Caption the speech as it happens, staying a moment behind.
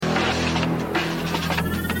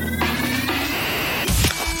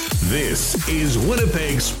This is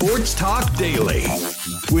Winnipeg Sports Talk Daily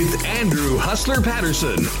with Andrew Hustler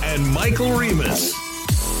Patterson and Michael Remus.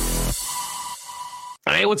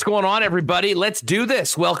 Hey, what's going on, everybody? Let's do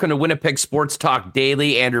this. Welcome to Winnipeg Sports Talk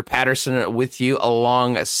Daily. Andrew Patterson with you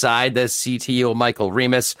alongside the CTO, Michael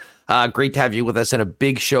Remus. Great to have you with us in a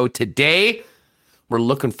big show today. We're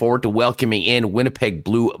looking forward to welcoming in Winnipeg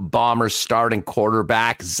Blue Bombers starting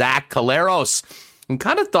quarterback Zach Collaros. And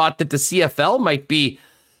kind of thought that the CFL might be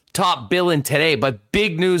top billing today, but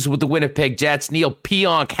big news with the Winnipeg Jets. Neil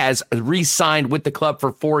Pionk has re-signed with the club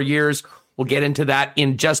for 4 years. We'll get into that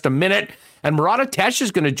in just a minute. And Murat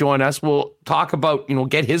is going to join us. We'll talk about,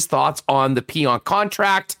 get his thoughts on the Pionk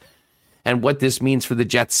contract and what this means for the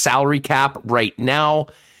Jets salary cap right now.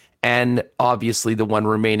 And obviously the one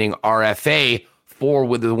remaining RFA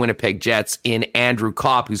with the Winnipeg Jets in Andrew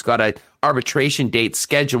Kopp, who's got an arbitration date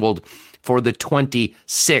scheduled for the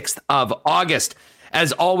 26th of August.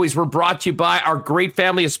 As always, we're brought to you by our great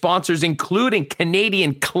family of sponsors, including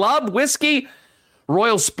Canadian Club Whiskey,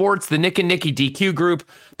 Royal Sports, the Nick and Nicky DQ Group,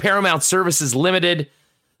 Paramount Services Limited,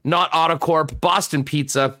 Not Autocorp, Boston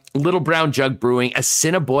Pizza, Little Brown Jug Brewing,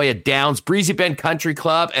 Assiniboia Downs, Breezy Bend Country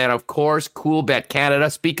Club, and of course, Cool Bet Canada.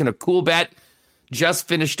 Speaking of Cool Bet, just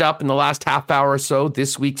finished up in the last half hour or so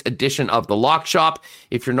this week's edition of The Lock Shop.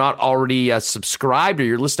 If you're not already subscribed or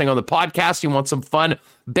you're listening on the podcast, you want some fun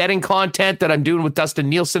betting content that I'm doing with Dustin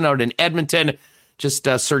Nielsen out in Edmonton, just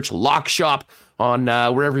search Lock Shop on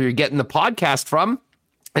wherever you're getting the podcast from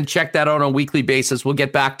and check that out on a weekly basis. We'll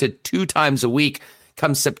get back to 2 times a week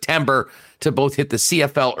come September to both hit the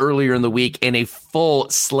CFL earlier in the week and a full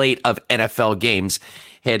slate of NFL games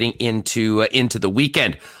heading into the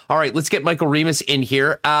weekend. All right, let's get Michael Remus in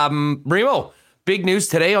here. Remo, big news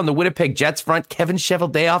today on the Winnipeg Jets front. Kevin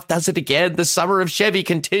Cheveldayoff does it again. The summer of Chevy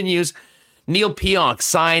continues. Neil Pionk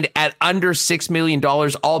signed at under $6 million,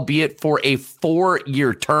 albeit for a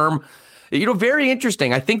 4-year term. Very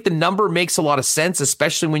interesting. I think the number makes a lot of sense,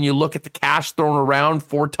 especially when you look at the cash thrown around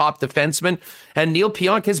for top defensemen. And Neil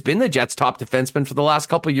Pionk has been the Jets' top defenseman for the last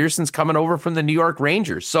couple of years since coming over from the New York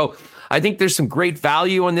Rangers. So I think there's some great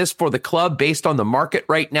value on this for the club based on the market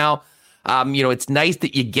right now. It's nice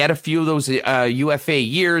that you get a few of those UFA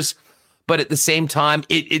years, but at the same time,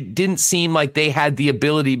 it didn't seem like they had the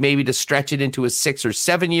ability maybe to stretch it into a 6 or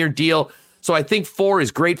 7 year deal. So I think 4 is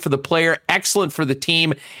great for the player, excellent for the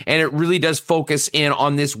team, and it really does focus in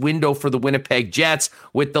on this window for the Winnipeg Jets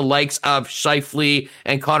with the likes of Scheifele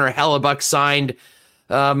and Connor Hellebuck signed,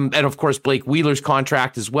 and of course Blake Wheeler's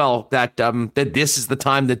contract as well, that this is the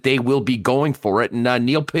time that they will be going for it, and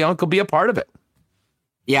Neil Pionk will be a part of it.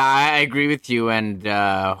 Yeah, I agree with you, and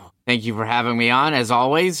thank you for having me on, as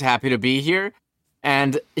always. Happy to be here.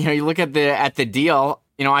 And, you look at the deal.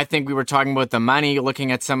 I think we were talking about the money,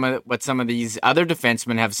 looking at what some of these other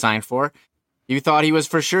defensemen have signed for. You thought he was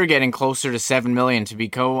for sure getting closer to $7 million to be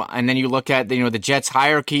and then you look at the Jets'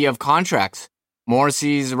 hierarchy of contracts.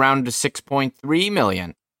 Morrissey's around to $6.3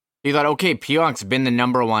 million. You thought, okay, Pionk's been the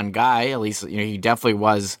number one guy. At least he definitely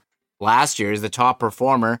was last year as the top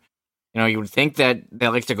performer. You would think that they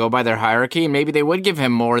like to go by their hierarchy, and maybe they would give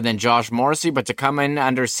him more than Josh Morrissey, but to come in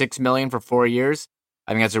under $6 million for 4 years,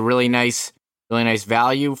 I think that's a really nice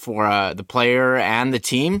value for the player and the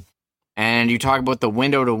team. And you talk about the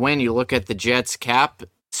window to win. You look at the Jets cap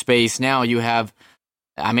space now. You have,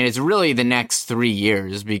 it's really the next 3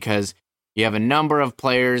 years because you have a number of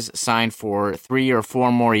players signed for 3 or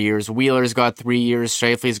 4 more years. Wheeler's got 3 years.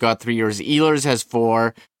 Scheifele's got 3 years. Ehlers has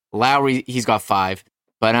 4. Lowry, he's got 5.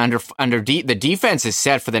 But the defense is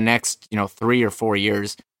set for the next 3 or 4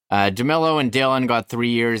 years. DeMello and Dillon got 3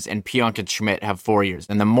 years, and Pionk and Schmidt have 4 years.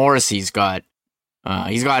 And the Morrissey's got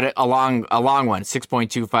a long one,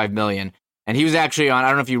 $6.25 million. And he was actually on, I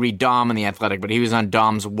don't know if you read Dom in The Athletic, but he was on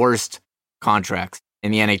Dom's worst contracts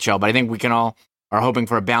in the NHL. But I think we can all are hoping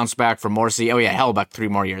for a bounce back for Morrissey. Oh yeah, Hellebuck, 3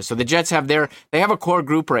 more years. So the Jets have they have a core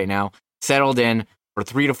group right now settled in for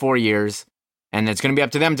 3 to 4 years. And it's going to be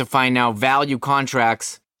up to them to find now value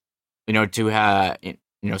contracts,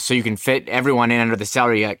 so you can fit everyone in under the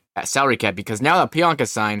salary cap. Because now that Pionk is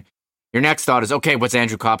signed, your next thought is, okay, what's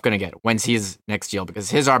Andrew Kopp going to get? When's his next deal? Because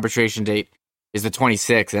his arbitration date is the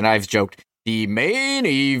 26th, and I've joked, the main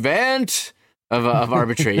event of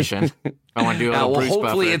arbitration. I want to do a little Bruce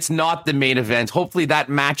hopefully Buffer. It's not the main event. Hopefully that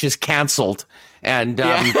match is canceled. And,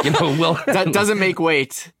 that doesn't make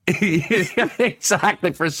weight.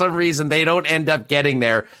 Exactly. For some reason, they don't end up getting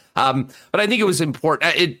there. But I think it was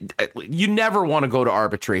important. You never want to go to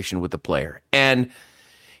arbitration with a player. And,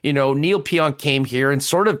 Neil Pionk came here in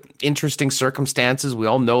sort of interesting circumstances. We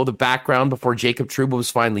all know the background before Jacob Trouba was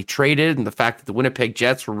finally traded and the fact that the Winnipeg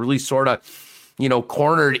Jets were really sort of,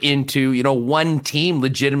 cornered into, one team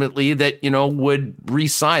legitimately that, would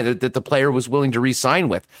re-sign, that the player was willing to re-sign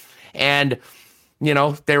with. And,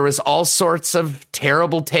 there was all sorts of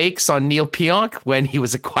terrible takes on Neil Pionk when he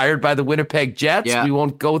was acquired by the Winnipeg Jets. Yeah. We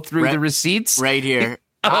won't go through the receipts. Right here.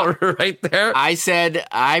 Oh, right there.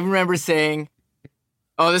 I remember saying,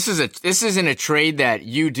 oh, this isn't a trade that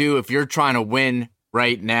you do if you're trying to win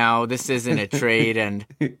right now. This isn't a trade. And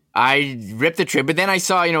I ripped the trade. But then I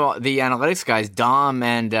saw, the analytics guys, Dom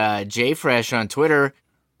and JFresh on Twitter,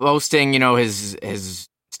 posting, his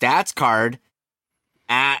stats card.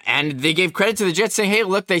 And they gave credit to the Jets saying, hey,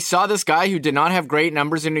 look, they saw this guy who did not have great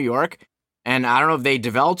numbers in New York. And I don't know if they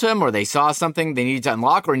developed him or they saw something they needed to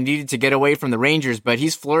unlock or needed to get away from the Rangers. But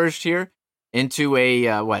he's flourished here into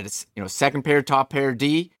a, second pair, top pair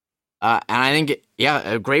D. And I think,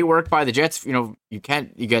 great work by the Jets. You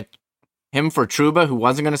get him for Trouba, who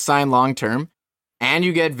wasn't going to sign long-term. And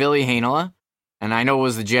you get Ville Heinola. And I know it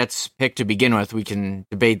was the Jets' pick to begin with. We can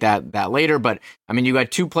debate that later. But, you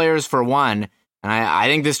got two players for one. And I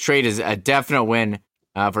think this trade is a definite win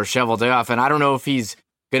for Cheveldayoff. And I don't know if he's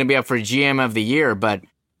going to be up for GM of the year, but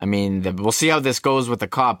we'll see how this goes with the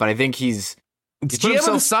Cop. But I think he's GM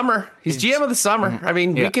of the summer. He's GM of the summer.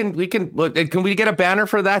 We can look. Can we get a banner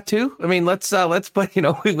for that too? Let's put.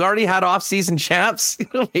 We've already had off-season champs.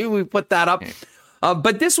 Maybe we put that up.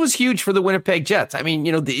 But this was huge for the Winnipeg Jets.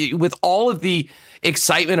 With all of the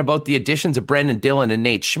excitement about the additions of Brendan Dillon and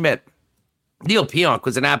Nate Schmidt, Neil Pionk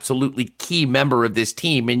was an absolutely key member of this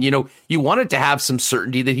team. And, you wanted to have some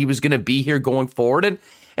certainty that he was going to be here going forward.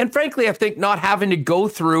 And frankly, I think not having to go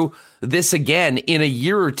through this again in a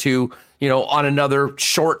year or two, on another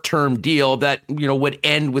short-term deal that, would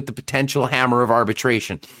end with the potential hammer of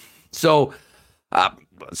arbitration. So,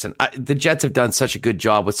 listen, the Jets have done such a good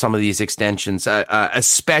job with some of these extensions,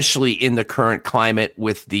 especially in the current climate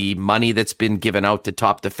with the money that's been given out to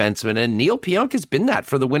top defensemen. And Neil Pionk has been that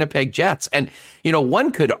for the Winnipeg Jets. And,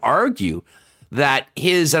 one could argue that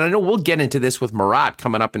and I know we'll get into this with Murat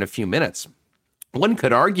coming up in a few minutes. One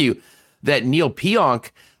could argue that Neil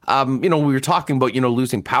Pionk, we were talking about,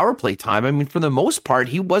 losing power play time. For the most part,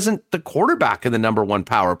 he wasn't the quarterback of the number one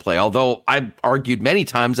power play, although I've argued many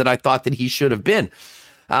times that I thought that he should have been.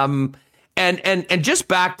 And just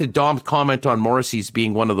back to Dom's comment on Morrissey's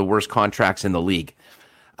being one of the worst contracts in the league.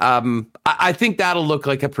 I think that'll look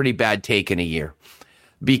like a pretty bad take in a year,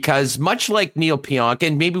 because much like Neil Pionk,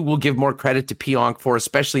 and maybe we'll give more credit to Pionk for,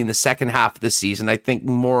 especially in the second half of the season, I think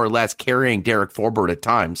more or less carrying Derek Forbort at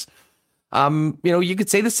times. You could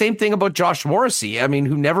say the same thing about Josh Morrissey.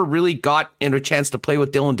 Who never really got a chance to play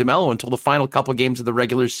with Dylan DeMello until the final couple games of the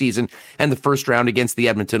regular season and the first round against the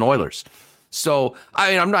Edmonton Oilers. So,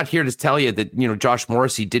 I'm not here to tell you that, Josh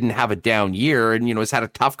Morrissey didn't have a down year and, has had a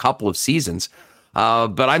tough couple of seasons.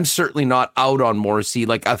 But I'm certainly not out on Morrissey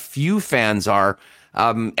like a few fans are.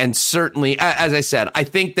 And certainly, as I said, I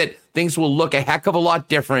think that things will look a heck of a lot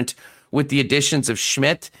different with the additions of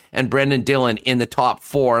Schmidt and Brendan Dillon in the top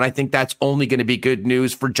four. And I think that's only going to be good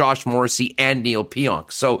news for Josh Morrissey and Neil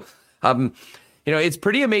Pionk. So, it's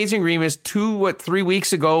pretty amazing, Remus. 3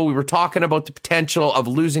 weeks ago, we were talking about the potential of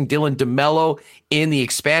losing Dylan DeMello in the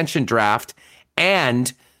expansion draft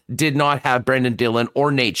and did not have Brendan Dillon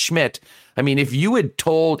or Nate Schmidt. If you had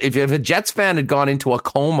told, if a Jets fan had gone into a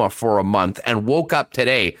coma for a month and woke up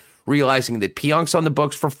today realizing that Pionk's on the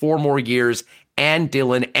books for 4 more years and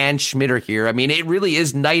Dillon and Schmidt are here. It really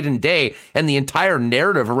is night and day. And the entire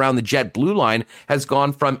narrative around the Jet Blue Line has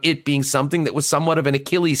gone from it being something that was somewhat of an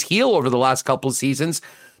Achilles heel over the last couple of seasons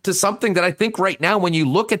to something that I think right now, when you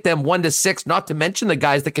look at them 1-6, not to mention the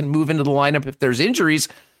guys that can move into the lineup if there's injuries,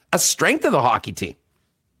 a strength of the hockey team.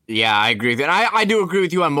 Yeah, I agree with that. I do agree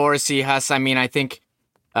with you on Morrissey, Huss. I think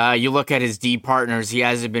you look at his D partners, he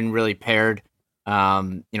hasn't been really paired.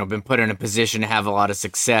 Been put in a position to have a lot of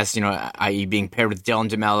success, i.e. being paired with Dylan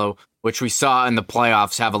DeMello, which we saw in the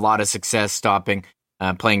playoffs have a lot of success stopping,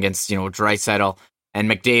 playing against, Draisaitl and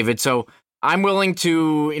McDavid. So I'm willing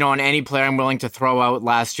to, on any player, I'm willing to throw out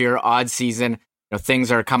last year, odd season,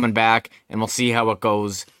 things are coming back and we'll see how it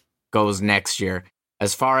goes next year.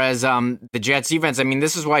 As far as the Jets defense,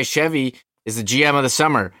 this is why Chevy is the GM of the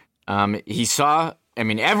summer.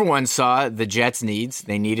 Everyone saw the Jets' needs.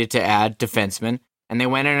 They needed to add defensemen, and they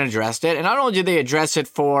went in and addressed it. And not only did they address it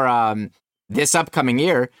for this upcoming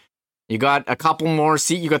year, you got a couple more.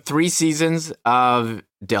 You got 3 seasons of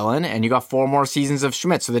Dillon, and you got 4 more seasons of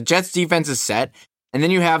Schmidt. So the Jets' defense is set. And then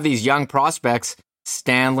you have these young prospects,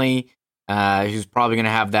 Stanley, who's probably going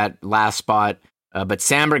to have that last spot. But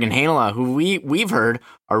Sandberg and Heinola, who we've heard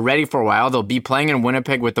are ready for a while. They'll be playing in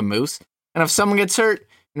Winnipeg with the Moose. And if someone gets hurt,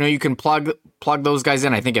 you can plug plug those guys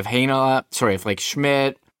in. I think if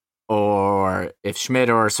Schmidt or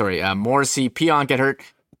Morrissey, Pionk get hurt,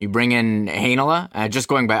 you bring in Heinola. Just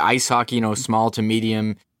going by ice hockey, small to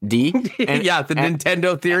medium D.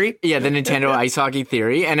 Nintendo theory. Yeah, the Nintendo ice hockey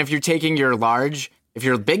theory. And if you're taking your if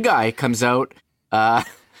your big guy comes out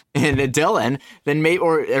in Dylan, then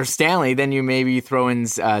or Stanley, then you maybe throw in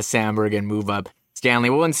Samberg and move up Stanley.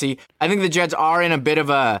 We'll see. I think the Jets are in a bit of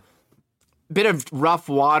rough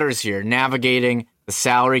waters here, navigating the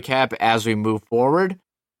salary cap as we move forward.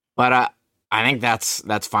 But I think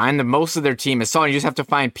that's fine. Most of their team is solid. You just have to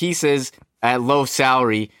find pieces at low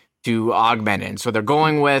salary to augment it. So they're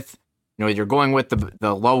going with, you're going with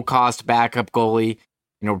the low cost backup goalie.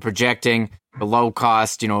 We're projecting the low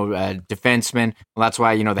cost, defenseman. Well, that's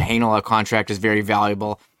why the Heinola contract is very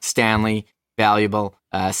valuable. Stanley valuable.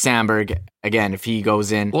 Samberg again if he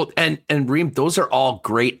goes in. Well, and Reem, those are all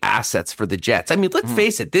great assets for the Jets. I mean, let's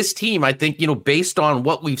face it. This team, I think, based on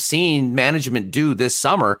what we've seen management do this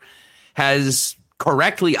summer, has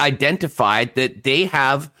correctly identified that they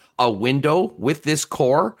have a window with this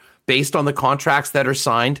core based on the contracts that are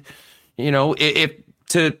signed.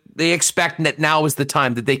 They expect that now is the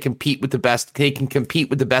time that they compete with the best. They can compete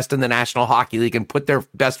with the best in the National Hockey League and put their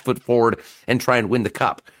best foot forward and try and win the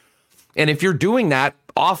cup. And if you're doing that,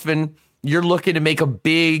 often you're looking to make a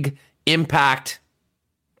big impact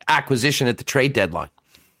acquisition at the trade deadline.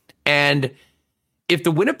 And if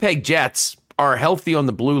the Winnipeg Jets are healthy on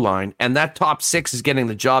the blue line and that top six is getting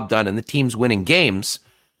the job done and the team's winning games,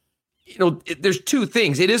 there's two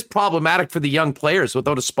things. It is problematic for the young players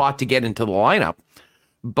without a spot to get into the lineup,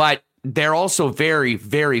 but they're also very,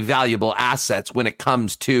 very valuable assets when it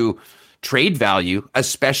comes to trade value,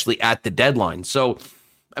 especially at the deadline. So,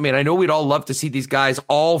 I mean, I know we'd all love to see these guys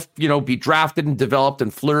all, be drafted and developed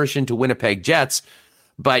and flourish into Winnipeg Jets.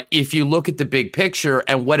 But if you look at the big picture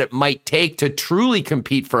and what it might take to truly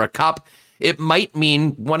compete for a cup, it might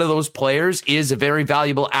mean one of those players is a very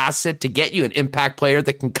valuable asset to get you an impact player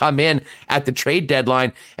that can come in at the trade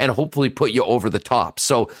deadline and hopefully put you over the top.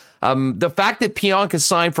 So the fact that Pionk is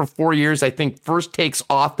signed for 4 years, I think first takes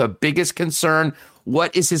off the biggest concern.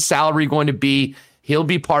 What is his salary going to be? He'll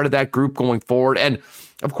be part of that group going forward. And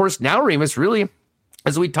of course, now Remus, really,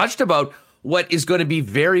 as we touched about, what is going to be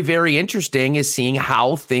very, very interesting is seeing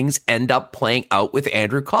how things end up playing out with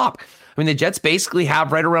Andrew Kopp. I mean, the Jets basically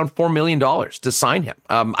have right around $4 million to sign him.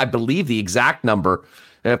 I believe the exact number,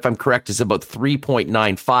 if I'm correct, is about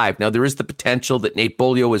 3.95. Now, there is the potential that Nate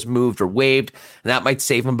Bolio is moved or waived, and that might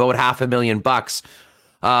save him about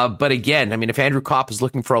 $500,000. But again, I mean, if Andrew Kopp is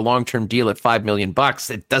looking for a long-term deal at $5 million,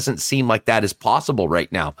 it doesn't seem like that is possible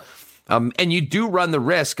right now. And you do run the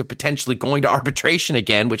risk of potentially going to arbitration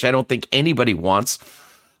again, which I don't think anybody wants.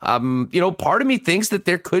 Part of me thinks that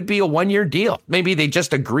there could be a 1-year deal. Maybe they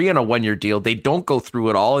just agree on a 1-year deal. They don't go through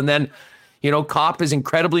it all. And then, Kopp is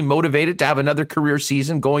incredibly motivated to have another career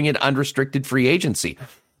season going into unrestricted free agency.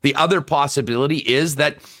 The other possibility is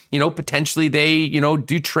that, potentially they,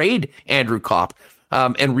 do trade Andrew Kopp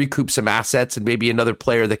and recoup some assets and maybe another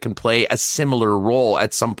player that can play a similar role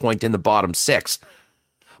at some point in the bottom six.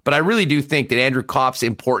 But I really do think that Andrew Kopp's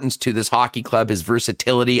importance to this hockey club, his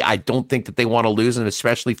versatility, I don't think that they want to lose him,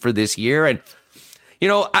 especially for this year. And,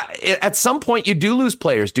 at some point you do lose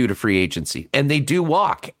players due to free agency and they do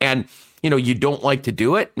walk. And, you don't like to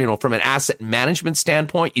do it. From an asset management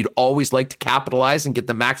standpoint, you'd always like to capitalize and get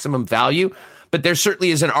the maximum value. But there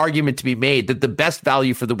certainly is an argument to be made that the best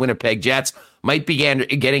value for the Winnipeg Jets might be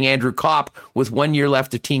getting Andrew Kopp with 1 year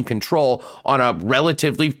left of team control on a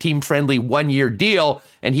relatively team-friendly 1-year deal,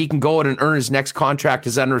 and he can go out and earn his next contract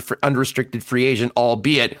as unrestricted free agent,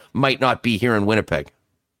 albeit might not be here in Winnipeg.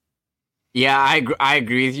 Yeah, I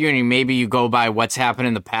agree with you, and maybe you go by what's happened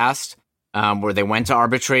in the past, where they went to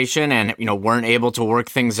arbitration and weren't able to work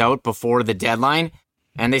things out before the deadline.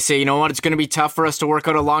 And they say, you know what, it's going to be tough for us to work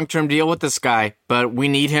out a long-term deal with this guy, but we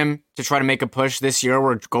need him to try to make a push this year.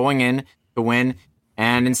 We're going in to win.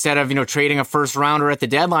 And instead of, trading a first rounder at the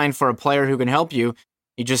deadline for a player who can help you,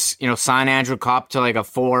 you just, sign Andrew Kopp to like a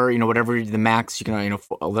whatever the max, you can,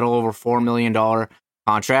 a little over $4 million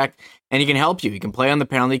contract, and he can help you. He can play on the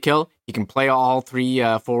penalty kill. He can play all three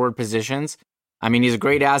forward positions. I mean, he's a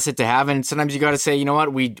great asset to have. And sometimes you got to say, you know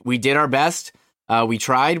what, we did our best. We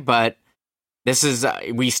tried, but this is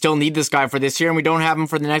we still need this guy for this year, and we don't have him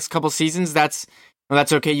for the next couple seasons. That's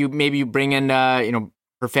okay. You bring in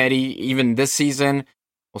Perfetti even this season.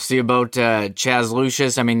 We'll see about Chaz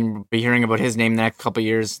Lucius. I mean, we'll be hearing about his name the next couple of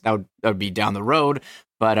years. That would be down the road.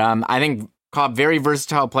 But I think Kopp, very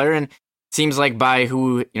versatile player, and seems like by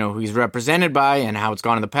who he's represented by and how it's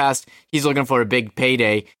gone in the past, he's looking for a big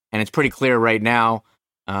payday, and it's pretty clear right now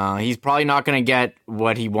He's probably not going to get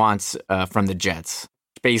what he wants from the Jets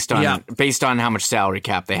based on how much salary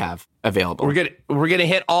cap they have available. We're gonna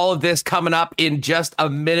hit all of this coming up in just a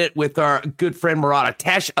minute with our good friend Murat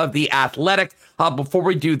of The Athletic. Before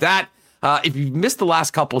we do that, if you've missed the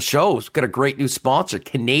last couple shows, we've got a great new sponsor,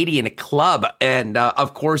 Canadian Club, and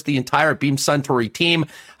of course the entire Beam Suntory team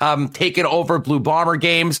taking over Blue Bomber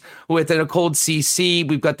games with a cold CC.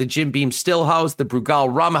 We've got the Jim Beam Stillhouse, the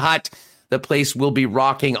Brugal Rum Hut. The place will be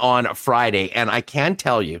rocking on Friday, and I can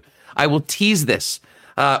tell you, I will tease this.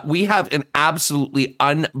 We have an absolutely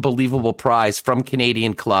unbelievable prize from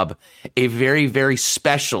Canadian Club, a very, very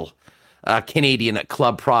special Canadian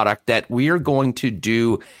Club product that we are going to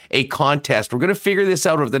do a contest. We're going to figure this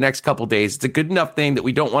out over the next couple of days. It's a good enough thing that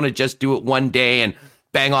we don't want to just do it one day and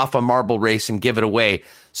bang off a marble race and give it away.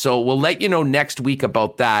 So we'll let you know next week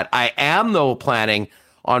about that. I am, though, planning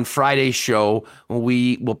on Friday's show,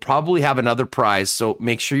 we will probably have another prize, so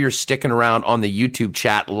make sure you're sticking around on the YouTube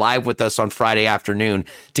chat live with us on Friday afternoon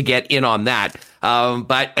to get in on that.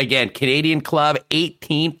 But again, Canadian Club,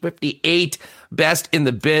 1858, best in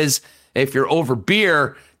the biz. If you're over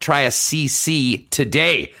beer, try a CC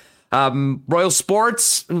today. Royal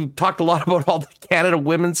Sports, we talked a lot about all the Canada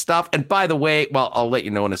women's stuff. And by the way, well, I'll let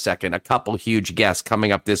you know in a second, a couple huge guests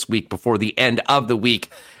coming up this week before the end of the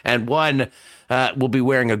week. And one will be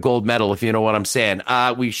wearing a gold medal, if you know what I'm saying.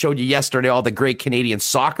 We showed you yesterday all the great Canadian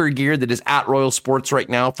soccer gear that is at Royal Sports right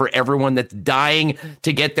now for everyone that's dying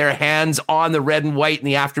to get their hands on the red and white in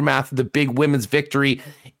the aftermath of the big women's victory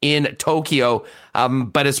in Tokyo.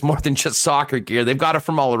 But it's more than just soccer gear. They've got it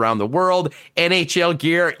from all around the world. NHL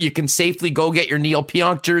gear, you can safely go get your Neil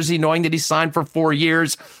Pionk jersey knowing that he signed for 4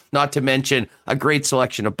 years. Not to mention a great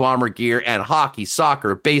selection of Bomber gear and hockey,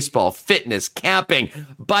 soccer, baseball, fitness, camping,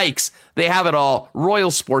 bikes. They have it all.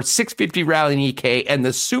 Royal Sports, 650 Rally and EK, and the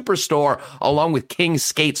Superstore, along with King's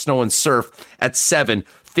Skate, Snow, and Surf at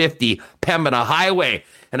 750 Pembina Highway.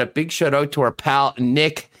 And a big shout out to our pal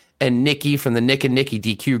Nick and Nikki from the Nick and Nikki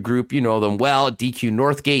DQ group. You know them well. DQ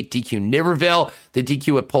Northgate, DQ Niverville, the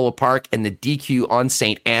DQ at Polo Park, and the DQ on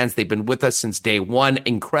St. Anne's. They've been with us since day one.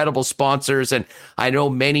 Incredible sponsors. And I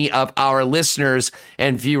know many of our listeners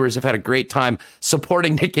and viewers have had a great time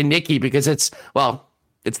supporting Nick and Nikki because it's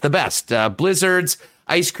the best. Blizzards,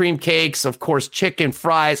 ice cream cakes, of course, chicken,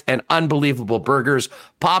 fries, and unbelievable burgers.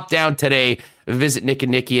 Pop down today. Visit Nick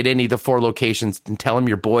and Nikki at any of the 4 locations and tell them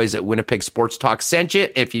your boys at Winnipeg Sports Talk sent you.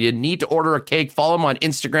 If you need to order a cake, follow them on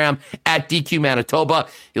Instagram at DQ Manitoba.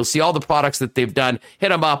 You'll see all the products that they've done. Hit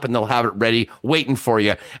them up and they'll have it ready, waiting for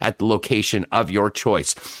you at the location of your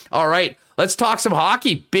choice. All right, let's talk some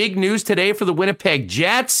hockey. Big news today for the Winnipeg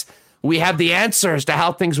Jets. We have the answer as to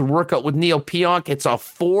how things would work out with Neil Pionk. It's a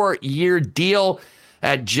 4-year deal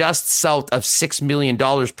at just south of $6 million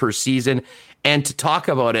per season. And to talk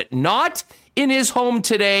about it, not in his home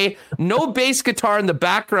today, no bass guitar in the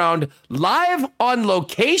background, live on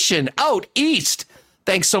location out east.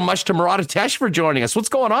 Thanks so much to Murat for joining us. What's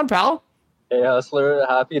going on, pal? Hey, Hustler.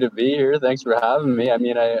 Happy to be here. Thanks for having me. I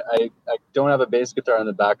mean, I don't have a bass guitar in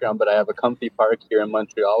the background, but I have a comfy park here in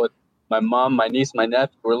Montreal with my mom, my niece, my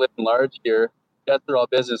nephew. We're living large here. Jets are all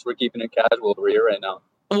business. We're keeping it casual over here right now.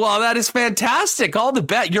 Well, that is fantastic. All the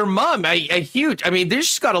best. Your mom, a huge, I mean,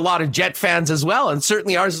 there's got a lot of Jet fans as well, and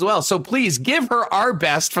certainly ours as well. So please give her our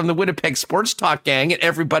best from the Winnipeg Sports Talk gang and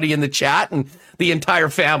everybody in the chat and the entire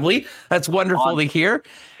family. That's wonderful to hear.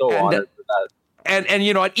 So honored for that. And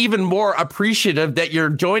you know, even more appreciative that you're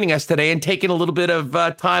joining us today and taking a little bit of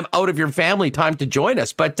time out of your family time to join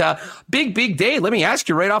us. But big day. Let me ask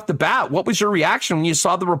you right off the bat, what was your reaction when you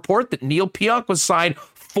saw the report that Neil Pionk was signed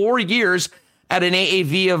 4 years at an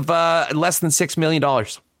AAV of less than $6 million?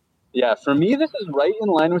 Yeah, for me, this is right in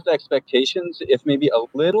line with expectations, if maybe a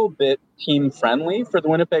little bit team-friendly for the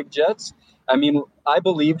Winnipeg Jets. I mean, I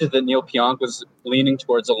believed that Neil Pionk was leaning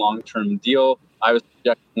towards a long-term deal. I was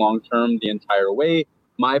projecting long-term the entire way.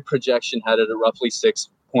 My projection had it at roughly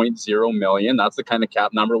 $6.0 million. That's the kind of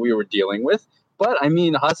cap number we were dealing with. But, I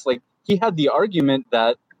mean, he had the argument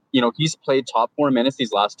that, you know, he's played top 4 minutes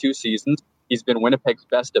these last 2 seasons. He's been Winnipeg's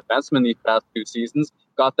best defenseman these past 2 seasons,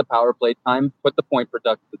 got the power play time, put the point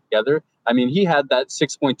production together. I mean, he had that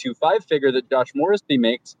 6.25 figure that Josh Morrissey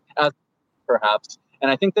makes, perhaps.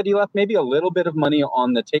 And I think that he left maybe a little bit of money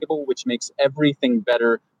on the table, which makes everything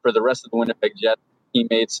better for the rest of the Winnipeg Jets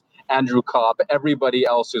teammates, Andrew Cobb, everybody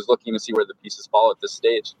else who's looking to see where the pieces fall at this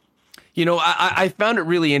stage. You know, I found it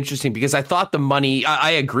really interesting because I thought the money, I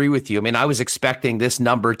agree with you. I mean, I was expecting this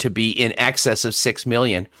number to be in excess of $6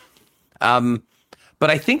 million. But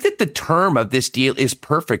I think that the term of this deal is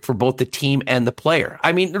perfect for both the team and the player.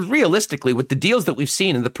 I mean, realistically, with the deals that we've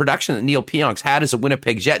seen and the production that Neil Pionk's had as a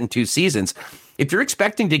Winnipeg Jet in 2 seasons, if you're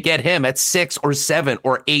expecting to get him at 6 or 7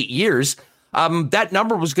 or 8 years, that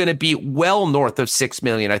number was going to be well north of $6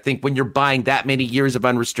 million, I think, when you're buying that many years of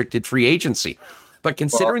unrestricted free agency. But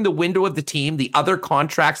considering the window of the team, the other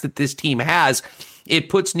contracts that this team has, it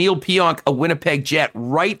puts Neil Pionk, a Winnipeg Jet,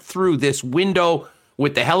 right through this window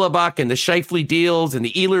with the Hellebuck and the Scheifele deals and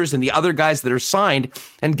the Ehlers and the other guys that are signed,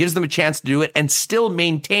 and gives them a chance to do it and still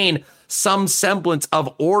maintain some semblance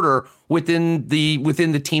of order within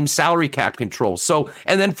the team's salary cap control. So,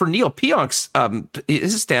 and then for Neil Pionk's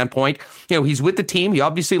his standpoint, he's with the team. He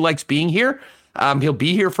obviously likes being here. He'll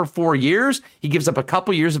be here for 4 years. He gives up a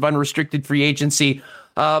couple years of unrestricted free agency,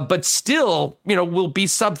 but still, will be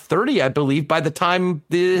sub 30, I believe, by the time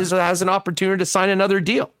this has an opportunity to sign another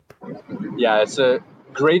deal. Yeah, it's a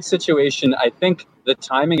great situation. I think the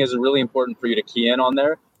timing is really important for you to key in on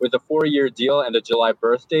there. With a 4-year deal and a July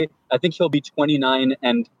birthday, I think he'll be 29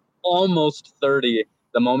 and almost 30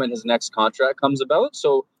 the moment his next contract comes about.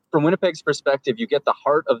 So from Winnipeg's perspective, you get the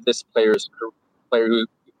heart of this player whose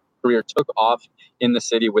career took off in the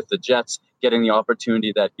city with the Jets, getting the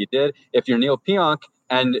opportunity that he did. If you're Neil Pionk,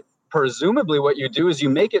 and presumably what you do is you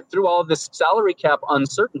make it through all this salary cap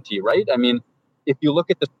uncertainty, right? I mean, if you look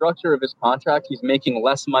at the structure of his contract, he's making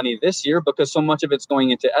less money this year because so much of it's going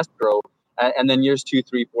into escrow. And then years 2,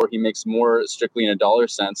 3, 4, he makes more strictly in a dollar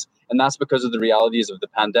sense. And that's because of the realities of the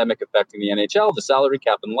pandemic affecting the NHL, the salary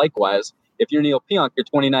cap. And likewise, if you're Neil Pionk, you're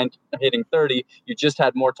 29 hitting 30, you just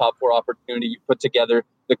had more top 4 opportunity. You put together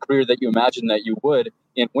the career that you imagined that you would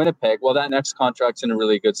in Winnipeg. Well, that next contract's in a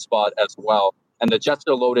really good spot as well. And the Jets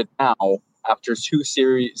are loaded now after 2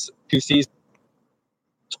 seasons.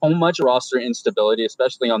 So much roster instability,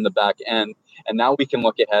 especially on the back end. And now we can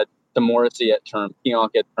look ahead to Morrissey at term,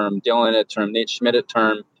 Pionk at term, Dillon at term, Nate Schmidt at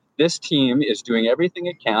term. This team is doing everything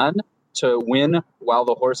it can to win while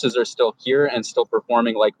the horses are still here and still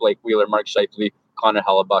performing like Blake Wheeler, Mark Scheifele, Connor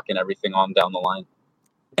Hellebuck, and everything on down the line.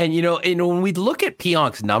 And, when we look at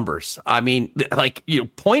Pionk's numbers, I mean,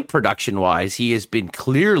 point production wise, he has been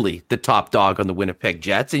clearly the top dog on the Winnipeg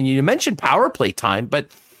Jets. And you mentioned power play time, but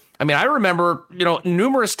I mean, I remember,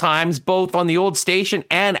 numerous times, both on the old station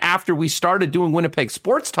and after we started doing Winnipeg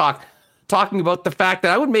Sports Talk, talking about the fact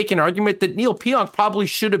that I would make an argument that Neil Pionk probably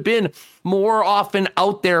should have been more often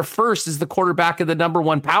out there first as the quarterback of the number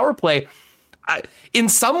 1 power play. In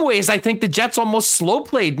some ways, I think the Jets almost slow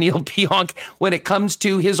played Neil Pionk when it comes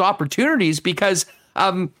to his opportunities because,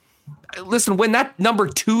 listen, when that number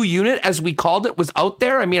 2 unit, as we called it, was out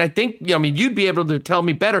there, I mean, I think, you'd be able to tell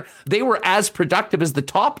me better. They were as productive as the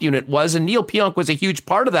top unit was, and Neil Pionk was a huge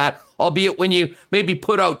part of that, albeit when you maybe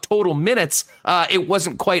put out total minutes, it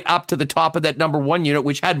wasn't quite up to the top of that number 1 unit,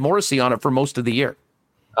 which had Morrissey on it for most of the year.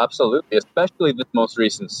 Absolutely, especially this most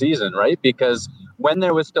recent season, right? Because when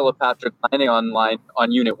there was still a Patrick Laine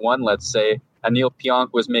on Unit 1, let's say, and Neil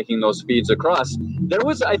Pionk was making those feeds across, there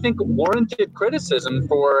was, I think, warranted criticism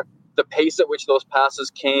for the pace at which those passes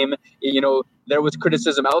came. There was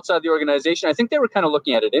criticism outside the organization. I think they were kind of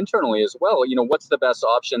looking at it internally as well. What's the best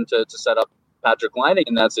option to set up Patrick Laine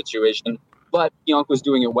in that situation? But Pionk was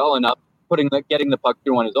doing it well enough, getting the puck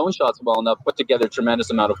through on his own shots well enough, put together a tremendous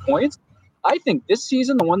amount of points. I think this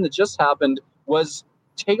season, the one that just happened, was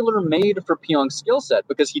tailor-made for Pionk's skill set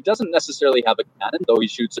because he doesn't necessarily have a cannon, though he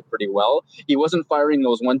shoots it pretty well. He wasn't firing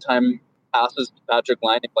those one-time passes to Patrick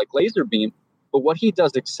Laine like laser beam. But what he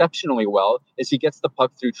does exceptionally well is he gets the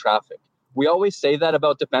puck through traffic. We always say that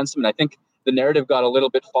about defensemen. I think the narrative got a little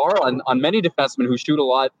bit far on many defensemen who shoot a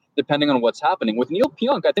lot depending on what's happening. With Neil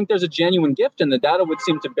Pionk, I think there's a genuine gift, and the data would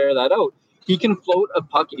seem to bear that out. He can float a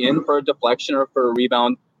puck in for a deflection or for a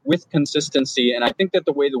rebound with consistency, and I think that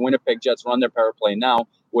the way the Winnipeg Jets run their power play now,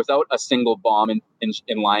 without a single bomb in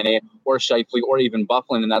Laine or Scheifele or even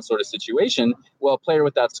Bufflin in that sort of situation, well, a player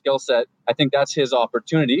with that skill set, I think that's his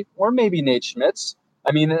opportunity, or maybe Nate Schmidt's.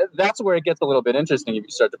 I mean, that's where it gets a little bit interesting if you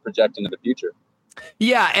start to project into the future.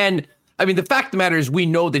 Yeah, and I mean, the fact of the matter is we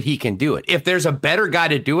know that he can do it. If there's a better guy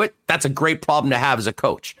to do it, that's a great problem to have as a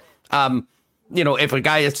coach. If a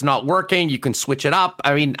guy is not working, you can switch it up.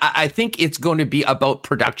 I mean, I think it's going to be about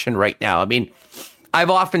production right now. I mean, I've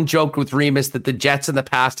often joked with Remus that the Jets in the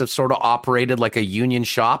past have sort of operated like a union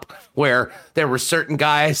shop where there were certain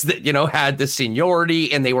guys that, had the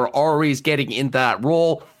seniority and they were always getting into that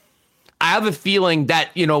role. I have a feeling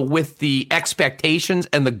that, with the expectations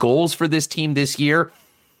and the goals for this team this year,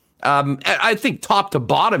 I think top to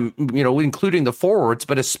bottom, including the forwards,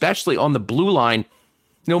 but especially on the blue line,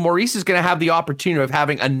 Maurice is going to have the opportunity of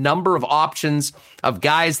having a number of options of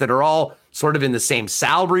guys that are all sort of in the same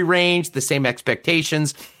salary range, the same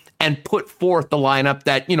expectations, and put forth the lineup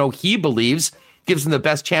that, he believes gives them the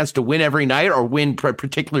best chance to win every night or win a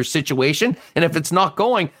particular situation. And if it's not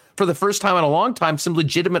going, for the first time in a long time, some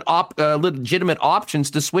legitimate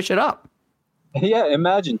options to switch it up. Yeah,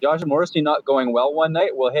 imagine Josh Morrissey not going well one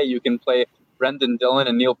night. Well, hey, you can play Brendan Dillon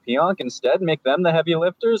and Neil Pionk instead, make them the heavy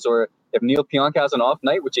lifters. Or if Neil Pionk has an off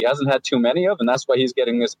night, which he hasn't had too many of, and that's why he's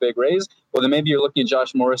getting this big raise, well, then maybe you're looking at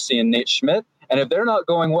Josh Morrissey and Nate Schmidt. And if they're not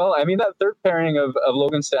going well, I mean, that third pairing of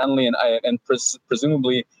Logan Stanley and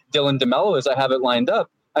presumably Dylan DeMello, as I have it lined up,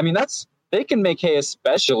 I mean, they can make hay,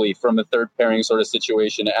 especially from a third pairing sort of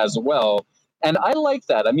situation as well. And I like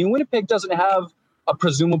that. I mean, Winnipeg doesn't have a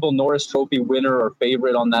presumable Norris Trophy winner or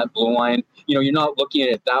favorite on that blue line. You're not looking at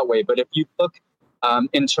it that way. But if you look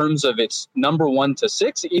in terms of its number 1 to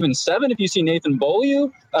 6, even 7, if you see Nathan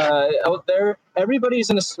Beaulieu out there, everybody's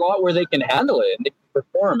in a slot where they can handle it and they can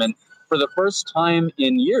perform. And for the first time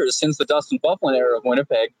in years since the Dustin Byfuglien era of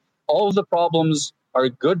Winnipeg, all of the problems are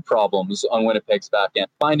good problems on Winnipeg's back end.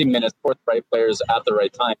 Finding minutes for the right players at the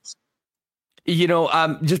right times.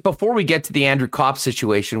 Just before we get to the Andrew Kopp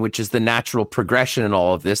situation, which is the natural progression in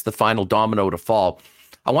all of this, the final domino to fall,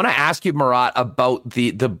 I want to ask you, Murat, about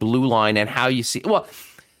the blue line and how you see. Well,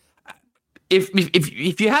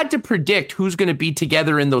 if you had to predict who's going to be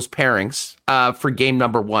together in those pairings for game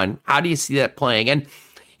number 1, how do you see that playing? And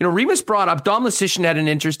Remus brought up Dom Lucian had an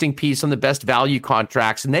interesting piece on the best value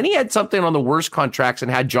contracts, and then he had something on the worst contracts and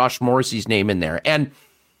had Josh Morrissey's name in there. And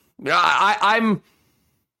I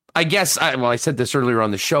said this earlier on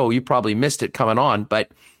the show. You probably missed it coming on, but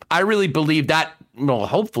I really believe that,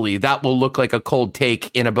 hopefully that will look like a cold take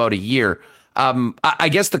in about a year. I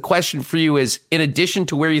guess the question for you is, in addition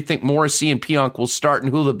to where you think Morrissey and Pionk will start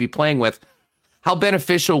and who they'll be playing with, how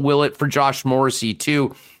beneficial will it for Josh Morrissey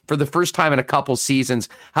to, for the first time in a couple seasons,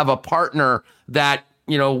 have a partner that,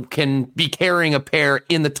 can be carrying a pair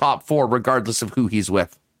in the top 4, regardless of who he's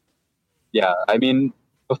with? Yeah, I mean,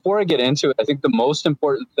 before I get into it, I think the most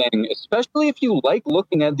important thing, especially if you like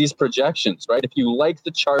looking at these projections, right? If you like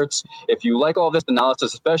the charts, if you like all this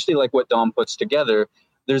analysis, especially like what Dom puts together,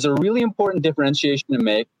 there's a really important differentiation to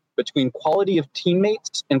make between quality of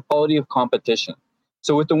teammates and quality of competition.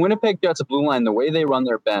 So with the Winnipeg Jets blue line, the way they run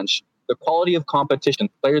their bench, the quality of competition,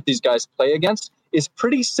 players these guys play against, is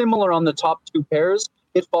pretty similar on the top 2 pairs.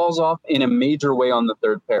 It falls off in a major way on the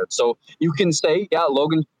third pair. So you can say, yeah,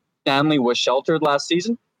 Logan Stanley was sheltered last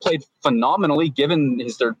season, played phenomenally given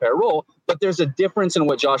his third pair role, but there's a difference in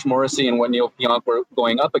what Josh Morrissey and what Neil Pionk were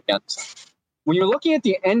going up against. When you're looking at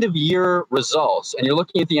the end of year results and you're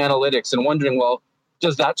looking at the analytics and wondering, well,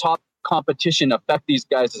 does that top competition affect these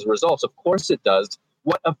guys' results? Of course it does.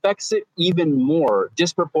 What affects it even more,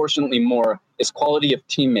 disproportionately more, is quality of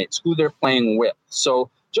teammates, who they're playing with. So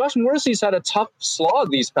Josh Morrissey's had a tough slog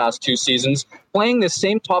these past 2 seasons, playing the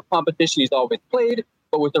same top competition he's always played,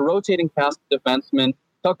 but with a rotating cast of defensemen.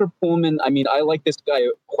 Tucker Poolman, I mean, I like this guy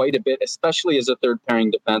quite a bit, especially as a third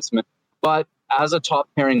pairing defenseman. But as a top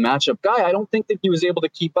pairing matchup guy, I don't think that he was able to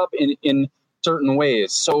keep up in certain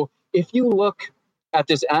ways. So if you look at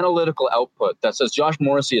this analytical output that says Josh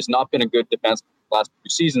Morrissey has not been a good defenseman the last 2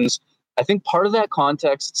 seasons, I think part of that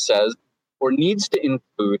context says, or needs to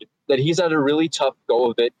include, that he's had a really tough go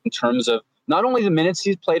of it in terms of not only the minutes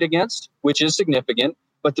he's played against, which is significant,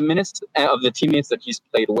 but the minutes of the teammates that he's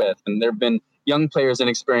played with. And there have been young players and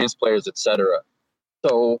experienced players, etc.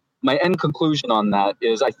 So my end conclusion on that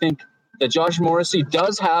is I think that Josh Morrissey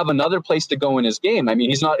does have another place to go in his game. I mean,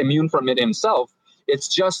 he's not immune from it himself. It's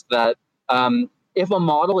just that if a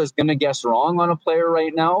model is going to guess wrong on a player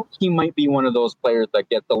right now, he might be one of those players that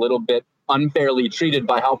gets a little bit unfairly treated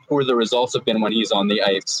by how poor the results have been when he's on the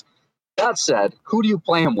ice. That said, who do you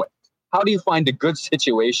play him with? How do you find a good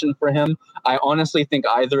situation for him? I honestly think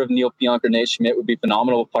either of Neil Pionk or Nate Schmidt would be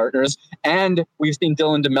phenomenal partners. And we've seen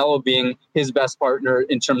Dylan DeMello being his best partner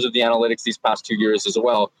in terms of the analytics these past 2 years as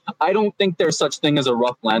well. I don't think there's such thing as a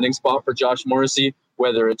rough landing spot for Josh Morrissey,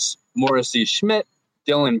 whether it's Morrissey Schmidt,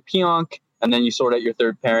 Dylan Pionk, and then you sort out your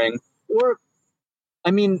third pairing. Or,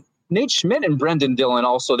 I mean, Nate Schmidt and Brendan Dillon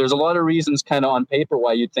also, there's a lot of reasons kind of on paper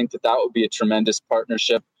why you'd think that would be a tremendous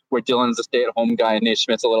partnership, where Dylan's a stay-at-home guy and Nate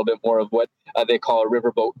Schmidt's a little bit more of what they call a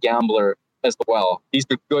riverboat gambler as well. These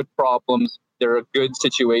are good problems. There are good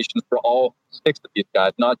situations for all 6 of these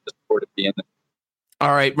guys, not just 4 to be in them.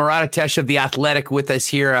 All right, Murat Atesh of The Athletic with us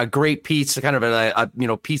here. A great piece, kind of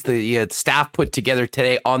a piece the staff put together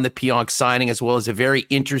today on the Pionk signing, as well as a very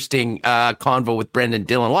interesting convo with Brendan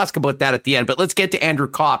Dillon. We'll ask about that at the end, but let's get to Andrew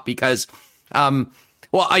Kopp because,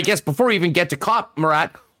 I guess before we even get to Kopp,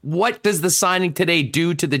 Murat, What does the signing today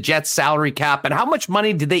do to the Jets salary cap, and how much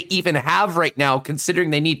money do they even have right now, considering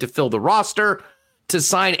they need to fill the roster to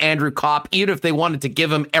sign Andrew Kopp, even if they wanted to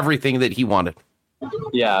give him everything that he wanted?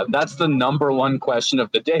 Yeah, that's the number one question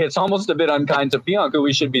of the day. It's almost a bit unkind to Pionk, who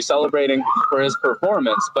we should be celebrating for his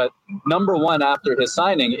performance. But number one after his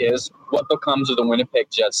signing is what becomes of the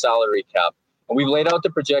Winnipeg Jets salary cap. And we've laid out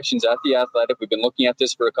the projections at The Athletic. We've been looking at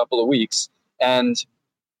this for a couple of weeks. And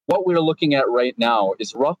what we're looking at right now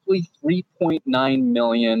is roughly $3.9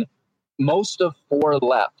 million, most of 4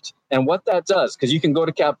 left. And what that does, because you can go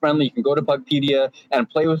to Cap Friendly, you can go to Puckpedia and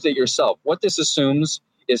play with it yourself. What this assumes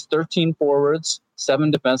is 13 forwards,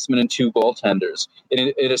 7 defensemen, and 2 goaltenders.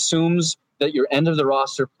 It assumes that your end of the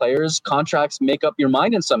roster players' contracts make up your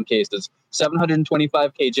mind in some cases.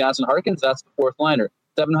 $725K Jansen Harkins, that's the 4th liner.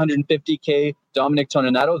 $750K Dominic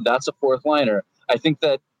Toninato, that's a 4th liner. I think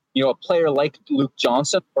that a player like Luke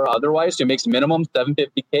Johnson or otherwise who makes minimum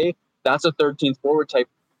 $750K, that's a 13th forward type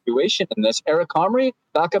situation in this. Eric Comrie,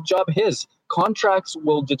 backup job his. Contracts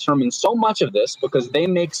will determine so much of this because they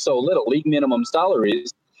make so little, league minimum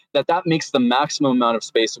salaries, that makes the maximum amount of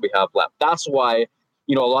space that we have left. That's why,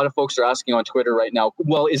 a lot of folks are asking on Twitter right now,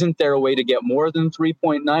 well, isn't there a way to get more than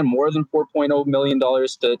 3.9, more than $4.0 million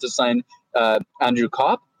to sign Andrew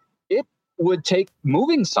Kopp? It would take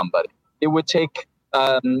moving somebody. It would take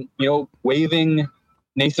waiving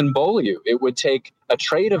Nathan Beaulieu. It would take a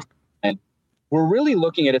trade of, and we're really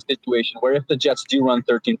looking at a situation where if the Jets do run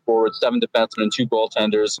 13 forwards, 7 defensemen, and 2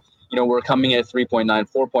 goaltenders, we're coming at 3.9,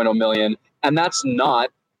 4.0 million, and that's not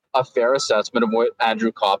a fair assessment of what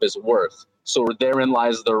Andrew Kopp is worth. So therein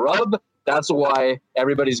lies the rub. That's why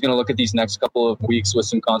everybody's going to look at these next couple of weeks with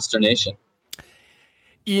some consternation.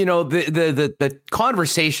 The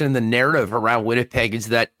conversation, the narrative around Winnipeg is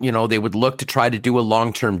that, they would look to try to do a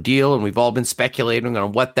long-term deal, and we've all been speculating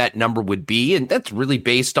on what that number would be. And that's really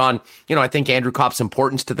based on, I think Andrew Kopp's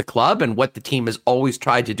importance to the club and what the team has always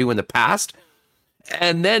tried to do in the past.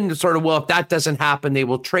 And then sort of, well, if that doesn't happen, they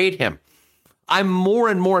will trade him. I'm more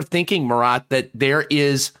and more thinking, Murat, that there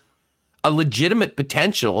is a legitimate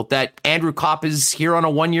potential that Andrew Kopp is here on a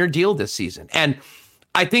 1-year deal this season. And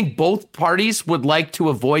I think both parties would like to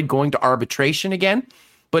avoid going to arbitration again.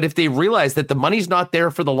 But if they realize that the money's not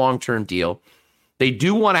there for the long-term deal, they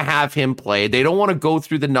do want to have him play. They don't want to go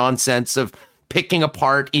through the nonsense of picking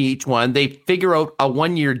apart each one. They figure out a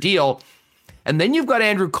 1-year deal. And then you've got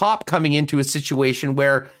Andrew Kopp coming into a situation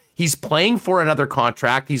where he's playing for another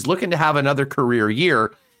contract. He's looking to have another career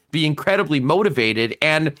year, be incredibly motivated.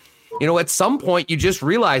 And, at some point you just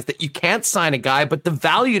realize that you can't sign a guy, but the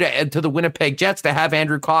value to add to the Winnipeg Jets to have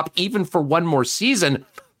Andrew Kopp, even for one more season,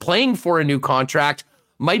 playing for a new contract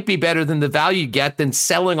might be better than the value you get than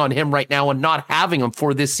selling on him right now and not having him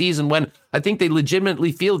for this season when I think they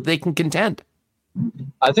legitimately feel they can contend.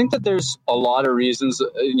 I think that there's a lot of reasons,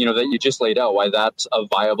 that you just laid out why that's a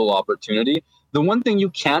viable opportunity. The one thing you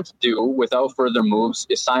can't do without further moves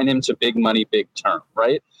is sign him to big money, big term,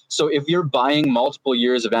 right? So if you're buying multiple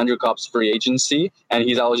years of Andrew Kopp's free agency and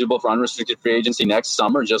he's eligible for unrestricted free agency next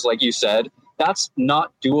summer, just like you said, that's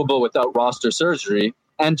not doable without roster surgery.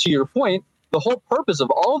 And to your point, the whole purpose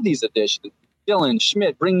of all of these additions, Dylan,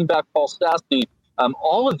 Schmidt, bringing back Paul Stastny,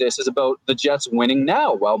 all of this is about the Jets winning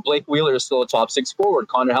now. While Blake Wheeler is still a top 6 forward,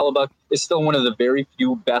 Connor Hellebuck is still one of the very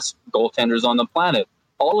few best goaltenders on the planet.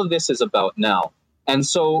 All of this is about now. And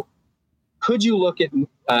so could you look at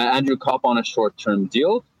Andrew Kopp on a short-term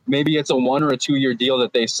deal? Maybe it's a 1 or a 2-year deal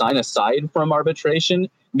that they sign aside from arbitration.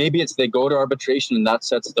 Maybe it's they go to arbitration and that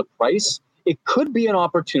sets the price. It could be an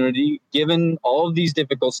opportunity, given all of these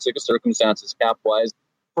difficult circumstances cap-wise,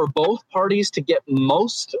 for both parties to get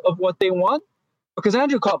most of what they want. Because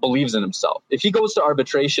Andrew Kopp believes in himself. If he goes to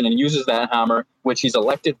arbitration and uses that hammer, which he's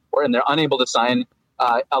elected for, and they're unable to sign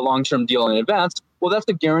a long-term deal in advance, well, that's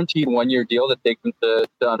a guaranteed 1-year deal that takes him to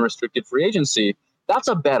unrestricted free agency. That's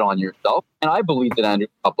a bet on yourself. And I believe that Andrew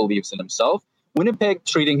Kopp believes in himself. Winnipeg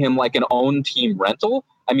treating him like an own team rental.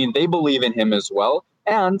 I mean, they believe in him as well.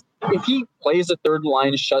 And if he plays a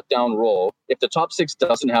third-line shutdown role, if the top 6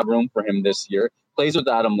 doesn't have room for him this year, plays with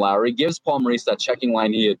Adam Lowry, gives Paul Maurice that checking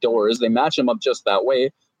line he adores, they match him up just that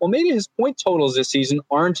way, well, maybe his point totals this season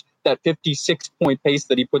aren't that 56-point pace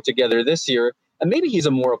that he put together this year, and maybe he's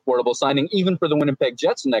a more affordable signing even for the Winnipeg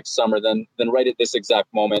Jets next summer than right at this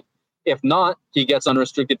exact moment. If not, he gets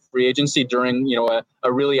unrestricted free agency during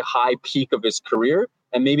a really high peak of his career,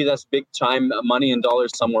 and maybe that's big-time money and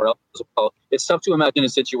dollars somewhere else as well. It's tough to imagine a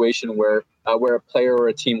situation where a player or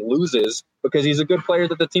a team loses because he's a good player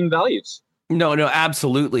that the team values. No,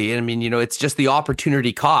 absolutely. And I mean, it's just the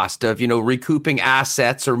opportunity cost of, recouping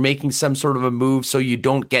assets or making some sort of a move so you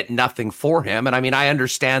don't get nothing for him. And I mean, I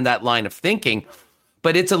understand that line of thinking,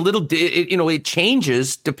 but it's a little, it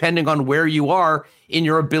changes depending on where you are in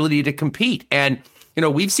your ability to compete. And,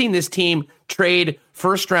 we've seen this team trade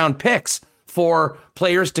first round picks for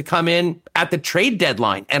players to come in at the trade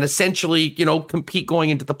deadline and essentially, compete going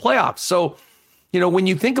into the playoffs. So, when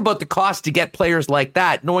you think about the cost to get players like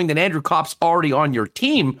that, knowing that Andrew Kopp's already on your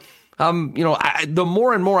team, the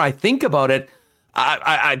more and more I think about it,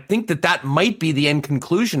 I think that might be the end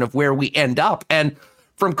conclusion of where we end up. And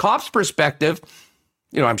from Kopp's perspective,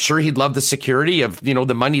 I'm sure he'd love the security of,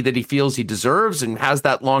 the money that he feels he deserves and has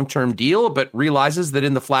that long-term deal, but realizes that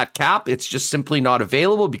in the flat cap, it's just simply not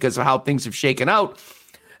available because of how things have shaken out.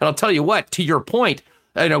 And I'll tell you what, to your point,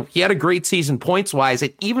 he had a great season points-wise,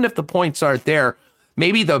 and even if the points aren't there,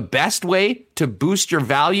 maybe the best way to boost your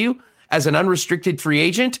value as an unrestricted free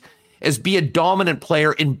agent is be a dominant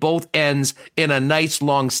player in both ends in a nice,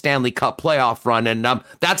 long Stanley Cup playoff run. And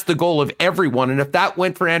that's the goal of everyone. And if that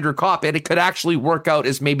went for Andrew Kopp, it could actually work out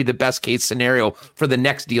as maybe the best-case scenario for the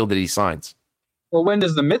next deal that he signs. Well, when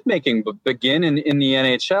does the myth-making begin in the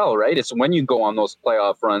NHL, right? It's when you go on those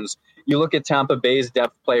playoff runs. You look at Tampa Bay's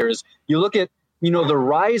depth players. You look at the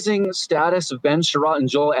rising status of Ben Sherratt and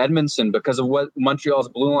Joel Edmondson because of what Montreal's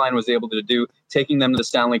blue line was able to do, taking them to the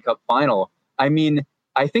Stanley Cup final. I mean,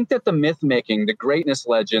 I think that the myth-making, the greatness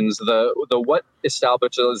legends, the what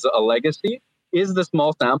establishes a legacy is the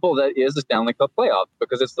small sample that is the Stanley Cup playoff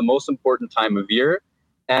because it's the most important time of year.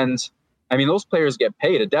 And, I mean, those players get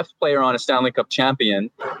paid. A depth player on a Stanley Cup champion,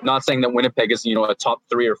 not saying that Winnipeg is, a top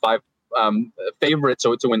 3 or 5 favorite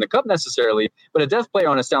to win the cup necessarily, but a depth player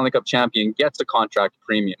on a Stanley Cup champion gets a contract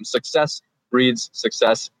premium. Success breeds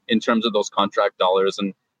success in terms of those contract dollars.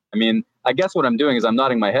 And I mean, I guess what I'm doing is I'm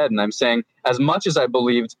nodding my head and I'm saying, as much as I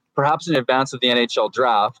believed, perhaps in advance of the NHL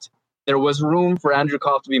draft, there was room for Andrew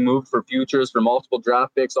Kopp to be moved for futures, for multiple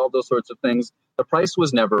draft picks, all those sorts of things. The price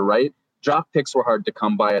was never right. Draft picks were hard to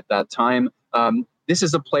come by at that time. This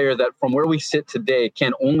is a player that, from where we sit today,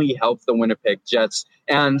 can only help the Winnipeg Jets.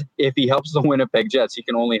 And if he helps the Winnipeg Jets, he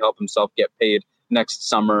can only help himself get paid next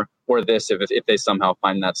summer or this if they somehow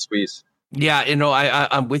find that squeeze. Yeah,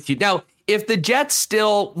 I'm with you. Now, if the Jets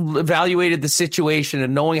still evaluated the situation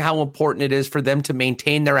and knowing how important it is for them to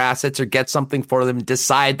maintain their assets or get something for them,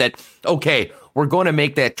 decide that, okay, we're going to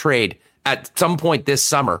make that trade at some point this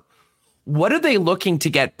summer, what are they looking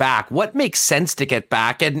to get back? What makes sense to get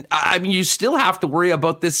back? And I mean, you still have to worry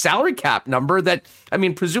about this salary cap number that, I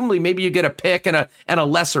mean, presumably maybe you get a pick and a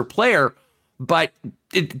lesser player, but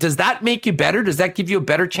does that make you better? Does that give you a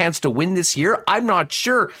better chance to win this year? I'm not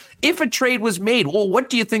sure. If a trade was made, well,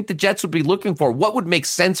 what do you think the Jets would be looking for? What would make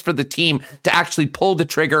sense for the team to actually pull the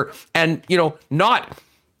trigger and, not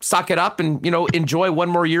suck it up and, enjoy one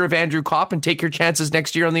more year of Andrew Kopp and take your chances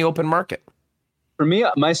next year on the open market? For me,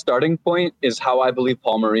 my starting point is how I believe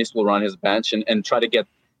Paul Maurice will run his bench and try to get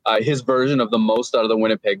his version of the most out of the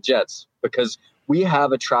Winnipeg Jets, because we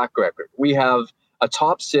have a track record. We have a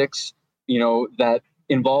top 6, that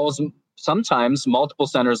involves sometimes multiple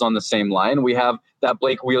centers on the same line. We have that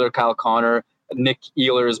Blake Wheeler, Kyle Connor, Nick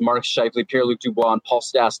Ehlers, Mark Scheifele, Pierre-Luc Dubois, and Paul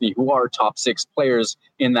Stastny, who are top 6 players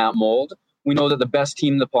in that mold. We know that the best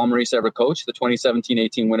team that Paul Maurice ever coached, the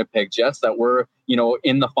 2017-18 Winnipeg Jets, that were,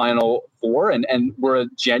 in the Final Four and were a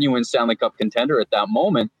genuine Stanley Cup contender at that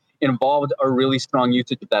moment, involved a really strong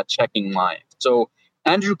usage of that checking line. So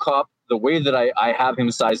Andrew Kopp, the way that I have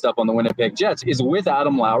him sized up on the Winnipeg Jets is with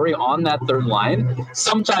Adam Lowry on that third line,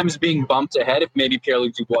 sometimes being bumped ahead if maybe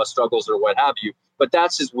Pierre-Luc Dubois struggles or what have you, but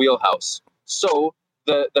that's his wheelhouse. So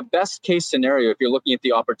the best case scenario, if you're looking at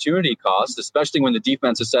the opportunity cost, especially when the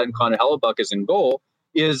defense is set and Connor Hellebuck is in goal,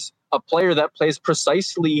 is a player that plays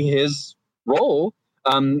precisely his role.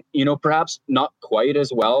 Perhaps not quite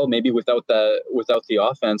as well, maybe without the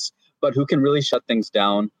offense, but who can really shut things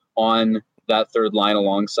down on that third line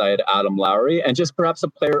alongside Adam Lowry, and just perhaps a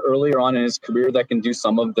player earlier on in his career that can do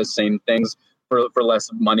some of the same things for less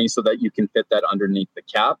money so that you can fit that underneath the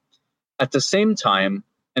cap. At the same time,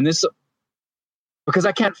 and this, because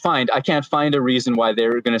I can't find a reason why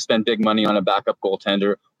they're going to spend big money on a backup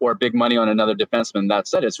goaltender or big money on another defenseman. That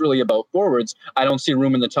said, it's really about forwards. I don't see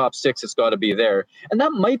room in the top 6. It's got to be there. And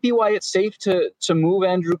that might be why it's safe to move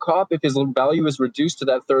Andrew Kopp if his value is reduced to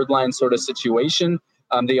that third line sort of situation.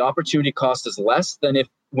 The opportunity cost is less than if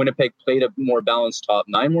Winnipeg played a more balanced top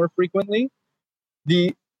 9 more frequently.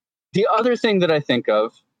 The other thing that I think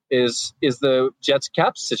of is the Jets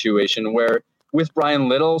cap situation, where with Brian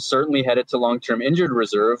Little certainly headed to long-term injured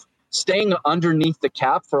reserve, staying underneath the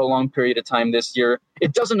cap for a long period of time this year,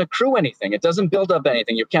 it doesn't accrue anything. It doesn't build up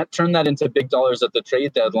anything. You can't turn that into big dollars at the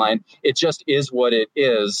trade deadline. It just is what it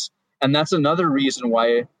is. And that's another reason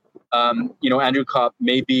why, Andrew Kopp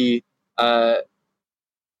may be, I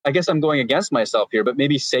guess I'm going against myself here, but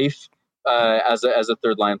maybe safe as a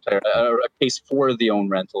third line player, a case for the own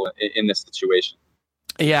rental in this situation.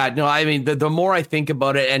 Yeah, no, I mean, the more I think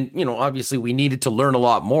about it, and, obviously we needed to learn a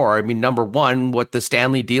lot more. I mean, number one, what the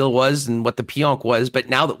Stanley deal was and what the Pionk was. But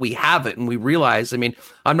now that we have it and we realize, I mean,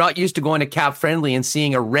 I'm not used to going to Cap Friendly and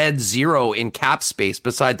seeing a red 0 in cap space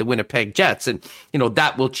beside the Winnipeg Jets. And,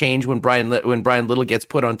 that will change when Brian Little gets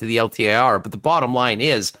put onto the LTIR. But the bottom line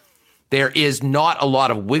is there is not a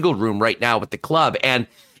lot of wiggle room right now with the club. And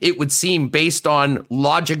it would seem, based on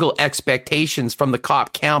logical expectations from the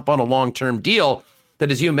Kopp camp on a long-term deal, that,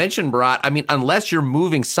 as you mentioned, Murat, I mean, unless you're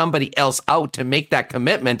moving somebody else out to make that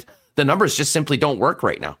commitment, the numbers just simply don't work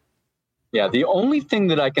right now. Yeah, the only thing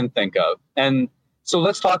that I can think of, and so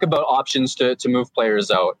let's talk about options to move players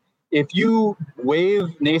out. If you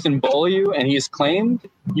waive Nathan Beaulieu and he's claimed,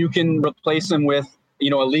 you can replace him with, a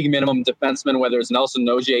league minimum defenseman, whether it's Nelson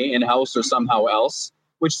Nogier in-house or somehow else,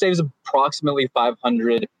 which saves approximately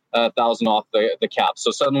 $500,000 off the cap. So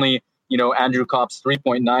suddenly, Andrew Kopp's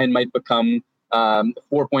 3.9 might become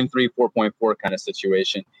 4.3, 4.4 kind of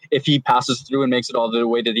situation. If he passes through and makes it all the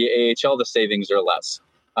way to the AHL, the savings are less.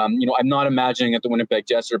 I'm not imagining that the Winnipeg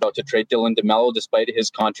Jets are about to trade Dylan DeMello despite his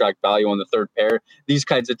contract value on the third pair. These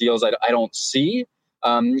kinds of deals I don't see.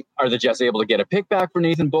 Are the Jets able to get a pick back for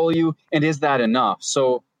Nathan Beaulieu? And is that enough?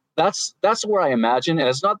 So that's where I imagine, and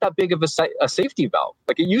it's not that big of a safety valve.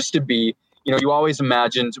 Like it used to be, you always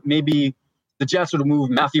imagined maybe the Jets would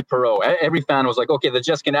move Matthew Perreault. Every fan was like, okay, the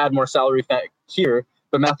Jets can add more salary here,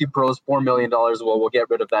 but Matthew Perreault's $4 million. Well, we'll get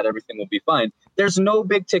rid of that. Everything will be fine. There's no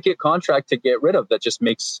big ticket contract to get rid of that just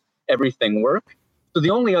makes everything work. So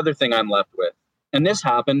the only other thing I'm left with, and this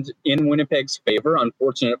happened in Winnipeg's favor,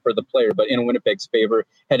 unfortunate for the player, but in Winnipeg's favor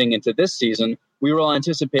heading into this season, we were all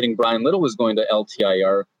anticipating Brian Little was going to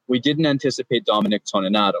LTIR. We didn't anticipate Dominic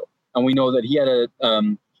Toninato. And we know that he had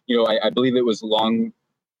I believe it was long.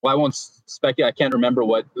 Well, I won't speculate. I can't remember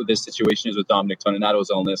what this situation is with Dominic Toninato's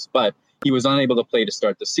illness, but he was unable to play to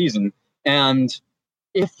start the season. And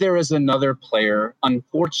if there is another player,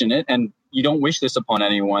 unfortunate, and you don't wish this upon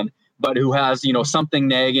anyone, but who has, something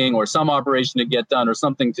nagging or some operation to get done or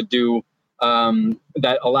something to do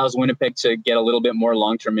that allows Winnipeg to get a little bit more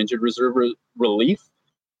long-term injured reserve relief,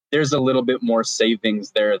 there's a little bit more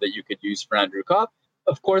savings there that you could use for Andrew Kopp.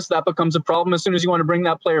 Of course, that becomes a problem as soon as you want to bring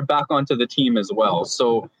that player back onto the team as well.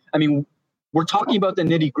 So, I mean, we're talking about the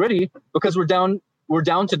nitty gritty because we're down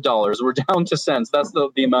to dollars. We're down to cents. That's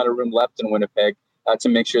the amount of room left in Winnipeg to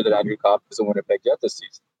make sure that Andrew Kopp is a Winnipeg Jet this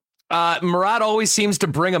season. Murat always seems to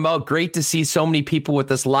bring them out. Great to see so many people with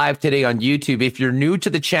us live today on YouTube. If you're new to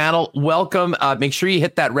the channel, welcome. Make sure you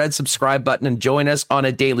hit that red subscribe button and join us on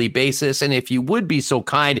a daily basis. And if you would be so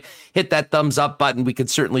kind, hit that thumbs up button. We could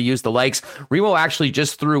certainly use the likes. Remo actually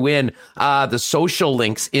just threw in the social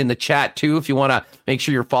links in the chat too, if you want to make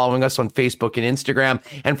sure you're following us on Facebook and Instagram.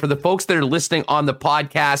 And for the folks that are listening on the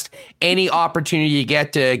podcast, any opportunity you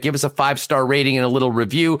get to give us a 5-star rating and a little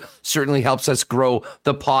review certainly helps us grow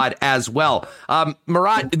the pod as well.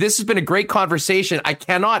 Murat, this has been a great conversation. I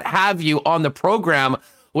cannot have you on the program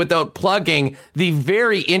without plugging the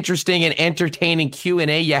very interesting and entertaining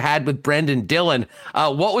Q&A you had with Brendan Dillon.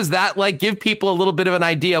 What was that like? Give people a little bit of an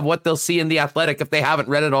idea of what they'll see in The Athletic if they haven't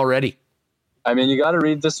read it already. I mean, you got to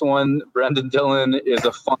read this one. Brendan Dillon is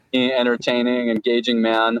a funny, entertaining, engaging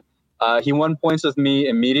man. He won points with me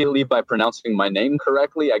immediately by pronouncing my name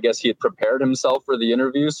correctly. I guess he had prepared himself for the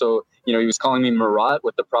interview. So, he was calling me Murat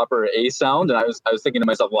with the proper A sound. And I was thinking to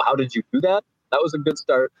myself, well, how did you do that? That was a good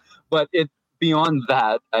start. But beyond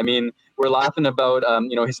that, I mean, we're laughing about,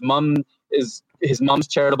 his mom's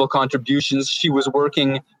charitable contributions. She was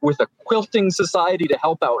working with a quilting society to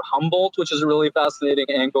help out Humboldt, which is a really fascinating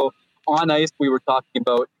angle. On ice, we were talking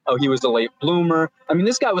about how he was a late bloomer. I mean,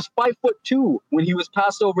 this guy was 5'2" when he was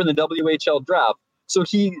passed over in the WHL draft. So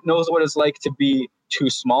he knows what it's like to be too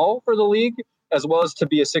small for the league, as well as to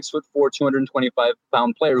be a 6'4",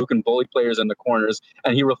 225-pound player who can bully players in the corners.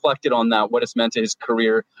 And he reflected on that, what it's meant to his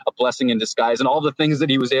career, a blessing in disguise, and all the things that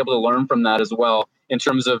he was able to learn from that as well, in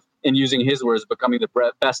terms of, in using his words, becoming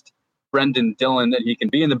the best Brendan Dillon that he can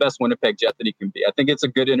be and the best Winnipeg Jet that he can be. I think it's a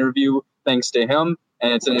good interview thanks to him,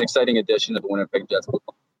 and it's an exciting addition to the Winnipeg Jets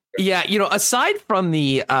football. Yeah, aside from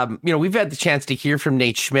the, we've had the chance to hear from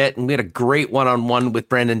Nate Schmidt, and we had a great one-on-one with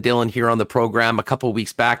Brendan Dillon here on the program a couple of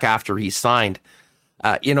weeks back after he signed.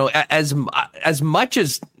 As much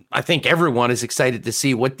as I think everyone is excited to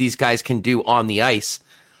see what these guys can do on the ice.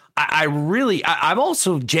 I'm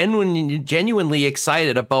also genuinely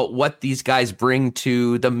excited about what these guys bring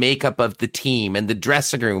to the makeup of the team and the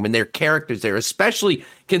dressing room and their characters there, especially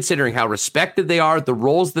considering how respected they are, the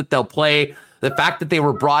roles that they'll play, the fact that they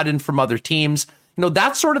were brought in from other teams.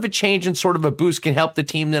 That sort of a change and sort of a boost can help the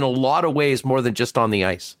team in a lot of ways more than just on the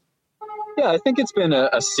ice. Yeah, I think it's been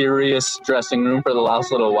a serious dressing room for the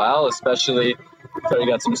last little while, especially, sorry, you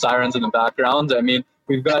got some sirens in the background. I mean,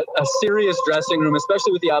 we've got a serious dressing room,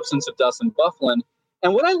 especially with the absence of Dustin Byfuglien.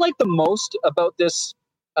 And what I like the most about this,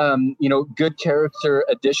 good character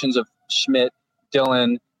additions of Schmidt,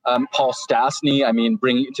 Dillon, Paul Stastny,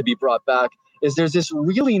 to be brought back, is there's this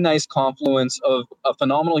really nice confluence of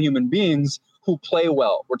phenomenal human beings who play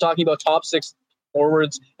well. We're talking about top 6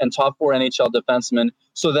 forwards and top 4 NHL defensemen,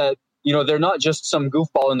 so that, they're not just some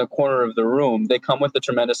goofball in the corner of the room. They come with a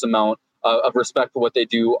tremendous amount of respect for what they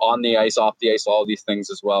do on the ice, off the ice, all these things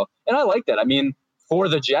as well. And I like that. For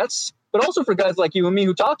the Jets, but also for guys like you and me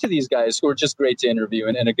who talk to these guys who are just great to interview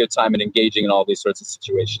and a good time and engaging in all these sorts of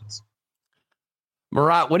situations.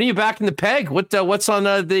 Murat, when are you back in the peg? What's on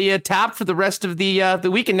the tap for the rest of the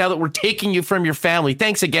weekend now that we're taking you from your family?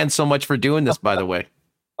 Thanks again so much for doing this, by the way.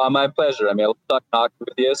 My pleasure. I love talking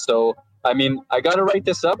with you. So, I got to write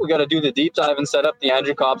this up. We got to do the deep dive and set up the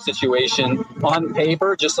Andrew Copp situation on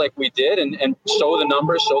paper, just like we did, and show the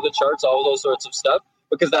numbers, show the charts, all those sorts of stuff,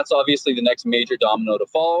 because that's obviously the next major domino to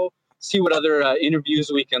follow. See what other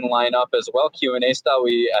interviews we can line up as well, Q&A style.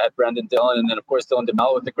 We had Brendan Dillon, and then, of course, Dylan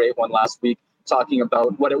DeMello with the great one last week, talking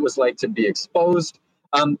about what it was like to be exposed.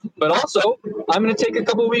 But also, I'm going to take a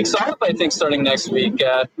couple of weeks off, I think, starting next week,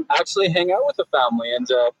 actually hang out with the family and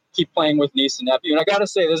keep playing with niece and nephew. And I got to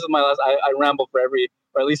say, this is my last, I ramble for every,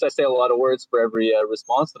 or at least I say a lot of words for every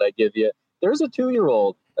response that I give you. There's a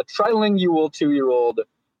 2-year-old, a trilingual 2-year-old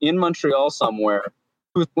in Montreal somewhere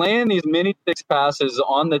who's playing these mini 6 passes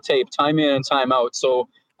on the tape, time in and time out. So,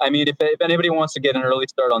 if anybody wants to get an early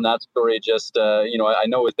start on that story, just, I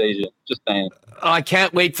know it's agent. Just saying. I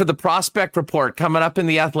can't wait for the prospect report coming up in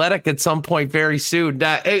The Athletic at some point very soon.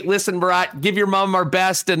 Hey, listen, Murat, give your mom our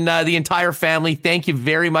best and the entire family. Thank you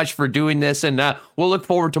very much for doing this. And we'll look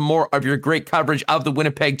forward to more of your great coverage of the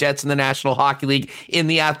Winnipeg Jets in the National Hockey League in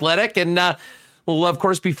The Athletic. And we'll, of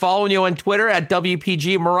course, be following you on Twitter at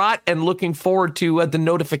WPG Murat and looking forward to the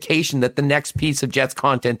notification that the next piece of Jets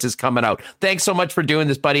content is coming out. Thanks so much for doing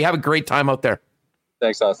this, buddy. Have a great time out there.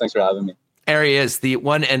 Thanks, Alex. Thanks for having me. There he is, the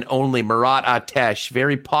one and only Murat Atesh.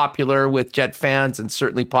 Very popular with Jet fans and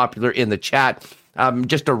certainly popular in the chat.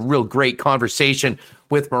 Just a real great conversation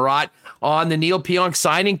with Murat on the Neil Pionk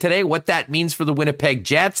signing today, what that means for the Winnipeg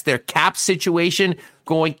Jets, their cap situation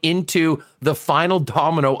going into the final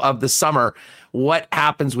domino of the summer. What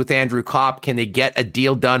happens with Andrew Copp? Can they get a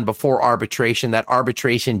deal done before arbitration? That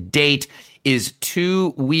arbitration date is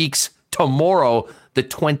 2 weeks tomorrow, the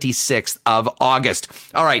 26th of August.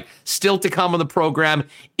 All right, still to come on the program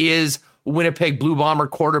is Winnipeg Blue Bomber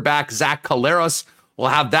quarterback Zach Collaros. We'll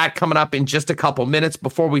have that coming up in just a couple minutes.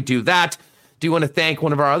 Before we do that, do want to thank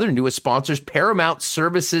one of our other newest sponsors, Paramount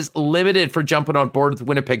Services Limited, for jumping on board with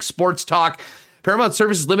Winnipeg Sports Talk. Paramount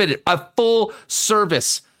Services Limited, a full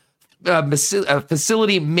service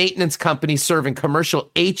facility maintenance company serving commercial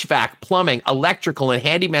HVAC, plumbing, electrical, and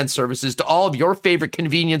handyman services to all of your favorite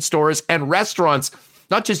convenience stores and restaurants,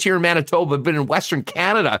 not just here in Manitoba, but in Western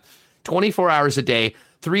Canada, 24 hours a day,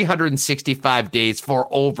 365 days for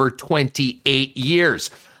over 28 years.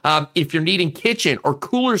 If you're needing kitchen or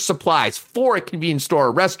cooler supplies for a convenience store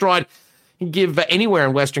or restaurant, give anywhere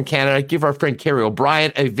in Western Canada, give our friend Kerry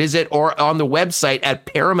O'Brien a visit or on the website at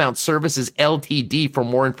Paramount Services Ltd for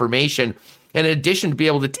more information. And in addition, to be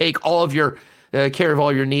able to take all of your care of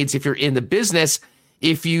all your needs if you're in the business,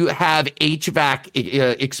 if you have HVAC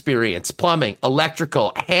experience, plumbing,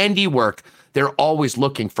 electrical, handiwork, they're always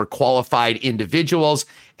looking for qualified individuals.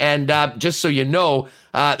 And just so you know,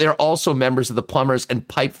 they're also members of the Plumbers and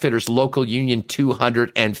Pipe Fitters Local Union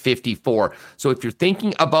 254. So if you're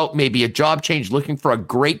thinking about maybe a job change, looking for a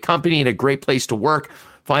great company and a great place to work,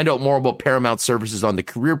 find out more about Paramount Services on the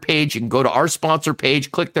career page. You can go to our sponsor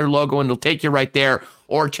page, click their logo, and it'll take you right there,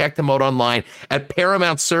 or check them out online at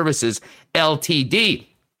Paramount Services Ltd.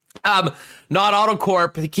 Not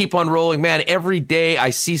AutoCorp, they keep on rolling, man. Every day I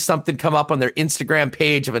see something come up on their Instagram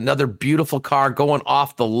page of another beautiful car going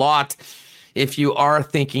off the lot. if you are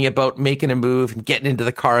thinking about making a move and getting into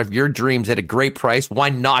the car of your dreams at a great price, why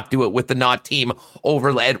not do it with the Knott team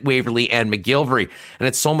over at Waverly and McGillivray? And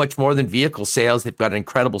it's so much more than vehicle sales. They've got an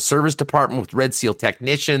incredible service department with Red Seal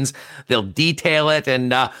technicians. They'll detail it.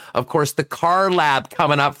 And of course, the car lab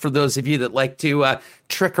coming up for those of you that like to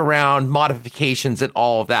trick around modifications and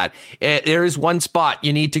all of that. There is one spot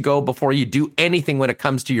you need to go before you do anything when it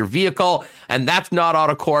comes to your vehicle, and that's Knott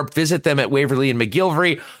AutoCorp. Visit them at Waverly and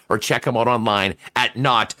McGillivray or check them out online at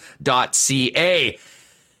knott.ca.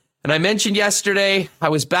 And I mentioned yesterday, I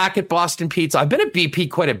was back at Boston Pizza. I've been at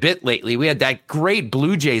BP quite a bit lately. We had that great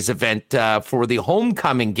Blue Jays event for the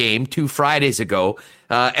homecoming game 2 Fridays ago.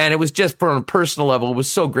 And it was just from a personal level, it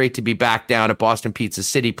was so great to be back down at Boston Pizza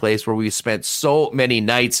City Place where we spent so many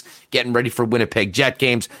nights getting ready for Winnipeg Jet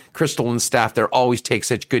games. Crystal and the staff there always take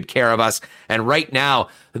such good care of us. And right now,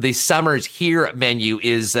 the Summer's Here menu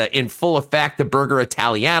is in full effect. The Burger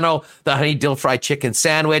Italiano, the Honey Dill Fried Chicken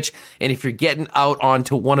Sandwich. And if you're getting out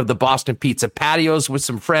onto one of the Boston Pizza patios with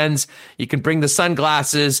some friends, you can bring the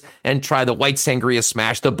sunglasses and try the White Sangria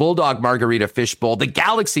Smash, the Bulldog Margarita Fish Bowl, the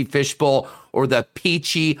Galaxy Fish Bowl, or the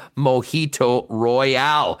Peachy Mojito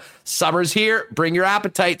Royale. Summer's here. Bring your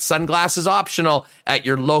appetite. Sunglasses optional at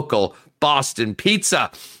your local Boston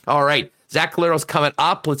Pizza. All right. Zach Collaros coming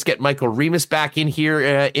up. Let's get Michael Remus back in here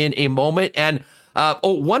in a moment. And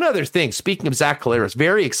one other thing. Speaking of Zach Collaros,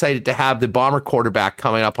 very excited to have the Bomber quarterback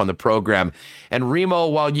coming up on the program. And Remo,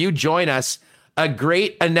 while you join us, a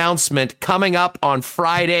great announcement coming up on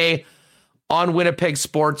Friday on Winnipeg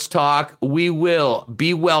Sports Talk. We will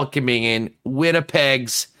be welcoming in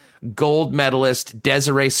Winnipeg's gold medalist,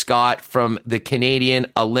 Desiree Scott, from the Canadian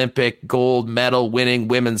Olympic gold medal winning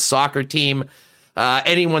women's soccer team.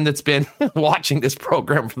 Anyone that's been watching this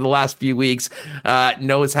program for the last few weeks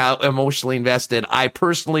knows how emotionally invested I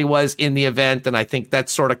personally was in the event, and I think that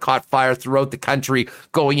sort of caught fire throughout the country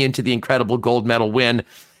going into the incredible gold medal win.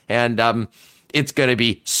 And it's going to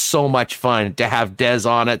be so much fun to have Des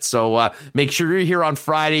on it. So make sure you're here on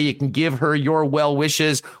Friday. You can give her your well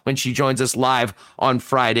wishes when she joins us live on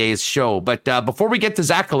Friday's show. But before we get to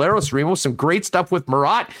Zach Collaros, Remo, some great stuff with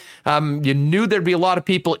Murat. You knew there'd be a lot of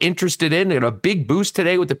people interested in it. A big boost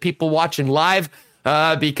today with the people watching live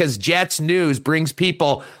because Jets News brings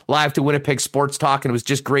people live to Winnipeg Sports Talk. And it was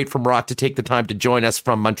just great for Murat to take the time to join us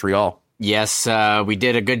from Montreal. Yes, we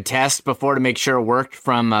did a good test before to make sure it worked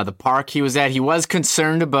from the park he was at. He was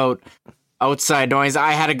concerned about outside noise.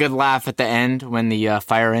 I had a good laugh at the end when the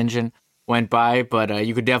fire engine went by, but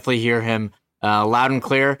you could definitely hear him loud and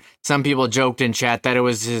clear. Some people joked in chat that it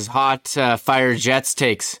was his hot fire Jets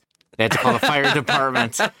takes. They had to call the fire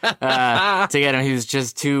department to get him. He was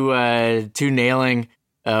just too nailing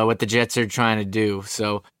what the Jets are trying to do.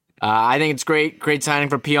 So I think it's great signing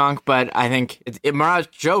for Pionk, but I think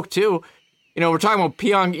Murat's joke too. You know, we're talking about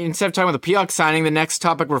Pionk, instead of talking about the Pionk signing, the next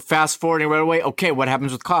topic, we're fast forwarding right away. Okay, what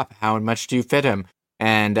happens with Kopp? How much do you fit him?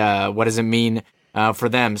 And what does it mean for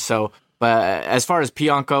them? So, but as far as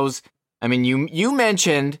Pionk goes, I mean, you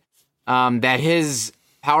mentioned that his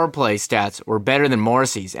power play stats were better than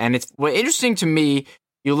Morrissey's. And it's interesting to me,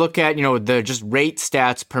 you look at, the just rate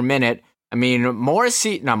stats per minute. I mean,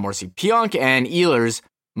 Pionk and Ehlers,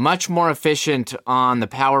 much more efficient on the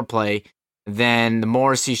power play than the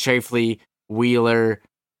Morrissey, Scheifele, Wheeler,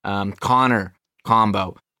 Connor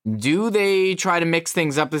combo. Do they try to mix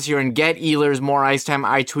things up this year and get Ehlers more ice time?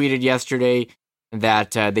 I tweeted yesterday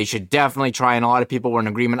that they should definitely try, and a lot of people were in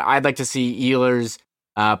agreement. I'd like to see Ehlers,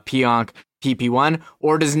 Pionk, PP1,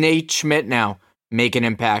 or does Nate Schmidt now make an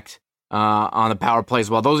impact on the power play as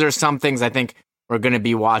well? Those are some things I think we're going to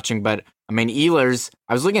be watching, but I mean, Ehlers,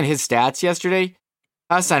 I was looking at his stats yesterday.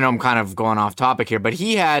 I know I'm kind of going off topic here, but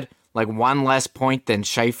he had like one less point than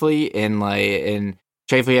Scheifele in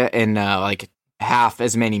half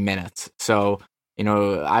as many minutes. So,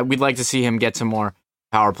 we'd like to see him get some more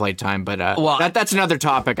power play time, but that's another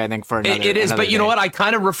topic, I think, for another. It is, but you day. know what? I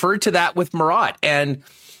kind of referred to that with Murat, and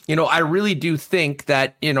I really do think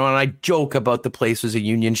that, and I joke about the place was a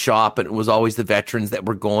union shop and it was always the veterans that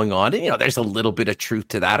were going on. And, there's a little bit of truth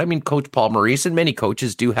to that. I mean, Coach Paul Maurice and many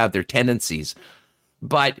coaches do have their tendencies.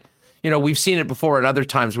 But, we've seen it before at other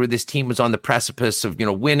times where this team was on the precipice of,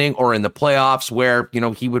 winning or in the playoffs where,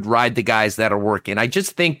 he would ride the guys that are working. I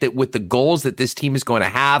just think that with the goals that this team is going to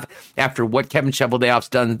have after what Kevin Cheveldayoff's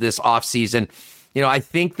done this offseason, I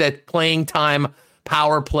think that playing time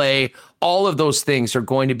power play, all of those things are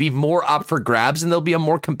going to be more up for grabs, and there'll be a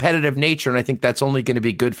more competitive nature. And I think that's only going to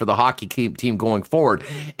be good for the hockey team going forward.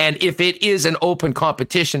 And if it is an open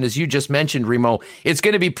competition, as you just mentioned, Remo, it's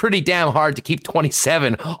going to be pretty damn hard to keep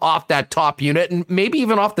 27 off that top unit and maybe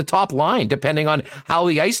even off the top line, depending on how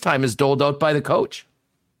the ice time is doled out by the coach.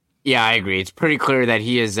 Yeah, I agree. It's pretty clear that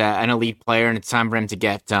he is an elite player, and it's time for him to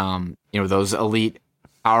get those elite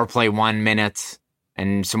power play 1 minutes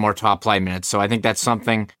and some more top line minutes. So I think that's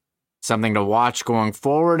something to watch going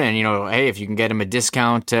forward. And, hey, if you can get him a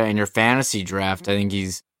discount in your fantasy draft, I think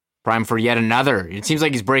he's prime for yet another. It seems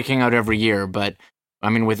like he's breaking out every year, but I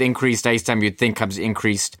mean, with increased ice time, you'd think comes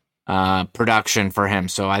increased production for him.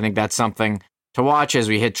 So I think that's something to watch as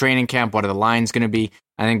we hit training camp. What are the lines going to be?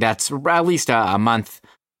 I think that's at least a month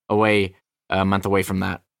away from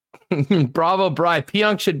that. Bravo, Bry.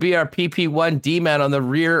 Pionk should be our PP1 D-man on the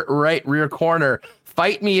rear corner.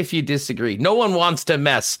 Fight me if you disagree. No one wants to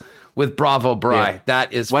mess with Bravo Bry. Yeah.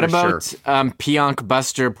 That is what for sure. What about Pionk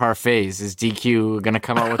Buster Parfaits? Is DQ going to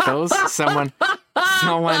come out with those? Someone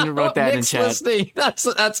wrote that in chat. Listening. That's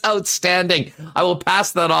outstanding. I will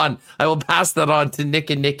pass that on. To Nick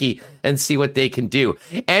and Nikki and see what they can do.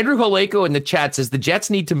 Andrew Haleko in the chat says the Jets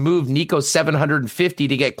need to move Nico $750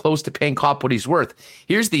 to get close to paying Kopp what he's worth.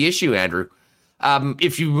 Here's the issue, Andrew.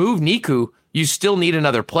 If you move Nico, you still need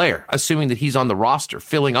another player, assuming that he's on the roster,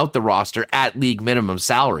 filling out the roster at league minimum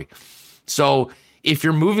salary. So if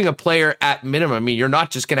you're moving a player at minimum, I mean, you're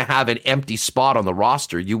not just going to have an empty spot on the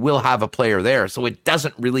roster. You will have a player there. So it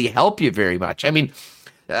doesn't really help you very much. I mean,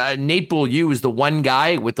 Nate Beaulieu is the one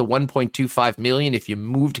guy with the $1.25 million. If you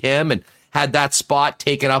moved him and had that spot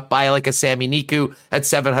taken up by like a Sami Niku at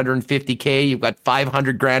 $750K, you've got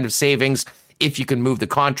 $500,000 of savings. If you can move the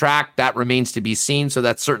contract, that remains to be seen. So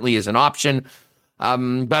that certainly is an option.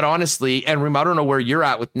 But honestly, and Rem, I don't know where you're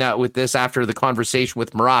at with this after the conversation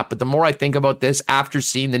with Murat, but the more I think about this after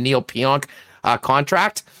seeing the Neil Pionk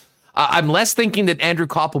contract, I'm less thinking that Andrew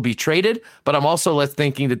Kopp will be traded, but I'm also less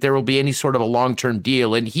thinking that there will be any sort of a long-term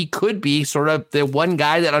deal. And he could be sort of the one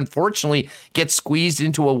guy that unfortunately gets squeezed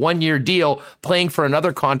into a one-year deal playing for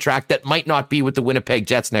another contract that might not be with the Winnipeg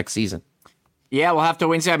Jets next season. Yeah, we'll have to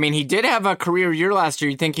wait and see. I mean, he did have a career year last year.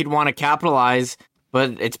 You'd think he'd want to capitalize,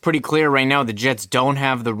 but it's pretty clear right now the Jets don't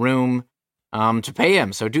have the room to pay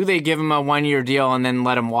him. So do they give him a one-year deal and then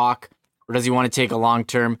let him walk, or does he want to take a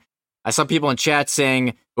long-term? I saw people in chat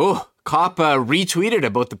saying, oh, Kopp retweeted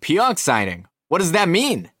about the Pionk signing. What does that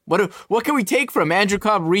mean? What can we take from Andrew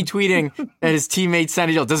Kopp retweeting that his teammate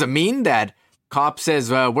signed a deal? Does it mean that Kopp says,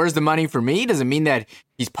 where's the money for me? Does it mean that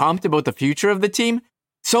he's pumped about the future of the team?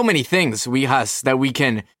 So many things that we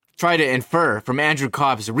can try to infer from Andrew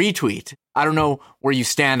Kopp's retweet. I don't know where you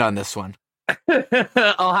stand on this one.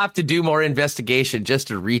 I'll have to do more investigation just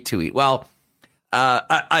to retweet. Well,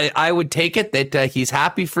 I would take it that he's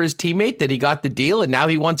happy for his teammate, that he got the deal, and now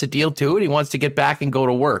he wants a deal too, and he wants to get back and go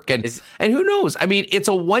to work. And who knows? I mean, it's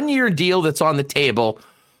a one-year deal that's on the table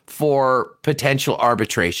for potential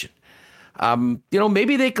arbitration.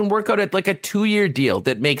 Maybe they can work out like a 2-year deal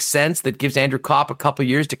that makes sense, that gives Andrew Kopp a couple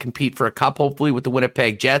years to compete for a cup, hopefully with the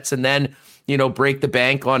Winnipeg Jets, and then, break the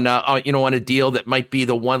bank on a deal that might be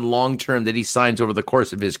the one long-term that he signs over the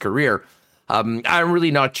course of his career. I'm really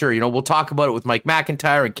not sure. We'll talk about it with Mike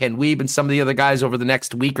McIntyre and Ken Wiebe and some of the other guys over the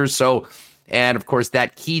next week or so. And of course,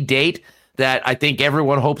 that key date that I think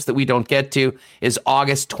everyone hopes that we don't get to is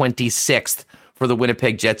August 26th. For the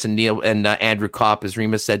Winnipeg Jets and Andrew Kopp, as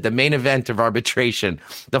Remus said, the main event of arbitration,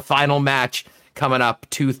 the final match coming up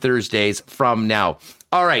 2 Thursdays from now.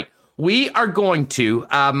 All right, we are going to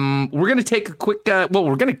we're going to take a quick.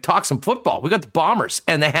 We're going to talk some football. We got the Bombers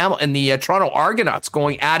and the Toronto Argonauts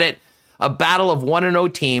going at it, a battle of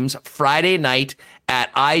 1-0 teams Friday night at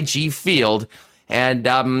IG Field, and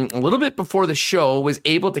a little bit before the show was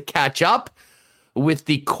able to catch up with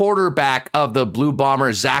the quarterback of the Blue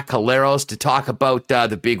Bombers, Zach Collaros, to talk about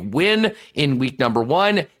the big win in week number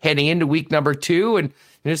 1, heading into week number 2, and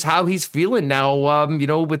just how he's feeling now,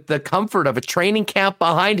 with the comfort of a training camp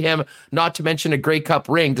behind him, not to mention a Grey Cup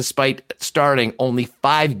ring, despite starting only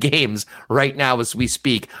 5 games right now as we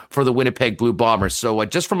speak for the Winnipeg Blue Bombers. So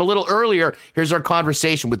just from a little earlier, here's our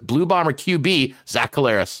conversation with Blue Bomber QB, Zach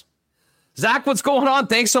Collaros. Zach, what's going on?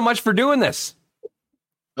 Thanks so much for doing this.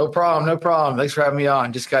 No problem. Thanks for having me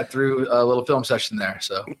on. Just got through a little film session there.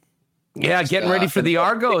 So, yeah, getting ready for the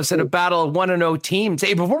Argos and a battle of 1-0 teams.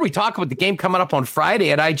 Hey, before we talk about the game coming up on Friday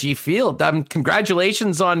at IG Field,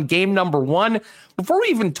 congratulations on game number 1. Before we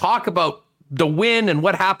even talk about the win and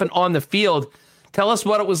what happened on the field, Tell us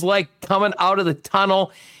what it was like coming out of the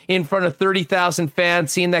tunnel in front of 30,000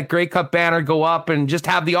 fans, seeing that Grey Cup banner go up, and just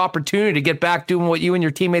have the opportunity to get back doing what you and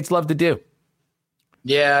your teammates love to do.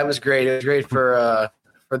 Yeah, it was great. It was great for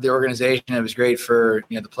the organization. It was great for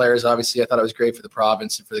the players. Obviously, I thought it was great for the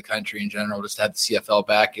province and for the country in general. Just to have the CFL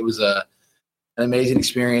back. It was an amazing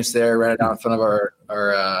experience there, right out in front of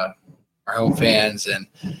our home fans, and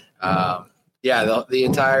the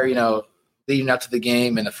entire leading up to the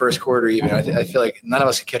game in the first quarter. Even I feel like none of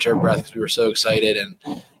us could catch our breath because we were so excited,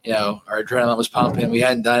 and our adrenaline was pumping. We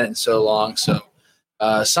hadn't done it in so long, so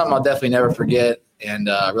something I'll definitely never forget. And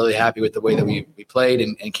really happy with the way that we played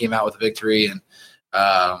and came out with a victory. And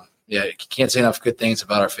can't say enough good things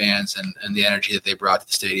about our fans and the energy that they brought to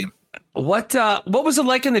the stadium. What was it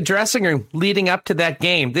like in the dressing room leading up to that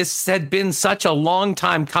game? This had been such a long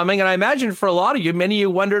time coming, and I imagine for a lot of you, many of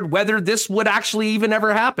you wondered whether this would actually even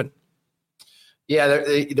ever happen. Yeah,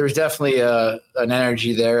 there was definitely an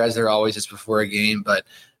energy there, as there always is before a game. But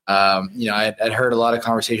I'd heard a lot of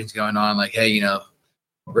conversations going on, like, hey,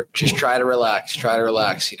 just try to relax,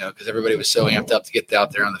 because everybody was so amped up to get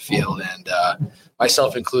out there on the field, and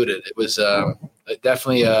myself included. It was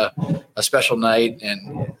definitely a special night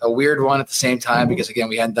and a weird one at the same time because, again,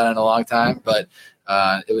 we hadn't done it in a long time, but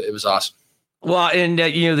it was awesome. Well, and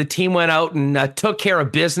the team went out and took care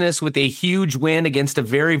of business with a huge win against a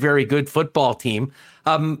very, very good football team.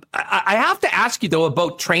 I have to ask you, though,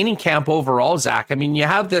 about training camp overall, Zach. I mean, you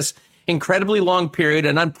have this incredibly long period,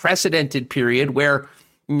 an unprecedented period where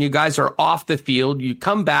you guys are off the field. You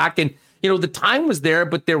come back, and the time was there,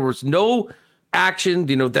 but there was no action.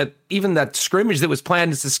 That even that scrimmage that was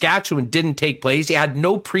planned in Saskatchewan didn't take place. You had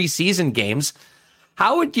no preseason games.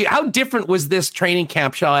 How different was this training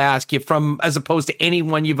camp, shall I ask you, from as opposed to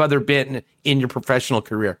anyone you've ever been in your professional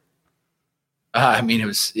career? It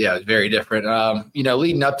was very different.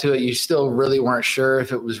 Leading up to it, you still really weren't sure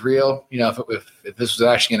if it was real. If this was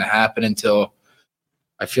actually going to happen until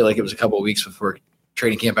I feel like it was a couple of weeks before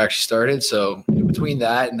training camp actually started. So between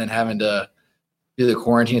that and then having to do the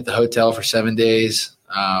quarantine at the hotel for 7 days,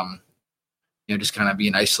 just kind of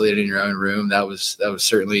being isolated in your own room, that was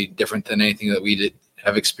certainly different than anything that we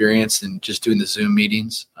have experienced, and just doing the Zoom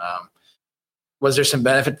meetings. Was there some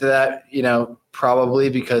benefit to that? Probably,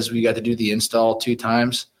 because we got to do the install 2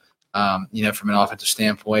 times, from an offensive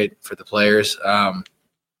standpoint for the players. But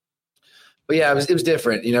yeah, it was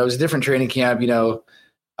different. It was a different training camp.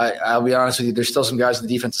 I'll be honest with you, there's still some guys on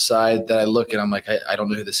the defensive side that I look and I'm like, I don't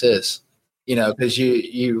know who this is, because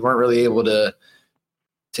you weren't really able to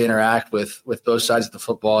interact with both sides of the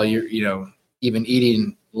football. Even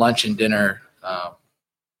eating lunch and dinner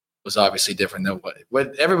was obviously different than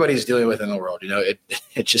what everybody's dealing with in the world.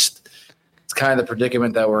 It's kind of the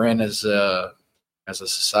predicament that we're in as a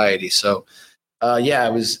society. So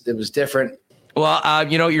it was different. Well,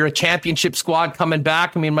 you're a championship squad coming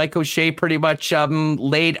back. I mean, Mike O'Shea pretty much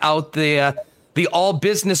laid out the all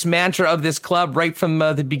business mantra of this club right from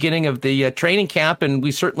the beginning of the training camp, and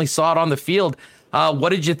we certainly saw it on the field. What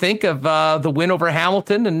did you think of the win over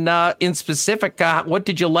Hamilton? And in specific, what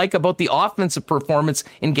did you like about the offensive performance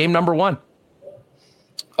in game number 1?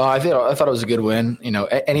 I thought it was a good win.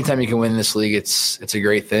 Anytime you can win in this league, it's a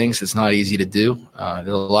great thing. So it's not easy to do. There's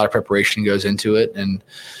a lot of preparation goes into it, and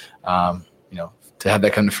to have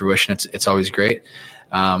that come to fruition, it's always great.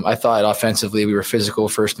 I thought offensively we were physical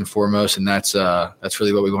first and foremost, and that's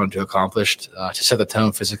really what we wanted to accomplish, to set the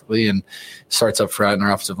tone physically, and starts up front, and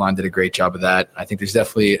our offensive line did a great job of that. I think there's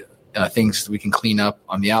definitely things we can clean up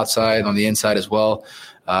on the outside, on the inside as well.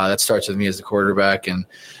 That starts with me as the quarterback, and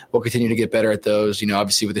we'll continue to get better at those.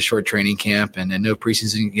 Obviously with the short training camp and no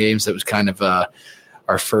preseason games, that was kind of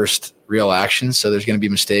our first real action. So there's going to be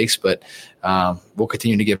mistakes, but we'll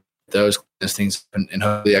continue to get those things and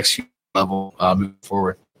hopefully execute level moving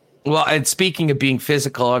forward. Well, and speaking of being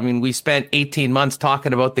physical, I mean, we spent 18 months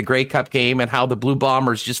talking about the Grey Cup game and how the Blue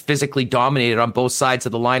Bombers just physically dominated on both sides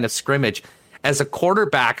of the line of scrimmage. As a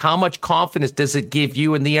quarterback, how much confidence does it give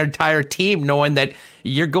you and the entire team knowing that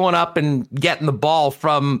you're going up and getting the ball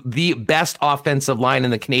from the best offensive line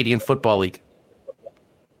in the Canadian Football League?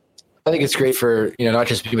 I think it's great for, not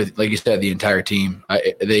just me, but like you said, the entire team.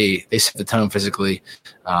 They set the tone physically,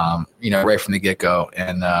 right from the get-go,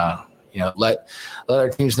 and let our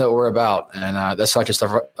teams know what we're about. And that's not just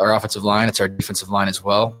our offensive line; it's our defensive line as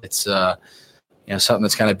well. It's something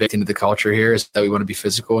that's kind of baked into the culture here is that we want to be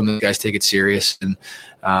physical, and the guys take it serious. And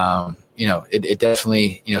it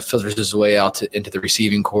definitely filters its way out into the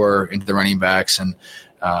receiving core, into the running backs, and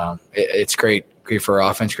it's great for our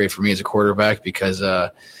offense, great for me as a quarterback, because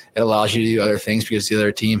it allows you to do other things, because the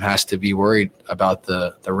other team has to be worried about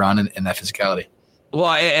the run and that physicality.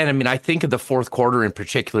 Well, and I mean, I think of the fourth quarter in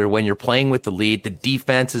particular when you're playing with the lead, the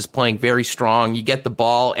defense is playing very strong. You get the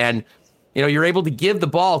ball and, you're able to give the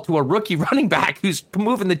ball to a rookie running back who's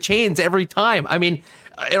moving the chains every time. I mean,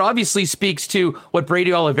 it obviously speaks to what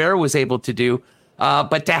Brady Oliveira was able to do.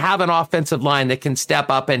 But to have an offensive line that can step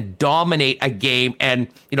up and dominate a game and,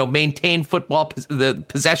 maintain the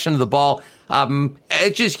possession of the ball,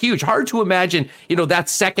 it's just huge. Hard to imagine, that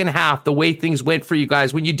second half, the way things went for you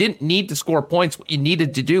guys when you didn't need to score points. What you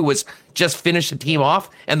needed to do was just finish the team off,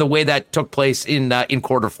 and the way that took place in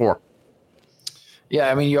quarter four. Yeah,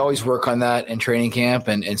 I mean, you always work on that in training camp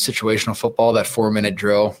and in situational football, that 4-minute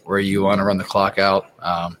drill where you want to run the clock out.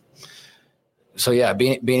 So, yeah,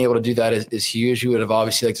 being able to do that is huge. You would have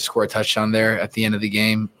obviously liked to score a touchdown there at the end of the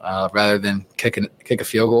game rather than kick a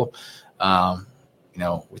field goal.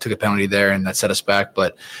 We took a penalty there, and that set us back.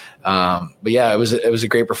 But yeah, it was a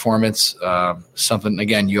great performance. Something,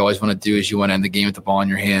 again, you always want to do is you want to end the game with the ball in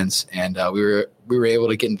your hands. And we were able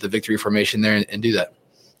to get into the victory formation there and do that.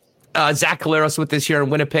 Zach Collaros with us here in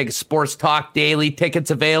Winnipeg Sports Talk Daily. Tickets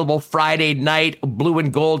available Friday night, blue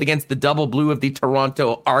and gold against the double blue of the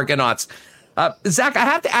Toronto Argonauts. Zach, I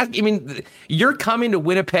have to ask, you're coming to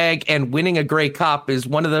Winnipeg and winning a Grey Cup is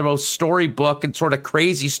one of the most storybook and sort of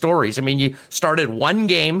crazy stories. I mean, you started one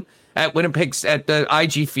game at Winnipeg's at the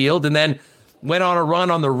IG Field and then went on a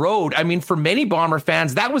run on the road. I mean, for many Bomber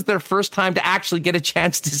fans, that was their first time to actually get a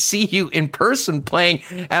chance to see you in person playing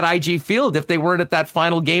at IG Field if they weren't at that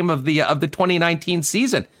final game of the 2019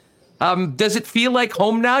 season. Does it feel like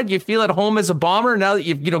home now? Do you feel at home as a Bomber now that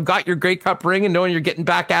you've got your Grey Cup ring and knowing you're getting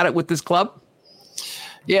back at it with this club?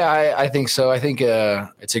 Yeah, I think so. I think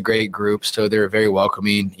it's a great group, so they're very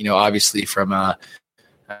welcoming. Obviously from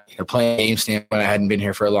playing game standpoint, I hadn't been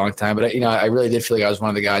here for a long time, but I really did feel like I was one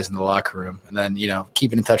of the guys in the locker room. And then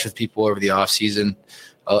keeping in touch with people over the off season,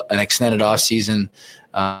 an extended off season,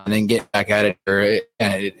 and then getting back at it.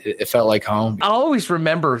 It felt like home. I always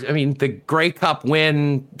remember, the Grey Cup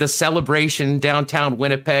win, the celebration downtown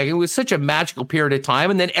Winnipeg. It was such a magical period of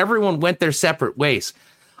time, and then everyone went their separate ways.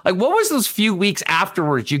 Like, what was those few weeks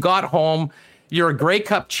afterwards? You got home, you're a Grey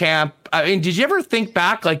Cup champ. Did you ever think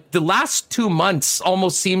back, like, the last 2 months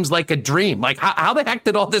almost seems like a dream? Like, how the heck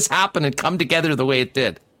did all this happen and come together the way it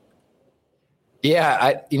did? Yeah,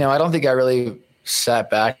 I don't think I really sat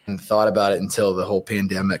back and thought about it until the whole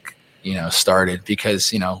pandemic, started,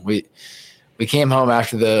 because, we came home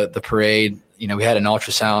after the parade. We had an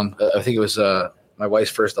ultrasound. I think it was my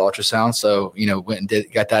wife's first ultrasound. So, went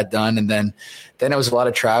and got that done. And then it was a lot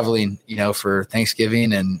of traveling, for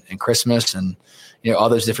Thanksgiving and Christmas and, all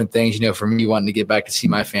those different things, for me wanting to get back to see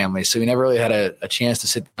my family. So we never really had a chance to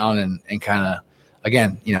sit down and kind of,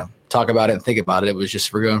 again, talk about it and think about it. It was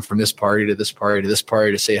just, we're going from this party to this party to this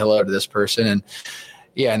party to say hello to this person. And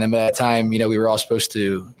yeah. And then by that time, we were all supposed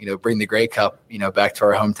to, bring the Grey Cup, back to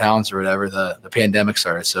our hometowns or whatever. The pandemic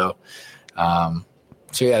started. So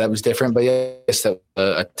yeah, that was different. But yes, that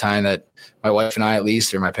was a time that my wife and I, at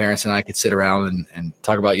least, or my parents and I, could sit around and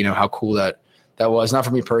talk about, how cool that was, not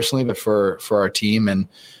for me personally, but for our team. And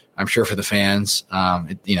I'm sure for the fans,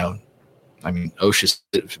 OSHA's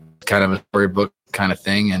kind of a storybook kind of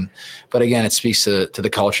thing. But again, it speaks to the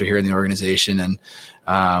culture here in the organization. And,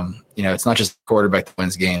 it's not just the quarterback that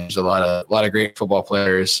wins games. There's a lot of great football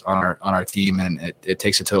players on our team, and it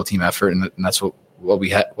takes a total team effort. And that's what we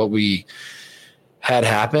had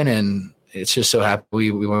happen. And it's just so happy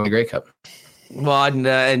we won the Grey Cup. Well,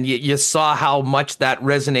 and you saw how much that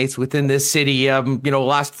resonates within this city,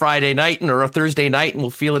 last Friday night or a Thursday night, and we'll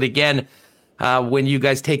feel it again when you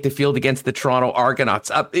guys take the field against the Toronto Argonauts.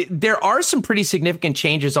 There are some pretty significant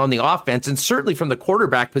changes on the offense, and certainly from the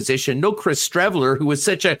quarterback position. No Chris Streveler, who was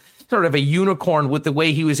such a sort of a unicorn with the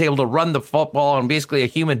way he was able to run the football and basically a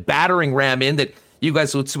human battering ram in that you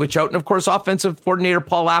guys would switch out. And of course, offensive coordinator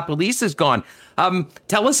Paul Lapalisse is gone.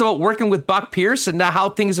 Tell us about working with Buck Pierce and how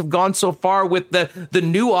things have gone so far with the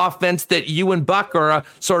new offense that you and Buck are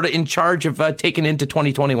sort of in charge of taking into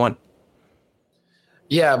 2021.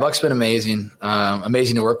 Yeah, Buck's been amazing.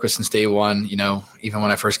 Amazing to work with since day one, even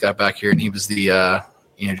when I first got back here, and he was the,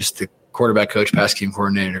 just the quarterback coach, pass game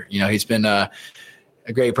coordinator. He's been a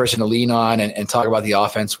great person to lean on and talk about the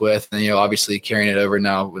offense with, and, obviously carrying it over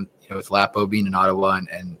now with Lapo being in Ottawa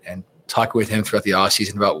and talking with him throughout the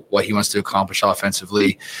offseason about what he wants to accomplish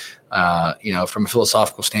offensively, from a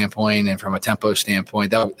philosophical standpoint and from a tempo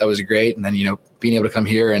standpoint. That was great. And then, being able to come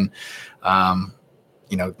here and,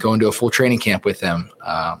 go into a full training camp with him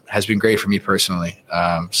has been great for me personally.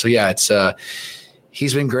 So yeah,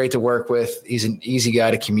 he's been great to work with. He's an easy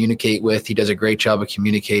guy to communicate with. He does a great job of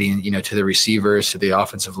communicating, to the receivers, to the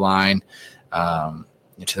offensive line.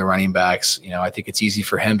 to the running backs. I think it's easy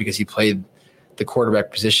for him because he played the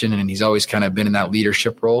quarterback position and he's always kind of been in that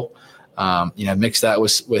leadership role. Mix that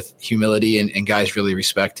with humility and guys really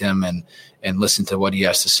respect him and listen to what he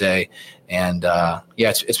has to say. And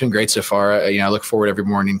it's been great so far. I look forward every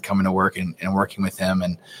morning coming to work and working with him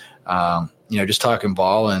and, just talking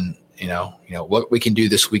ball and, what we can do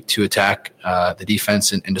this week to attack the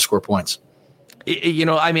defense and to score points.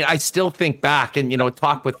 I still think back and,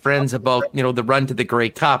 talk with friends about, the run to the Grey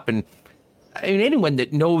Cup. And anyone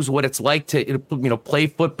that knows what it's like to, play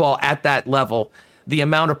football at that level, the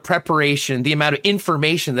amount of preparation, the amount of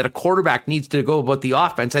information that a quarterback needs to go about the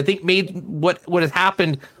offense, I think made what has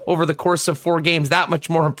happened over the course of 4 games that much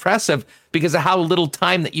more impressive because of how little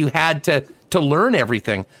time that you had to learn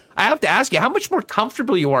everything. I have to ask you how much more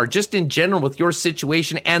comfortable you are just in general with your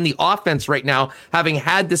situation and the offense right now, having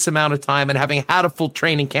had this amount of time and having had a full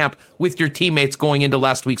training camp with your teammates going into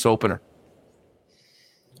last week's opener.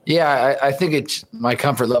 Yeah, I think my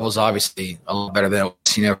comfort level is obviously a lot better than it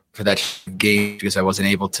was, for that game because I wasn't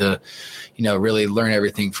able to, really learn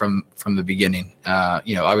everything from the beginning.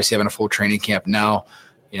 Obviously having a full training camp now,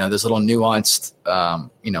 there's little nuanced,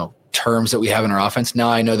 terms that we have in our offense. Now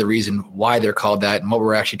I know the reason why they're called that and what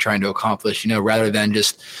we're actually trying to accomplish, rather than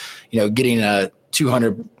just, getting a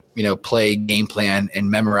 200 play game plan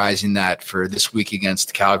and memorizing that for this week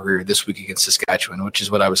against Calgary or this week against Saskatchewan, which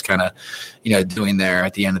is what I was kind of, doing there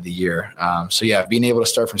at the end of the year. Being able to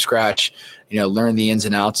start from scratch, learn the ins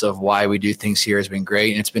and outs of why we do things here has been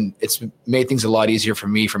great. And it's made things a lot easier for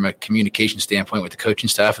me from a communication standpoint with the coaching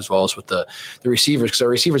staff, as well as with the receivers, because our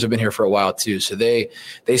receivers have been here for a while too. So they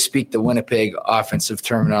speak the Winnipeg offensive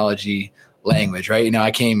terminology language, right? When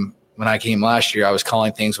I came last year, I was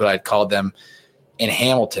calling things what I'd called them in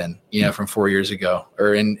Hamilton, from 4 years ago,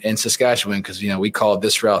 or in Saskatchewan, because, we called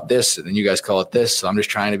this route this, and then you guys call it this. So I'm just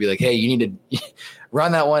trying to be like, hey, you need to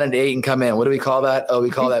run that 1 and 8 and come in. What do we call that? Oh,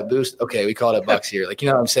 we call that boost. Okay, we call it bucks here. Like,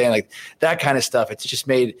 what I'm saying? Like that kind of stuff. It's just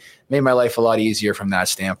made my life a lot easier from that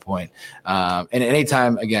standpoint. And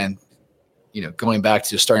anytime, again, going back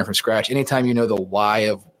to starting from scratch, anytime the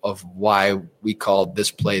why of why we called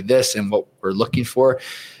this play this and what we're looking for,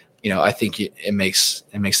 I think it makes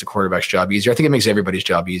the quarterback's job easier. I think it makes everybody's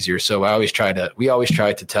job easier. So we always try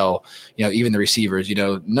to tell, even the receivers,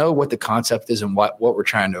 know what the concept is and what we're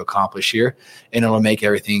trying to accomplish here. And it'll make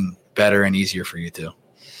everything better and easier for you too.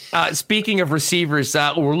 Speaking of receivers,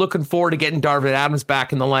 we're looking forward to getting Darvin Adams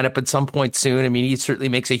back in the lineup at some point soon. I mean, he certainly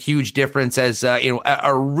makes a huge difference as,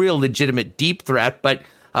 a real legitimate deep threat, but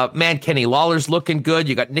Kenny Lawler's looking good.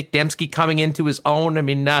 You got Nick Dembski coming into his own. I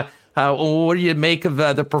mean, what do you make of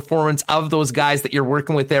the performance of those guys that you're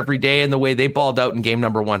working with every day and the way they balled out in game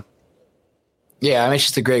number 1? Yeah, it's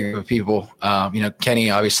just a great group of people. Kenny,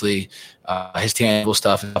 obviously, his tangible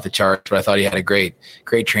stuff is off the charts, but I thought he had a great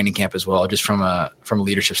training camp as well, just from a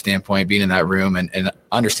leadership standpoint, being in that room and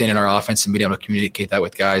understanding our offense and being able to communicate that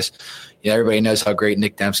with guys. Everybody knows how great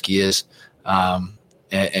Nick Dembski is.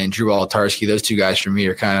 And Drew Olatarski, those two guys for me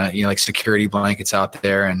are kind of, like security blankets out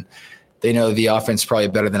there, and they know the offense probably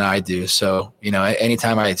better than I do. So,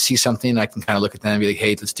 anytime I see something, I can kind of look at them and be like,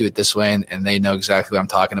 hey, let's do it this way. And they know exactly what I'm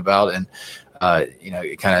talking about. And,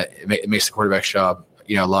 it makes the quarterback's job,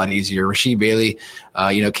 a lot easier. Rasheed Bailey,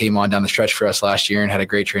 came on down the stretch for us last year and had a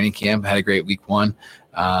great training camp, had a great week 1.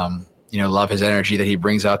 Love his energy that he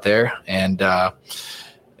brings out there. And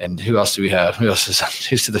who else do we have?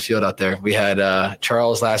 Who's to the field out there? We had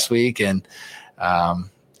Charles last week and,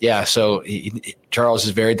 so Charles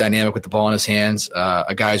is very dynamic with the ball in his hands.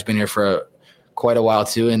 A guy who's been here for quite a while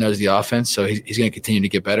too and knows the offense, so he's going to continue to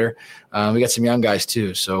get better. We got some young guys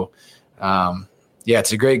too, so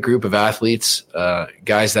it's a great group of athletes,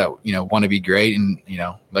 guys that want to be great. And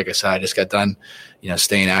like I said, I just got done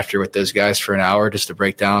staying after with those guys for an hour just to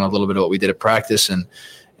break down a little bit of what we did at practice and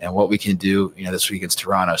what we can do this week against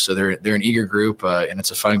Toronto. So they're an eager group, and it's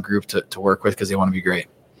a fun group to work with because they want to be great.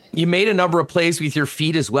 You made a number of plays with your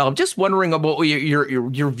feet as well. I'm just wondering about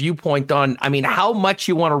your viewpoint on, how much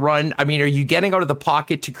you want to run. Are you getting out of the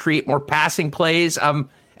pocket to create more passing plays?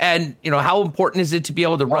 And how important is it to be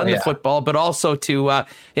able to run the football, but also to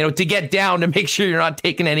to get down to make sure you're not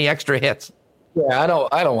taking any extra hits? Yeah, I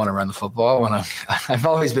don't want to run the football. I've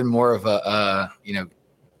always been more of a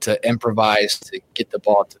to improvise to get the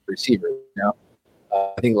ball to the receiver.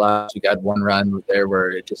 I think last week I had one run there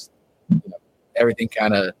where it just everything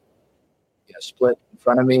kind of split in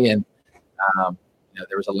front of me, and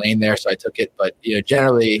there was a lane there, so I took it. But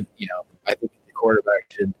generally, I think the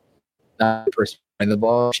quarterback should not be the person running the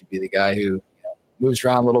ball. Should be the guy who moves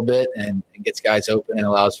around a little bit and gets guys open and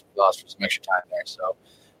allows for some extra time there. So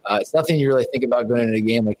it's nothing you really think about going into a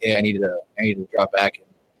game like, hey, I need to drop back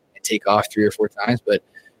and take off 3 or 4 times. But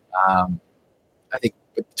I think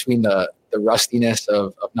between the rustiness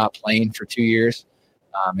of not playing for 2 years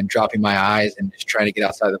and dropping my eyes and just trying to get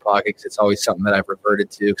outside the pocket, because it's always something that I've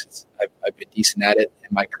reverted to because I've been decent at it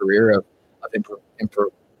in my career of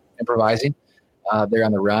improvising there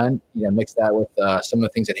on the run. Mix that with some of the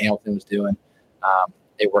things that Hamilton was doing.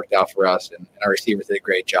 It worked out for us, and our receivers did a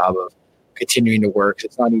great job of continuing to work. So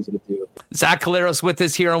it's not easy to do. Zach Collaros with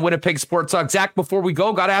us here on Winnipeg Sports Talk. Zach, before we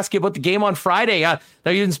go, got to ask you about the game on Friday. Now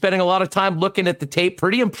you've been spending a lot of time looking at the tape.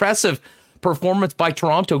 Pretty impressive performance by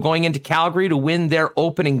Toronto going into Calgary to win their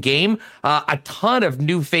opening game. A ton of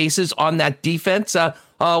new faces on that defense.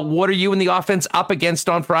 What are you and the offense up against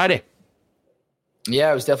on Friday?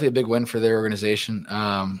 Yeah, it was definitely a big win for their organization.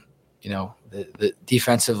 The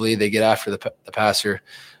defensively, they get after the passer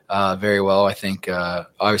very well. I think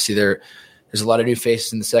obviously there's a lot of new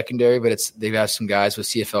faces in the secondary, but they've got some guys with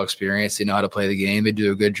CFL experience. They know how to play the game. They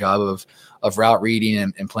do a good job of route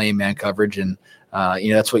reading and playing man coverage, and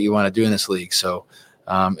that's what you want to do in this league. So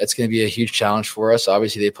it's going to be a huge challenge for us.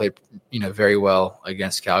 Obviously, they played very well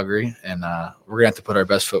against Calgary, and we're going to have to put our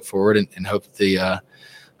best foot forward and hope that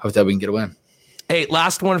we can get a win. Hey,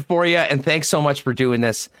 last one for you, and thanks so much for doing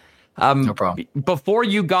this. No problem. Before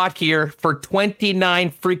you got here, for 29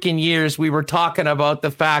 freaking years, we were talking about the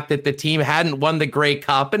fact that the team hadn't won the Grey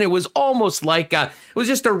Cup, and it was almost like it was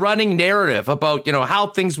just a running narrative about how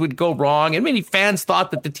things would go wrong, and many fans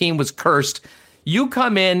thought that the team was cursed. You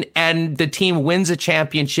come in, and the team wins a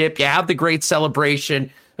championship. You have the great celebration.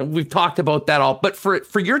 We've talked about that all, but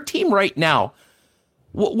for your team right now,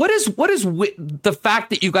 what is the fact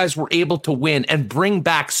that you guys were able to win and bring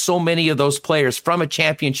back so many of those players from a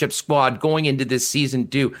championship squad going into this season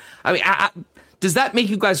do? I mean, does that make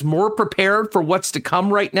you guys more prepared for what's to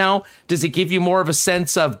come right now? Does it give you more of a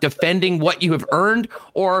sense of defending what you have earned?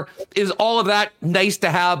 Or is all of that nice to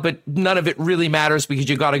have, but none of it really matters because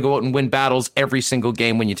you got to go out and win battles every single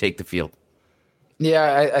game when you take the field?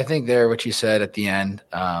 Yeah, I think what you said at the end,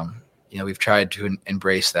 we've tried to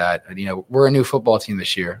embrace that. We're a new football team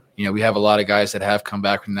this year. We have a lot of guys that have come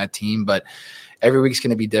back from that team, but every week's going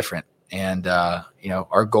to be different. And,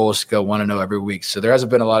 our goal is to go 1-0 every week. So there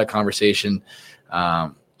hasn't been a lot of conversation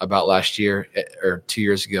about last year or 2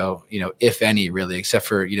 years ago, if any, really, except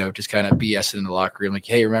for, just kind of BS in the locker room. Like,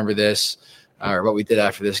 hey, remember this? Or what we did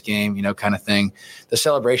after this game, kind of thing. The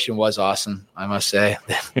celebration was awesome, I must say.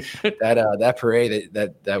 that parade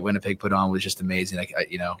that Winnipeg put on was just amazing.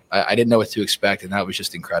 I didn't know what to expect, and that was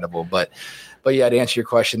just incredible. But yeah, to answer your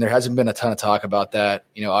question, there hasn't been a ton of talk about that.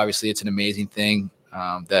 Obviously, it's an amazing thing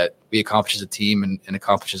that we accomplish as a team and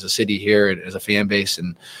accomplish as a city here and as a fan base,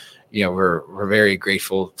 and we're very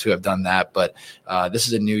grateful to have done that. But this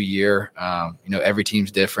is a new year. Every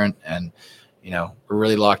team's different, and we're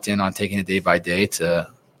really locked in on taking it day by day to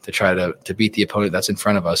try to beat the opponent that's in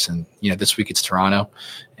front of us. And, this week it's Toronto.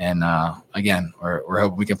 And, again, we're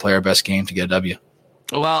hoping we can play our best game to get a W.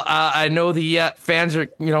 Well, I know the fans are,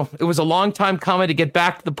 it was a long time coming to get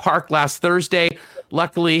back to the park last Thursday.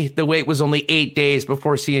 Luckily, the wait was only 8 days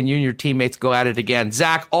before seeing you and your teammates go at it again.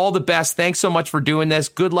 Zach, all the best. Thanks so much for doing this.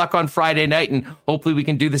 Good luck on Friday night, and hopefully we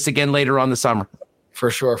can do this again later on the summer.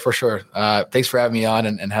 For sure. Thanks for having me on,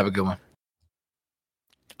 and have a good one.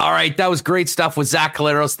 All right, that was great stuff with Zach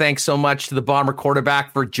Collaros. Thanks so much to the Bomber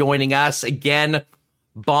quarterback for joining us. Again,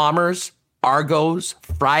 Bombers, Argos,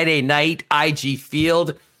 Friday night, IG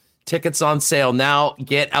Field. Tickets on sale now.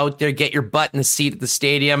 Get out there, get your butt in the seat at the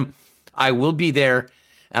stadium. I will be there,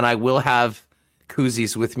 and I will have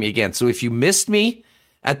koozies with me again. So if you missed me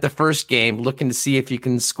at the first game, looking to see if you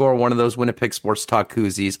can score one of those Winnipeg Sports Talk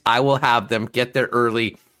koozies, I will have them. Get there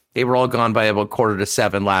early. They were all gone by about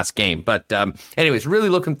 6:45 last game. But anyways, really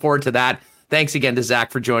looking forward to that. Thanks again to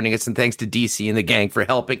Zach for joining us, and thanks to DC and the gang for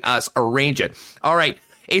helping us arrange it. All right,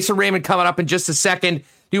 Asa Rehman coming up in just a second.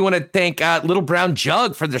 Do want to thank Little Brown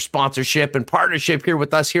Jug for their sponsorship and partnership here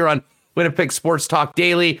with us here on Winnipeg Sports Talk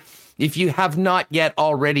Daily. If you have not yet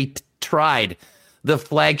already tried the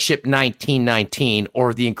flagship 1919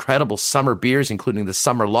 or the incredible summer beers, including the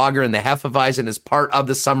Summer Lager and the Hefeweizen as part of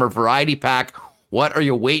the Summer Variety Pack, what are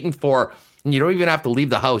you waiting for? And you don't even have to leave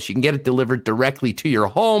the house. You can get it delivered directly to your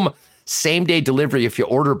home. Same-day delivery if you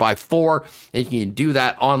order by 4. And you can do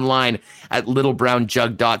that online at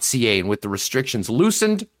littlebrownjug.ca. And with the restrictions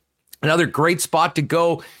loosened, another great spot to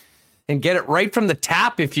go and get it right from the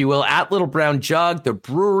tap, if you will, at Little Brown Jug. The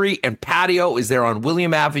brewery and patio is there on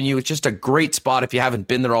William Avenue. It's just a great spot if you haven't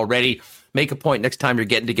been there already. Make a point next time you're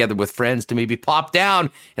getting together with friends to maybe pop down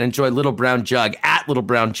and enjoy Little Brown Jug at Little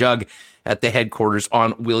Brown Jug at the headquarters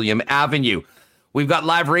on William Avenue. We've got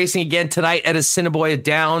live racing again tonight at Assiniboia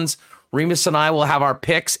Downs. Remus and I will have our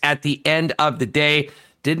picks at the end of the day.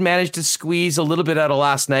 Did manage to squeeze a little bit out of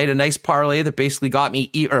last night. A nice parlay that basically got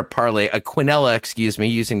me, a quinella,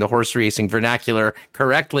 using the horse racing vernacular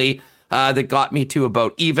correctly, that got me to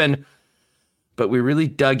about even. But we really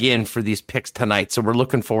dug in for these picks tonight, so we're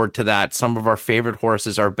looking forward to that. Some of our favorite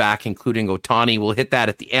horses are back, including Otani. We'll hit that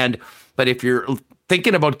at the end. But if you're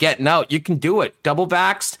thinking about getting out, you can do it. Double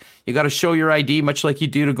vaxxed. You got to show your ID, much like you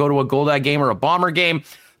do to go to a Goldeye game or a Bomber game.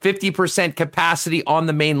 50% capacity on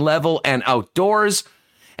the main level and outdoors.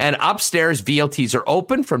 And upstairs, VLTs are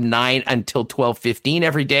open from 9 until 12:15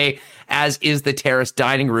 every day, as is the terrace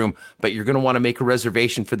dining room. But you're going to want to make a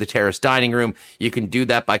reservation for the terrace dining room. You can do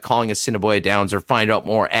that by calling Assiniboia Downs or find out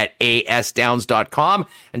more at asdowns.com.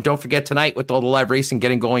 And don't forget tonight, with all the live racing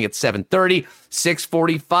getting going at 7:30,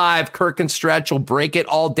 6:45, Kirk and Stretch will break it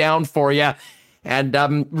all down for you. And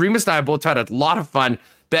Remus and I both had a lot of fun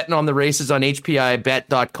betting on the races on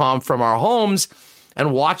hpibet.com from our homes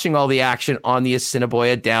and watching all the action on the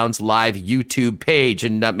Assiniboia Downs live YouTube page.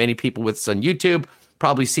 And many people with us on YouTube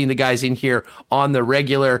probably seen the guys in here on the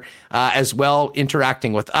regular as well,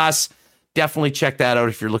 interacting with us. Definitely check that out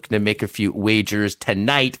if you're looking to make a few wagers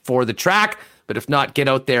tonight for the track. But if not, get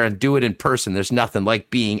out there and do it in person. There's nothing like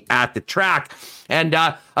being at the track. And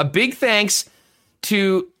a big thanks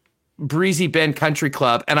to Breezy Bend Country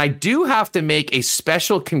Club. And I do have to make a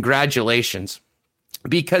special congratulations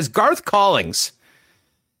because Garth Collings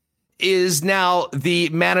is now the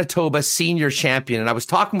Manitoba senior champion. And I was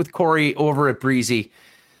talking with Corey over at Breezy.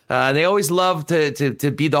 They always love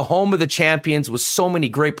to be the home of the champions with so many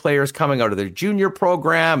great players coming out of their junior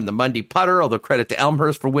program, the Mundy Putter, although credit to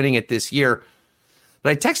Elmhurst for winning it this year.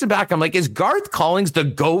 But I texted back, I'm like, is Garth Collings the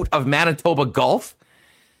GOAT of Manitoba golf?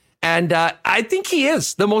 And I think he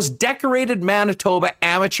is the most decorated Manitoba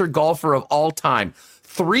amateur golfer of all time.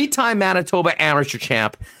 3-time Manitoba amateur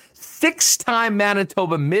champ, 6-time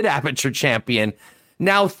Manitoba mid-amateur champion,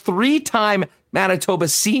 now 3-time Manitoba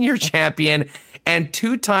senior champion, and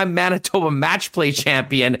 2-time Manitoba match play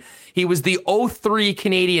champion. He was the 2003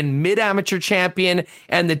 Canadian mid-amateur champion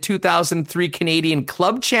and the 2003 Canadian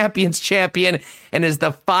Club Champions champion, and is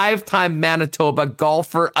the 5-time Manitoba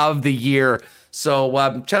Golfer of the Year. So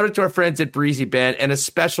shout out to our friends at Breezy Bend, and a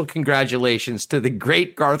special congratulations to the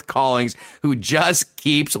great Garth Collings, who just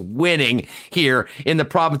keeps winning here in the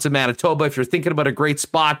province of Manitoba. If you're thinking about a great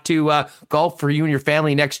spot to golf for you and your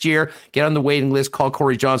family next year, get on the waiting list, call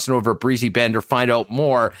Corey Johnson over at Breezy Bend, or find out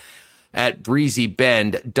more at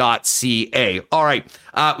breezybend.ca. All right,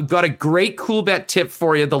 we've got a great cool bet tip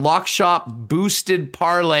for you, the Lock Shop Boosted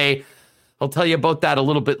Parlay. I'll tell you about that a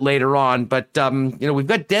little bit later on. But, we've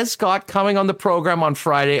got Des Scott coming on the program on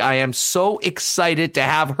Friday. I am so excited to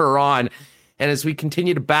have her on. And as we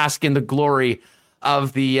continue to bask in the glory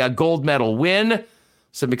of the gold medal win,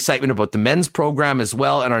 some excitement about the men's program as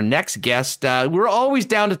well. And our next guest, we're always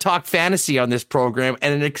down to talk fantasy on this program.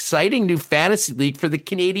 And an exciting new fantasy league for the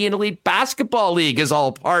Canadian Elite Basketball League is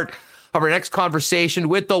all part of our next conversation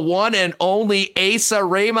with the one and only Asa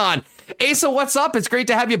Rehman. Asa, what's up? It's great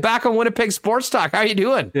to have you back on Winnipeg Sports Talk. How are you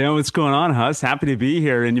doing? Yeah, what's going on, Huss? Happy to be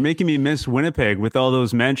here. And you're making me miss Winnipeg with all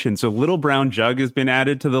those mentions. So Little Brown Jug has been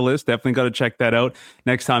added to the list. Definitely got to check that out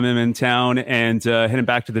next time I'm in town. And heading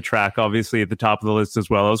back to the track, obviously, at the top of the list as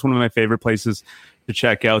well. That was one of my favorite places to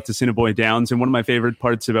check out, the Assiniboia Downs. And one of my favorite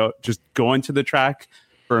parts about just going to the track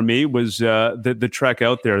for me was the trek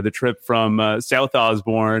out there, the trip from South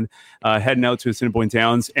Osborne, heading out to Assiniboia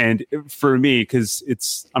Downs. And for me, because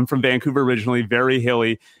I'm from Vancouver originally, very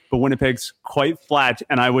hilly, but Winnipeg's quite flat.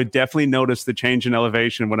 And I would definitely notice the change in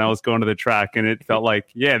elevation when I was going to the track. And it felt like,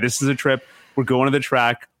 yeah, this is a trip. We're going to the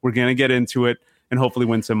track. We're going to get into it and hopefully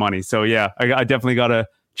win some money. So yeah, I definitely got to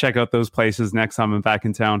check out those places next time I'm back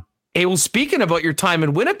in town. Hey, well, speaking about your time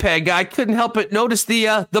in Winnipeg, I couldn't help but notice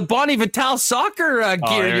the Bonnie Vital soccer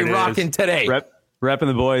gear you're rocking today. Repping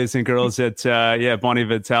the boys and girls at Bonnie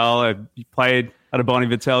Vital. I played at a Bonnie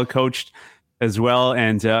Vital, coached as well,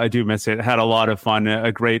 and I do miss it. Had a lot of fun.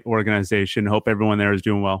 A great organization. Hope everyone there is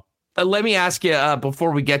doing well. Let me ask you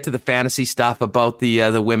before we get to the fantasy stuff about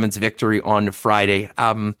the women's victory on Friday.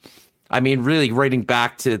 Really, writing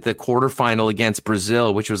back to the quarterfinal against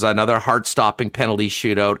Brazil, which was another heart-stopping penalty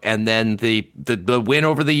shootout, and then the win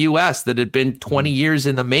over the U.S. that had been 20 years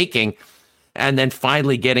in the making, and then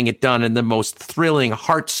finally getting it done in the most thrilling,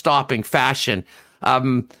 heart-stopping fashion.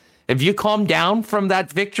 Have you calmed down from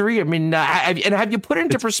that victory? Have you put it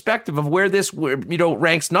into perspective of where this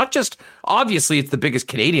ranks? Not just, obviously, it's the biggest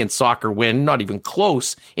Canadian soccer win, not even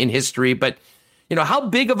close in history, but how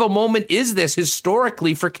big of a moment is this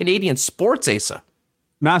historically for Canadian sports, Asa?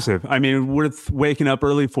 Massive. I mean, worth waking up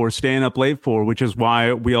early for, staying up late for, which is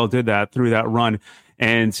why we all did that through that run.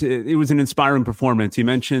 And it was an inspiring performance. You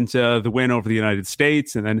mentioned the win over the United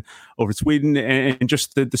States and then over Sweden, and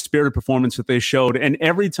just the spirited performance that they showed. And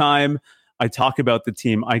every time I talk about the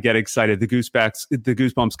team, I get excited. The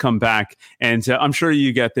goosebumps come back. And I'm sure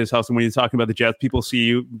you get this, Hustle, when you're talking about the Jets. People see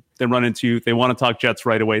you, they run into you, they want to talk Jets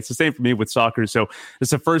right away. It's the same for me with soccer. So it's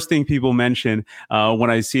the first thing people mention when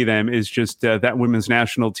I see them is just that women's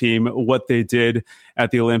national team, what they did at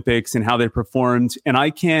the Olympics and how they performed. And I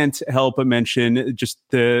can't help but mention just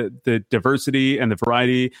the diversity and the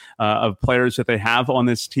variety of players that they have on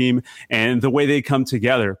this team and the way they come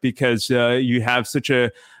together, because you have such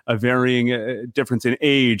a varying difference in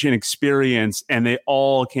age and experience, and they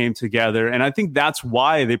all came together. And I think that's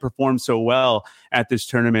why they performed so well at this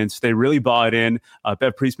tournament. They really bought in.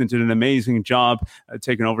 Bev Priestman did an amazing job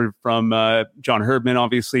taking over from John Herdman,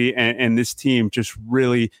 obviously, and this team just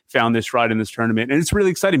really found this ride in this tournament. And it's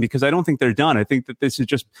really exciting because I don't think they're done. I think that this is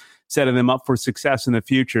just setting them up for success in the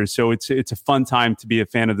future. So it's a fun time to be a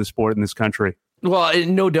fan of the sport in this country. Well,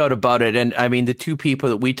 no doubt about it. And I mean, the two people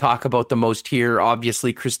that we talk about the most here,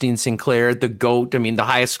 obviously Christine Sinclair, the GOAT, I mean, the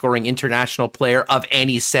highest scoring international player of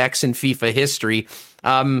any sex in FIFA history.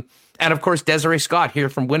 And of course, Desiree Scott here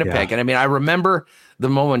from Winnipeg. Yeah. And I mean, I remember the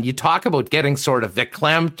moment you talk about getting sort of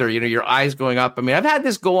verklempt or, your eyes going up. I mean, I've had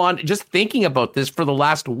this go on just thinking about this for the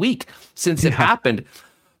last week since it happened.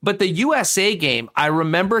 But the USA game, I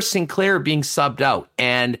remember Sinclair being subbed out,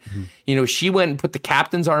 and she went and put the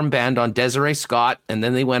captain's armband on Desiree Scott, and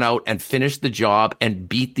then they went out and finished the job and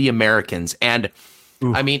beat the Americans. And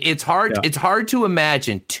I mean, it's hard. Yeah. It's hard to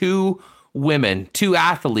imagine two women, two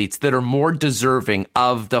athletes that are more deserving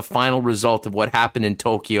of the final result of what happened in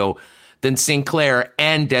Tokyo than Sinclair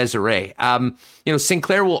and Desiree.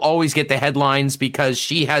 Sinclair will always get the headlines because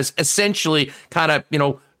she has essentially kind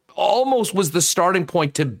of, almost was the starting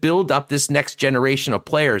point to build up this next generation of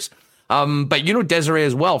players. But Desiree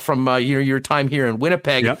as well from your time here in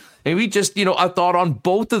Winnipeg. Yep. And we just, a thought on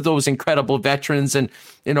both of those incredible veterans and,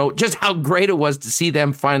 just how great it was to see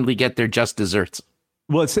them finally get their just desserts.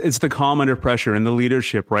 Well, it's the calm under pressure and the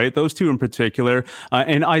leadership, right? Those two in particular.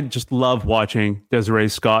 And I just love watching Desiree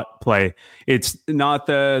Scott play. It's not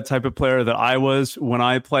the type of player that I was when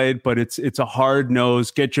I played, but it's a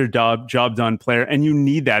hard-nosed, get your job done player. And you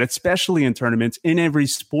need that, especially in tournaments, in every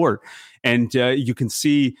sport. And you can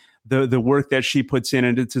see the work that she puts in,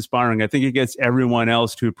 and it's inspiring. I think it gets everyone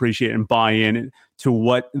else to appreciate and buy in to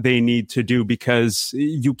what they need to do, because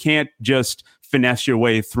you can't just finesse your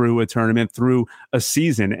way through a tournament, through a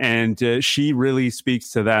season. And she really speaks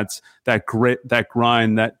to that grit, that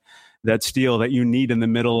grind, that steel that you need in the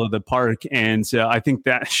middle of the park. And I think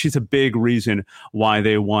that she's a big reason why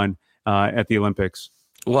they won at the Olympics.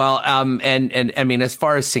 Well, and I mean, as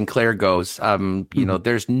far as Sinclair goes,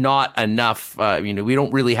 there's not enough, we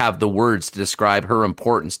don't really have the words to describe her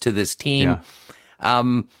importance to this team.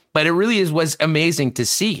 Yeah. But it really was amazing to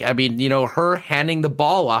see. I mean, her handing the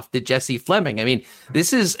ball off to Jessie Fleming. I mean,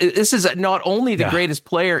 this is not only the greatest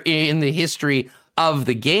player in the history of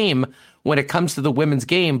the game when it comes to the women's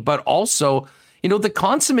game, but also, the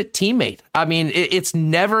consummate teammate. I mean, it's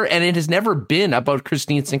never, and it has never been about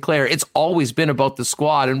Christine Sinclair. It's always been about the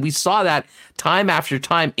squad. And we saw that time after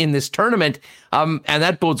time in this tournament. And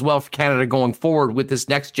that bodes well for Canada going forward with this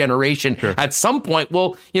next generation. Sure. At some point,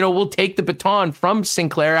 we'll take the baton from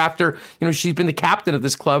Sinclair after, she's been the captain of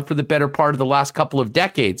this club for the better part of the last couple of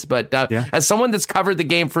decades. But as someone that's covered the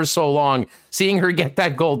game for so long, seeing her get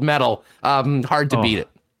that gold medal, hard to beat it.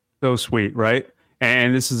 So sweet, right?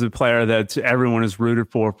 And this is a player that everyone has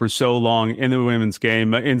rooted for so long in the women's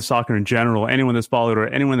game, in soccer in general. Anyone that's followed her,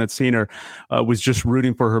 anyone that's seen her, was just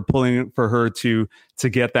rooting for her, pulling for her to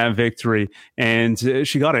get that victory. And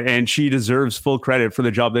she got it. And she deserves full credit for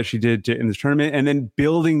the job that she did in this tournament, and then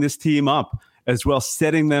building this team up as well,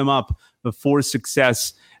 setting them up for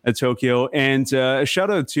success at Tokyo. And a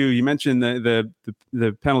shout out to, you mentioned the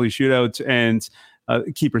penalty shootout, and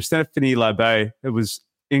keeper Stephanie Labay. It was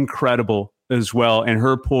incredible as well, and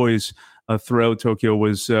her poise throughout Tokyo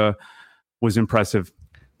was impressive.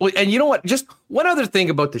 Well, and you know what? Just one other thing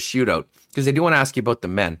about the shootout, because I do want to ask you about the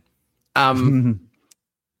men.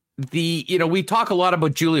 We talk a lot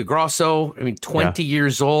about Julia Grosso. I mean, 20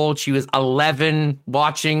 years old. She was 11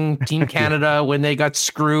 watching Team Canada when they got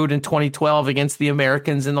screwed in 2012 against the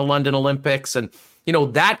Americans in the London Olympics, and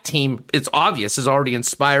that team, it's obvious, has already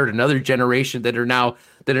inspired another generation that are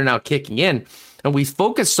now kicking in. And we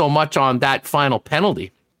focus so much on that final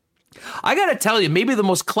penalty. I got to tell you, maybe the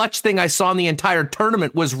most clutch thing I saw in the entire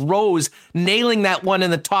tournament was Rose nailing that one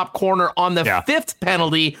in the top corner on the fifth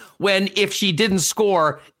penalty when if she didn't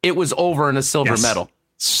score, it was over in a silver medal.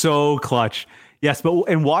 So clutch. Yes, but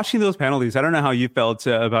in watching those penalties, I don't know how you felt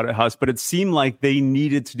about it, Huss, but it seemed like they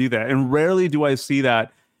needed to do that. And rarely do I see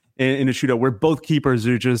that in a shootout where both keepers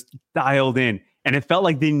are just dialed in. And it felt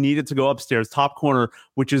like they needed to go upstairs, top corner,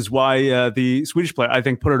 which is why the Swedish player, I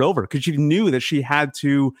think, put it over because she knew that she had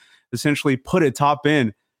to essentially put it top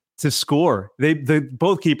in to score.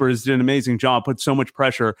 Both keepers did an amazing job, put so much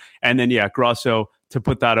pressure. And then, Grosso to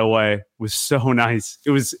put that away was so nice. It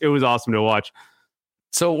was awesome to watch.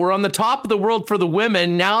 So we're on the top of the world for the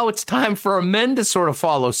women. Now it's time for our men to sort of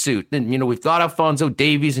follow suit. And, we've got Alphonso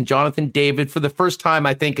Davies and Jonathan David. For the first time,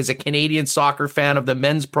 I think, as a Canadian soccer fan of the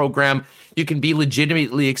men's program, you can be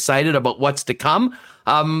legitimately excited about what's to come.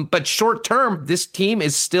 But short term, this team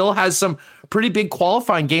still has some pretty big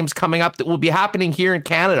qualifying games coming up that will be happening here in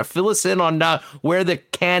Canada. Fill us in on where the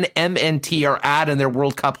Can MNT are at in their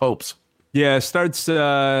World Cup hopes. Yeah, it starts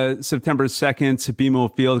September 2nd to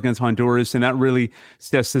BMO Field against Honduras, and that really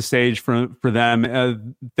sets the stage for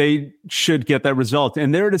them. They should get that result,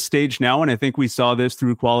 and they're at a stage now, and I think we saw this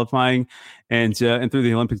through qualifying and through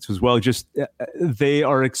the Olympics as well. Just they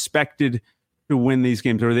are expected to win these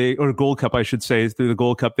games, or Gold Cup, I should say, through the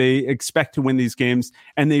Gold Cup. They expect to win these games,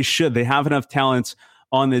 and they should. They have enough talent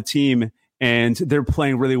on the team, and they're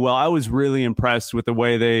playing really well. I was really impressed with the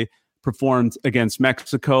way they performed against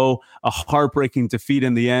Mexico, a heartbreaking defeat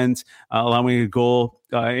in the end, allowing a goal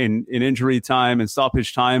in injury time and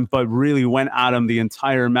stoppage time, but really went at them the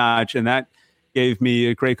entire match. And that gave me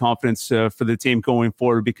a great confidence for the team going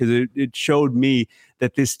forward because it showed me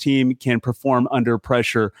that this team can perform under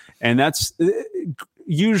pressure. And that's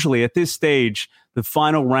usually at this stage, the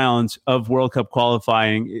final round of World Cup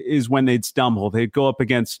qualifying is when they'd stumble. They'd go up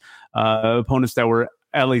against opponents that were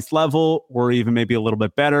at least level or even maybe a little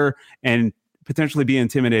bit better and potentially be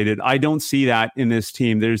intimidated. I don't see that in this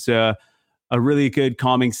team. There's a really good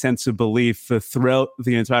calming sense of belief throughout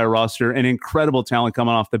the entire roster and incredible talent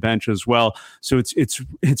coming off the bench as well. So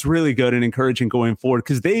it's really good and encouraging going forward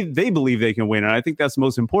because they believe they can win. And I think that's the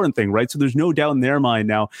most important thing, right? So there's no doubt in their mind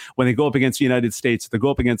now when they go up against the United States, they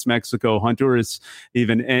go up against Mexico, Honduras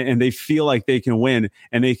even, and they feel like they can win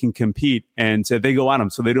and they can compete and they go at them.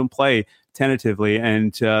 So they don't play tentatively.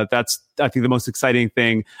 And that's, I think, the most exciting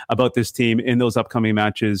thing about this team in those upcoming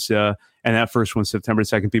matches. And that first one, September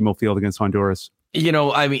 2nd, BMO Field against Honduras.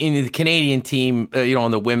 The Canadian team,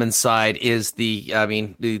 on the women's side is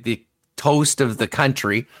the toast of the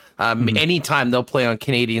country. Anytime they'll play on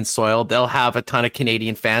Canadian soil, they'll have a ton of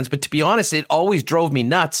Canadian fans. But to be honest, it always drove me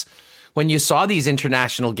nuts when you saw these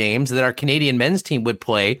international games that our Canadian men's team would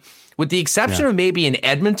play, with the exception of maybe in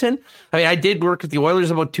Edmonton. I did work with the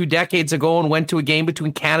Oilers about 2 decades ago and went to a game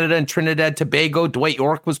between Canada and Trinidad Tobago. Dwight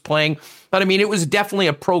York was playing. But it was definitely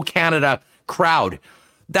a pro-Canada crowd.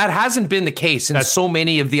 That hasn't been the case in so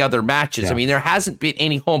many of the other matches. Yeah. There hasn't been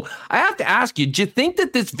any home. I have to ask you, do you think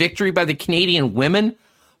that this victory by the Canadian women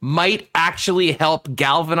might actually help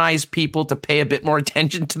galvanize people to pay a bit more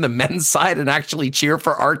attention to the men's side and actually cheer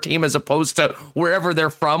for our team as opposed to wherever they're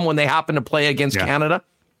from when they happen to play against Canada?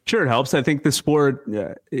 Sure, it helps. I think the sport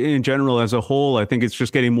in general as a whole, I think it's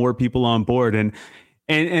just getting more people on board and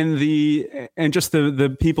just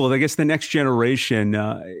the people, I guess the next generation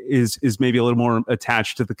is maybe a little more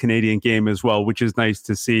attached to the Canadian game as well, which is nice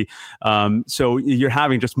to see. So you're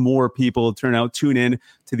having just more people tune in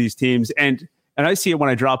to these teams. And I see it when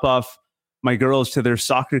I drop off my girls to their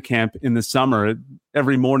soccer camp in the summer.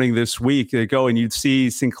 Every morning this week, they go and you'd see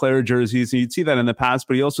Sinclair jerseys. And you'd see that in the past,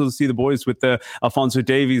 but you also see the boys with the Alphonso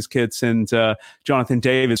Davies kits and Jonathan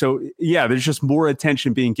David. So yeah, there's just more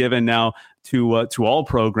attention being given now to all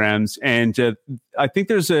programs. And I think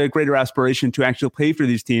there's a greater aspiration to actually play for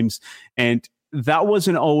these teams. And that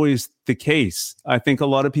wasn't always the case. I think a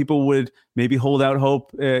lot of people would maybe hold out hope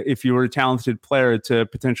if you were a talented player to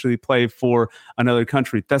potentially play for another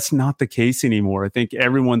country. That's not the case anymore. I think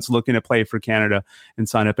everyone's looking to play for Canada and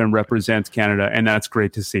sign up and represent Canada, and that's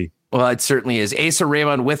great to see. Well, it certainly is. Asa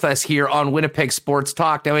Rehman with us here on Winnipeg Sports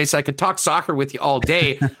Talk. Now, Asa, I could talk soccer with you all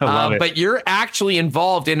day, but you're actually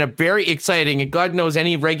involved in a very exciting, and God knows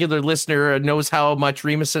any regular listener knows how much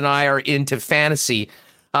Remus and I are into fantasy.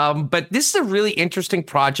 But this is a really interesting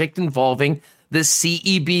project involving the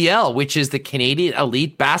CEBL, which is the Canadian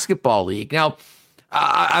Elite Basketball League. Now,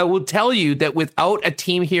 I will tell you that without a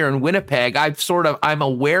team here in Winnipeg, I'm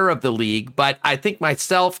aware of the league, but I think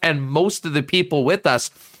myself and most of the people with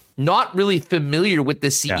us not really familiar with the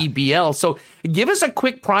CEBL. So give us a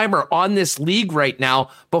quick primer on this league right now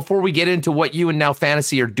before we get into what you and Now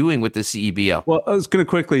Fantasy are doing with the CEBL. Well, I was going to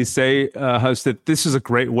quickly say, Huss, that this is a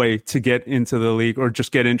great way to get into the league or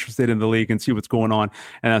just get interested in the league and see what's going on.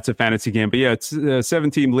 And that's a fantasy game. But yeah, it's a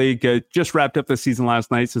 7-team league. Just wrapped up the season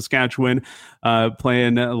last night. Saskatchewan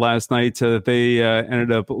playing last night. They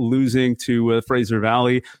ended up losing to Fraser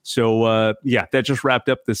Valley. So yeah, that just wrapped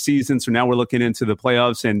up the season. So now we're looking into the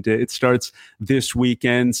playoffs, and it starts this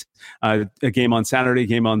weekend. A game on Saturday,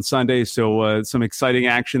 game on Sunday. So some exciting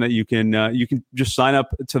action that you can just sign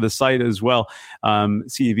up to the site as well,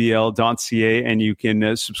 cebl.ca, and you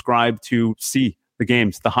can subscribe to see the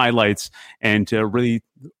games, the highlights, and really,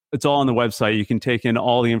 it's all on the website. You can take in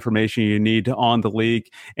all the information you need on the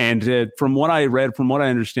league. And from what I read, from what I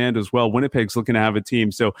understand as well, Winnipeg's looking to have a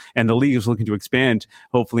team. So, and the league is looking to expand,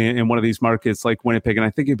 hopefully, in one of these markets like Winnipeg. And I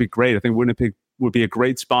think it'd be great. I think Winnipeg would be a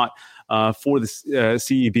great spot for the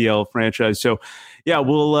CEBL franchise. So, yeah,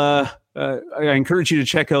 we'll. I encourage you to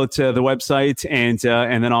check out the website, and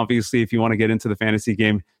then obviously, if you want to get into the fantasy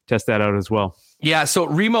game, test that out as well. Yeah, so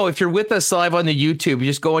Remo, if you're with us live on the YouTube, you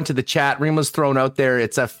just go into the chat. Remo's thrown out there.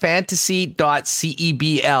 It's a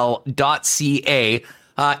fantasy.cebl.ca.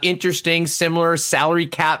 Interesting, similar salary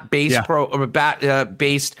cap based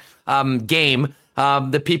based game.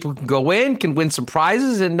 The people can go in, can win some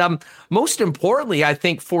prizes, and most importantly, I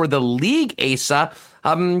think for the league, Asa,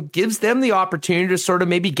 gives them the opportunity to sort of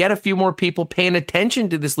maybe get a few more people paying attention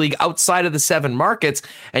to this league outside of the 7 markets.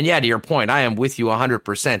 And yeah, to your point, I am with you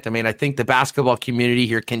 100%. I mean, I think the basketball community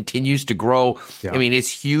here continues to grow. Yeah. I mean, it's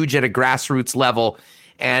huge at a grassroots level.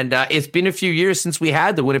 And it's been a few years since we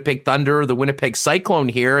had the Winnipeg Thunder, the Winnipeg Cyclone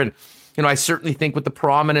here. And, you know, I certainly think with the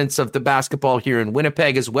prominence of the basketball here in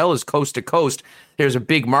Winnipeg, as well as coast to coast, there's a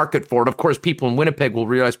big market for it. Of course, people in Winnipeg will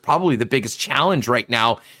realize probably the biggest challenge right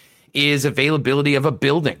now is availability of a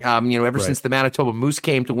building. Ever since the Manitoba Moose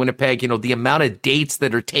came to Winnipeg, the amount of dates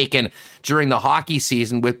that are taken during the hockey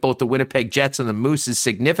season with both the Winnipeg Jets and the Moose is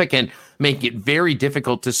significant, making it very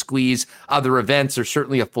difficult to squeeze other events or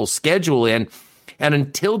certainly a full schedule in. And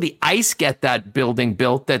until the Ice get that building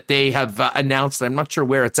built that they have announced, I'm not sure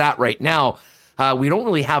where it's at right now, we don't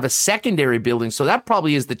really have a secondary building, so that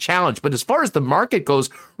probably is the challenge. But as far as the market goes,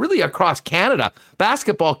 really across Canada,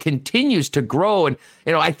 basketball continues to grow. And,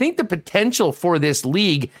 I think the potential for this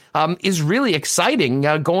league is really exciting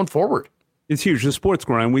going forward. It's huge. The sport's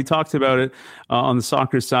growing. We talked about it on the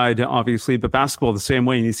soccer side, obviously, but basketball the same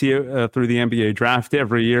way. And you see it through the NBA draft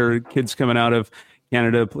every year, kids coming out of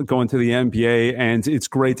Canada going to the NBA, and it's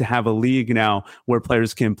great to have a league now where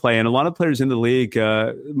players can play. And a lot of players in the league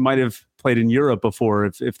might have played in Europe before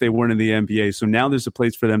if they weren't in the NBA. So now there's a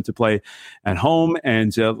place for them to play at home,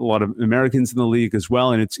 and a lot of Americans in the league as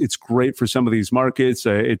well. And it's great for some of these markets.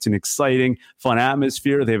 It's an exciting, fun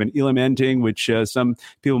atmosphere. They have an Elam ending, which some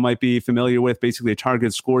people might be familiar with, basically a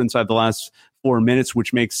target scored inside the last 4 minutes,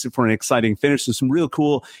 which makes for an exciting finish. So some real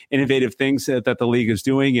cool, innovative things that the league is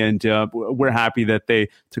doing. And we're happy that they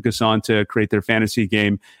took us on to create their fantasy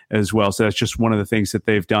game as well. So that's just one of the things that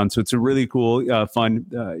they've done. So it's a really cool, fun,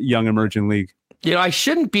 young emerging league. I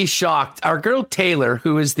shouldn't be shocked. Our girl Taylor,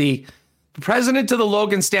 who is the president of the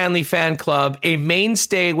Logan Stanley fan club, a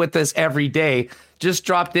mainstay with us every day, just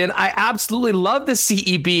dropped in. I absolutely love the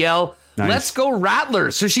CEBL. Nice. Let's go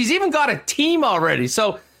Rattlers. So she's even got a team already.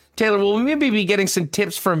 So Taylor, will we maybe be getting some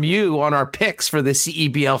tips from you on our picks for the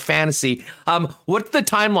CEBL fantasy? What's the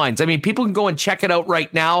timelines? I mean, people can go and check it out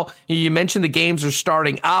right now. You mentioned the games are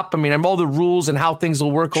starting up. I mean, all the rules and how things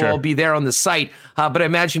will work will all be there on the site. But I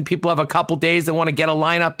imagine people have a couple days that want to get a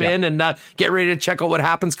lineup in and get ready to check out what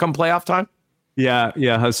happens come playoff time. Yeah.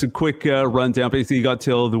 It's a quick rundown. Basically, you got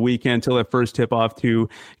till the weekend, till that first tip off to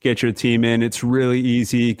get your team in. It's really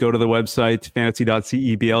easy. Go to the website,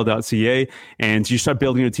 fantasy.cebl.ca, and you start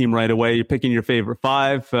building your team right away. You're picking your favorite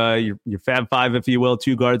 5, your Fab 5, if you will,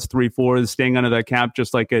 2 guards, 3 forwards, staying under that cap,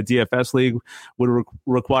 just like a DFS league would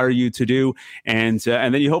require you to do. And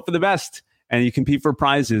then you hope for the best. And you compete for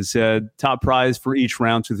prizes, top prize for each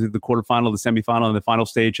round, so through the quarterfinal, the semifinal, and the final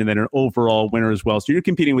stage, and then an overall winner as well. So you're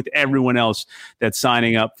competing with everyone else that's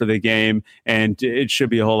signing up for the game, and it should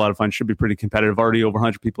be a whole lot of fun. Should be pretty competitive. Already over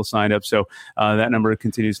 100 people signed up, so that number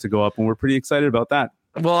continues to go up, and we're pretty excited about that.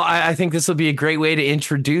 Well, I think this will be a great way to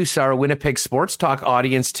introduce our Winnipeg Sports Talk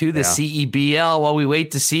audience to the CEBL while we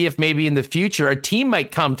wait to see if maybe in the future a team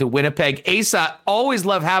might come to Winnipeg. Asa, always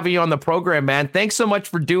love having you on the program, man. Thanks so much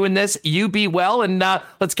for doing this. You be well, and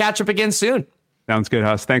let's catch up again soon. Sounds good,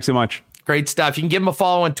 Huss. Thanks so much. Great stuff. You can give him a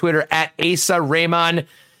follow on Twitter at Asa Rehman,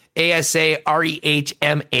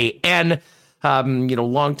 ASAREHMAN.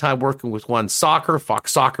 long time working with One Soccer,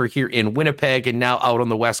 Fox Soccer here in Winnipeg, and now out on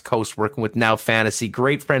the West Coast working with Now Fantasy.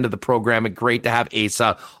 Great friend of the program, and great to have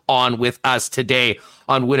Asa on with us today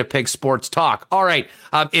on Winnipeg Sports Talk. All right,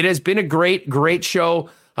 it has been a great show.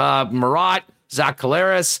 Murat, Zach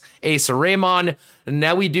Collaros, Asa Rehman.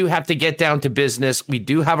 Now we do have to get down to business. We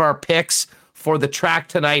do have our picks for the track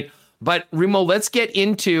tonight, but Remo, let's get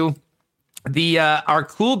into our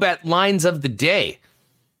cool bet lines of the day.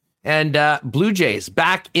 And Blue Jays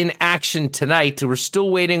back in action tonight. We're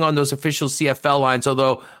still waiting on those official CFL lines,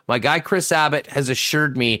 although my guy Chris Abbott has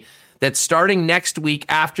assured me that starting next week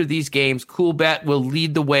after these games, Cool Bet will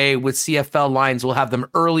lead the way with CFL lines. We'll have them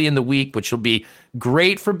early in the week, which will be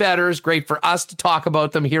great for bettors, great for us to talk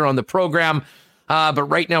about them here on the program. But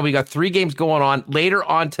right now we got 3 games going on. Later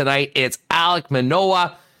on tonight, it's Alek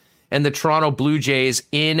Manoah and the Toronto Blue Jays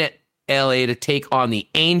in LA to take on the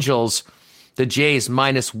Angels. The Jays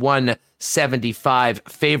minus 175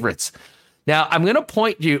 favorites. Now, I'm going to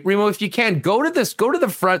point you, Remo, if you can, go to the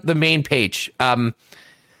front, the main page.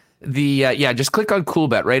 Just click on Cool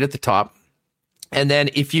Bet right at the top. And then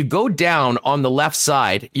if you go down on the left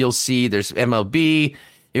side, you'll see there's MLB.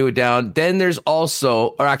 You go down. Then there's also,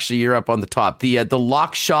 or actually you're up on the top, the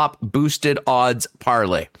Lock Shop Boosted Odds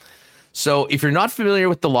Parlay. So if you're not familiar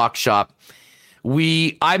with the Lock Shop,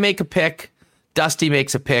 I make a pick, Dusty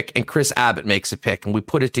makes a pick, and Chris Abbott makes a pick, and we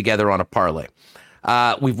put it together on a parlay.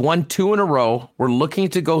 We've won 2 in a row. We're looking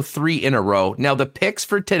to go 3 in a row. Now, the picks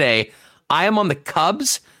for today, I am on the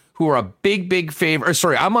Cubs, who are a big favorite.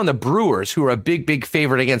 I'm on the Brewers, who are a big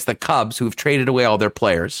favorite against the Cubs, who have traded away all their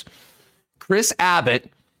players. Chris Abbott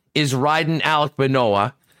is riding Alek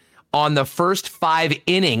Manoah on the first 5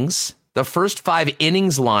 innings,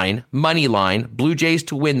 line, money line, Blue Jays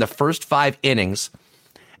to win the first 5 innings.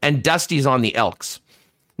 And Dusty's on the Elks.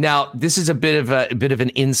 Now, this is a bit of an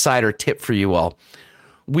insider tip for you all.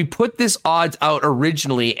 We put this odds out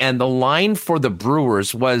originally, and the line for the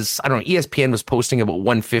Brewers was, ESPN was posting about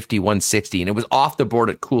 150, 160, and it was off the board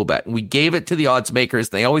at CoolBet. And we gave it to the odds makers.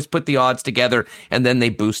 They always put the odds together, and then they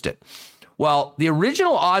boost it. Well, the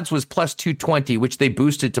original odds was plus 220, which they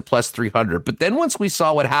boosted to plus 300. But then once we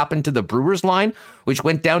saw what happened to the Brewers line, which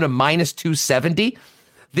went down to minus 270,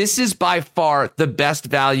 this is by far the best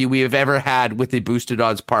value we have ever had with a boosted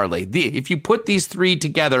odds parlay. If you put these 3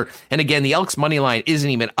 together, and again, the Elks money line isn't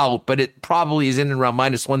even out, but it probably is in and around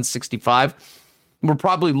minus 165. We're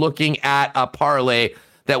probably looking at a parlay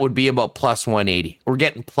that would be about plus 180. We're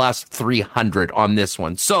getting plus 300 on this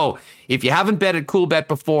one. So if you haven't bet at CoolBet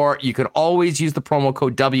before, you can always use the promo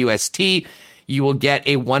code WST. You will get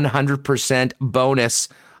a 100% bonus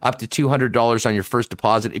up to $200 on your first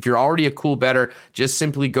deposit. If you're already a cool bettor, just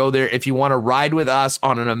simply go there. If you want to ride with us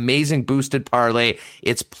on an amazing boosted parlay,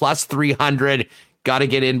 it's plus 300. Got to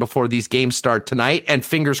get in before these games start tonight. And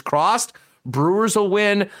fingers crossed, Brewers will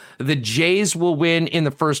win. The Jays will win in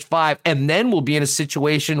the first 5. And then we'll be in a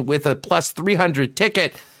situation with a plus 300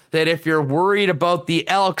 ticket that if you're worried about the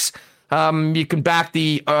Elks, you can back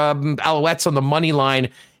the Alouettes on the money line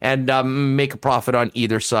and make a profit on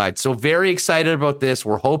either side. So very excited about this.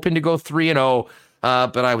 We're hoping to go 3-0,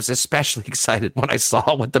 but I was especially excited when I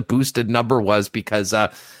saw what the boosted number was because I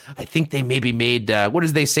think they maybe made, what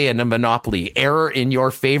does they say in a Monopoly, error in your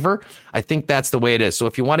favor? I think that's the way it is. So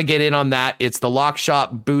if you want to get in on that, it's the Lock Shop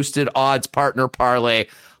Boosted Odds Partner Parlay.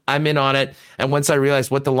 I'm in on it. And once I realized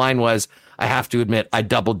what the line was, I have to admit, I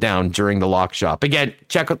doubled down during the Lock Shop. Again,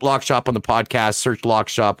 check out Lock Shop on the podcast. Search Lock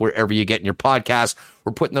Shop wherever you get your podcasts.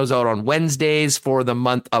 We're putting those out on Wednesdays for the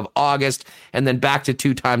month of August, and then back to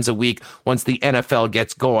 2 times a week once the NFL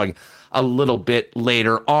gets going a little bit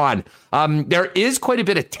later on. There is quite a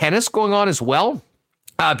bit of tennis going on as well.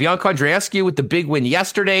 Bianca Andreescu with the big win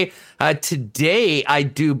yesterday. Today, I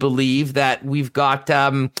do believe that we've got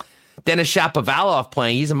Denis Shapovalov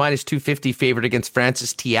playing. He's a minus 250 favorite against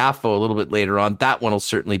Francis Tiafoe a little bit later on. That one will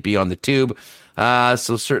certainly be on the tube.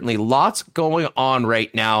 So certainly lots going on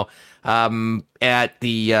right now at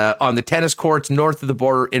the on the tennis courts north of the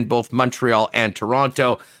border in both Montreal and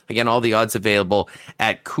Toronto. Again, all the odds available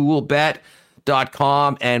at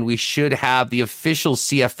coolbet.com, and we should have the official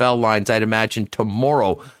CFL lines, I'd imagine,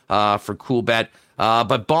 tomorrow for CoolBet.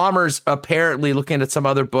 But Bombers apparently looking at some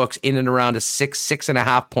other books in and around a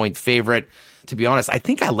 6.5 point favorite. To be honest, I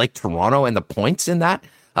think I like Toronto and the points in that.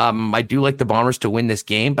 I do like the Bombers to win this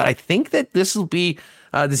game, but I think that this will be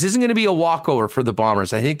this isn't going to be a walkover for the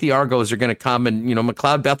Bombers. I think the Argos are going to come and,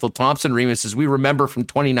 McLeod, Bethel, Thompson, Remus, as we remember from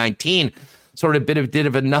 2019, sort of bit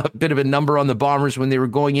of a number on the Bombers when they were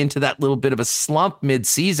going into that little bit of a slump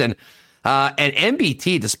mid-season. And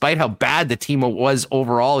MBT, despite how bad the team was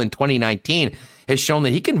overall in 2019, has shown that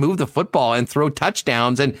he can move the football and throw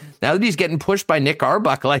touchdowns. And now that he's getting pushed by Nick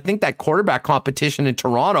Arbuckle, I think that quarterback competition in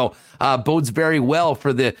Toronto bodes very well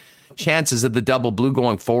for the chances of the double blue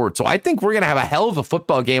going forward. So I think we're going to have a hell of a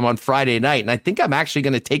football game on Friday night. And I think I'm actually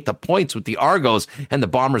going to take the points with the Argos and the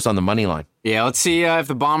Bombers on the money line. Yeah, let's see if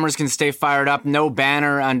the Bombers can stay fired up. No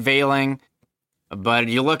banner unveiling. But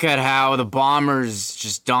you look at how the Bombers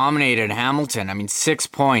just dominated Hamilton. I mean, 6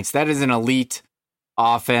 points. That is an elite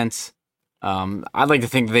offense. I'd like to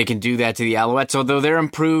think that they can do that to the Alouettes, although they're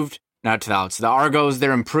improved. Not to the Alouettes. The Argos,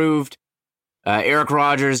 they're improved. Eric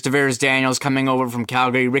Rogers, Tavares Daniels coming over from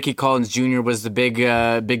Calgary. Ricky Collins Jr. was the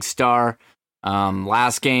big star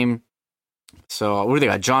last game. So what do they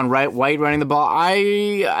got? John White running the ball.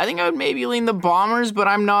 I think I would maybe lean the Bombers, but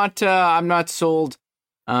I'm not sold.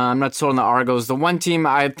 I'm not sold on the Argos. The one team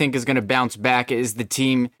I think is going to bounce back is the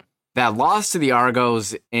team that lost to the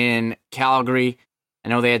Argos in Calgary. I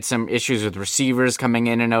know they had some issues with receivers coming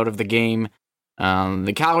in and out of the game.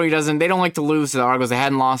 The Calgary they don't like to lose to the Argos. They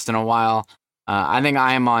hadn't lost in a while. I think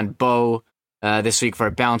I am on Bo this week for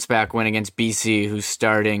a bounce back win against BC, who's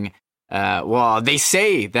starting. They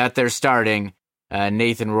say that they're starting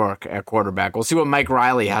Nathan Rourke at quarterback. We'll see what Mike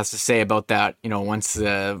Riley has to say about that. Once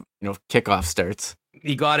kickoff starts.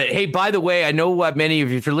 You got it. Hey, by the way, I know what many of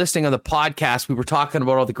you, if you're listening on the podcast, we were talking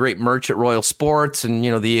about all the great merch at Royal Sports and,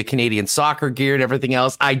 the Canadian soccer gear and everything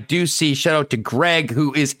else. I do see, shout out to Greg,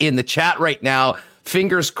 who is in the chat right now.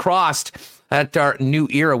 Fingers crossed that our new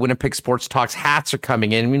era Winnipeg Sports Talks hats are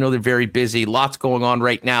coming in. We know they're very busy. Lots going on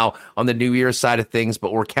right now on the new era side of things,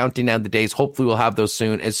 but we're counting down the days. Hopefully we'll have those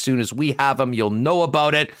soon. As soon as we have them, you'll know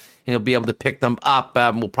about it and you'll be able to pick them up.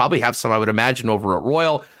 We'll probably have some, I would imagine, over at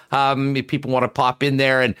Royal. If people want to pop in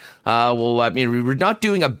there and we're not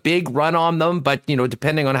doing a big run on them, but,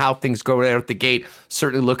 depending on how things go out the gate,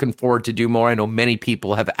 certainly looking forward to do more. I know many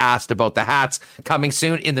people have asked about the hats coming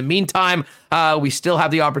soon. In the meantime, we still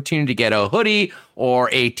have the opportunity to get a hoodie or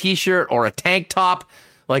a t-shirt or a tank top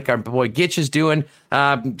like our boy Gitch is doing.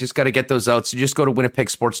 Just got to get those out. So just go to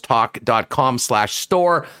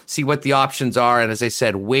winnipegsportstalk.com/store, see what the options are. And as I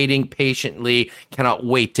said, waiting patiently, cannot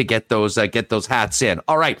wait to get those hats in.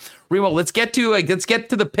 All right, Remo, let's get to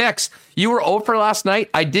the picks. You were 0 for last night.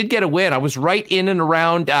 I did get a win. I was right in and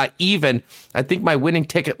around even. I think my winning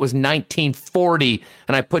ticket was 1940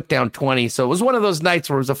 and I put down 20. So it was one of those nights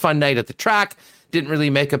where it was a fun night at the track. Didn't really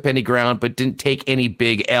make up any ground, but didn't take any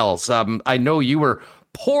big L's. I know you were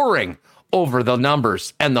pouring over the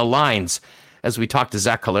numbers and the lines as we talked to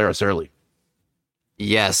Zach Collaros early.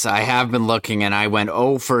 Yes, I have been looking, and I went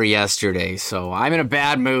 0 for yesterday, so I'm in a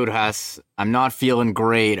bad mood, Huss. I'm not feeling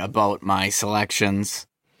great about my selections.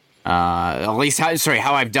 At least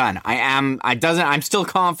how I've done. I'm still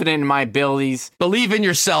confident in my abilities. Believe in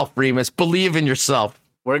yourself, Remus. Believe in yourself.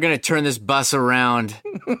 We're going to turn this bus around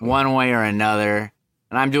one way or another.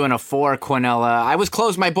 And I'm doing a 4 Quinella. I was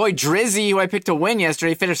close. My boy Drizzy, who I picked to win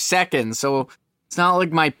yesterday, finished second. So it's not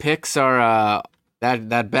like my picks are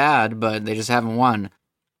that bad, but they just haven't won.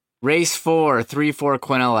 Race 4, 3-4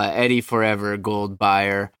 Quinella, Eddie Forever, Gold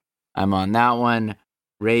Buyer. I'm on that one.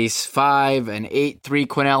 Race 5, an 8-3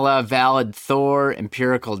 Quinella, Valid Thor,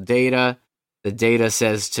 Empirical Data. The data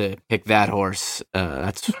says to pick that horse.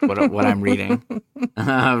 That's what I'm reading.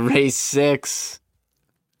 Race 6.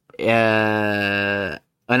 Another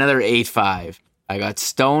 8-5. I got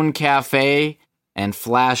Stone Cafe and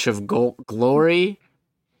Flash of Glory.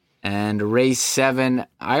 And race 7.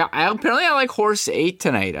 I apparently I like horse 8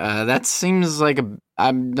 tonight. That seems like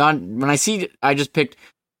I'm not. When I just picked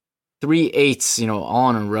 3 8s,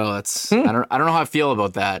 all in a row. That's I don't know how I feel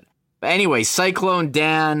about that. But anyway, Cyclone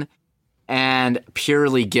Dan and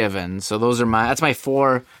Purely Given. So that's my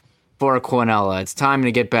 4 Quinella. It's time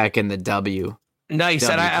to get back in the W. Nice,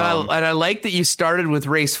 and I like that you started with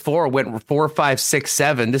race 4, went 4, 5, 6,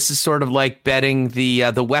 7. This is sort of like betting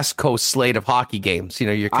the West Coast slate of hockey games.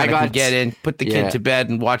 You're kind of get in, put the kid to bed,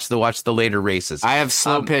 and watch the later races. I have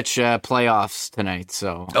slow pitch playoffs tonight,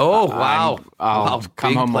 so wow, I'll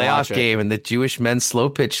come home playoff game in the Jewish Men's Slow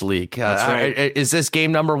Pitch League. That's right. Is this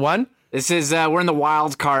game number 1? This is we're in the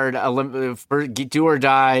wild card do or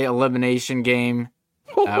die elimination game.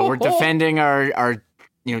 We're defending our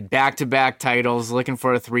back-to-back titles, looking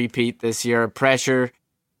for a three-peat this year. Pressure.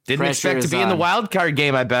 Didn't expect to be in the wild card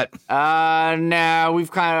game, I bet. No,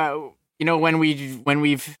 we've kind of, when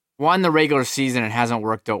we've won the regular season, it hasn't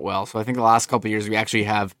worked out well. So I think the last couple of years we actually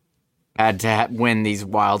have had to win these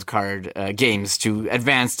wild card games to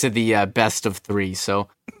advance to the best of 3. So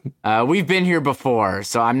we've been here before,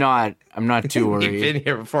 so I'm not too worried. We've been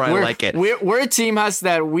here before. I like it. We're a team, Huss,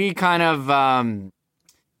 that we kind of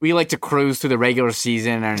we like to cruise through the regular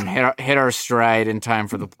season and hit our stride in time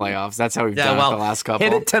for the playoffs. That's how we've done it the last couple.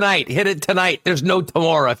 Hit it tonight. There's no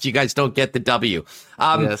tomorrow if you guys don't get the W.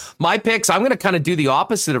 Yes. My picks, I'm going to kind of do the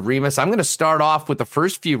opposite of Remus. I'm going to start off with the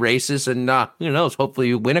first few races and, who knows, hopefully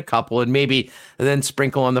you win a couple and maybe then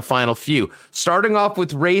sprinkle on the final few. Starting off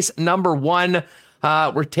with race number 1,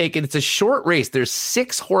 it's a short race. There's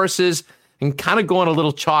 6 horses and kind of going a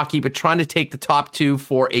little chalky, but trying to take the top 2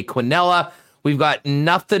 for a Quinella. We've got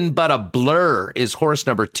Nothing But a Blur is horse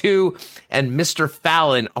number 2, and Mr.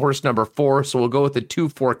 Fallon, horse number 4. So we'll go with the 2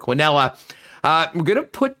 for Quinella. We're going to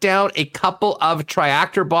put down a couple of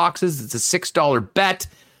triactor boxes. It's a $6 bet.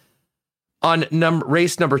 On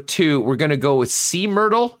race number 2, we're going to go with Sea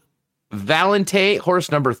Myrtle, Valente,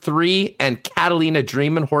 horse number 3, and Catalina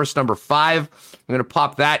Dreamin', horse number 5. I'm going to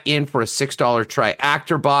pop that in for a $6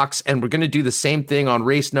 triactor box, and we're going to do the same thing on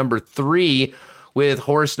race number 3 with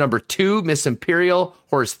horse number 2, Miss Imperial,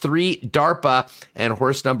 horse 3, DARPA, and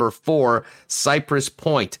horse number 4, Cypress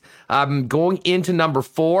Point. Going into number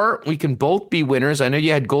 4, we can both be winners. I know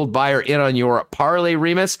you had Gold Buyer in on your parlay,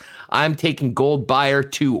 Remus. I'm taking Gold Buyer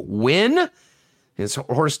to win. It's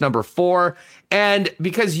horse number 4. And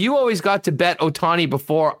because you always got to bet Otani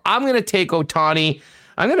before, I'm going to take Otani.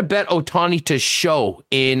 I'm going to bet Otani to show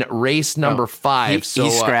in race number 5.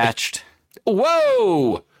 He's scratched.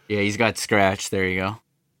 Whoa! Yeah, he's got scratched. There you go.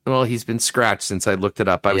 Well, he's been scratched since I looked it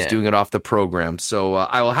up. I was doing it off the program. So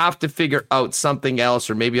I will have to figure out something else,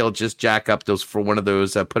 or maybe I'll just jack up those for one of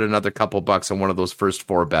those, put another couple bucks on one of those first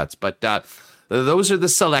 4 bets. But those are the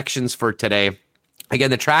selections for today. Again,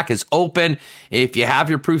 the track is open. If you have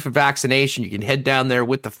your proof of vaccination, you can head down there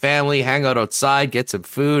with the family, hang out outside, get some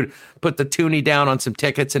food, put the toonie down on some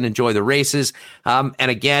tickets and enjoy the races. And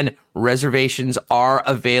again, reservations are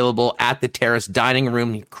available at the Terrace Dining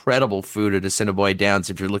Room. Incredible food at Assiniboine Downs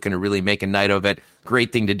if you're looking to really make a night of it.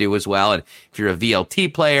 Great thing to do as well. And if you're a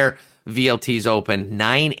VLT player, VLT's open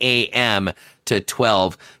 9 a.m. to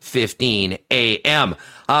 12:15 a.m.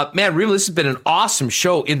 Man, really, this has been an awesome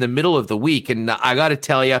show in the middle of the week. And I got to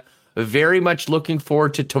tell you, very much looking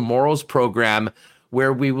forward to tomorrow's program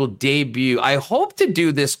where we will debut. I hope to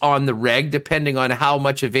do this on the reg, depending on how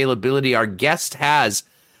much availability our guest has.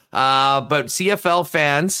 But CFL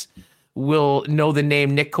fans will know the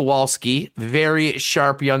name Nick Kowalski, very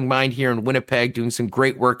sharp young mind here in Winnipeg, doing some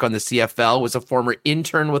great work on the CFL, was a former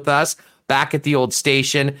intern with us back at the old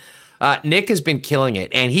station. Nick has been killing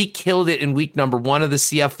it, and he killed it in week number 1 of the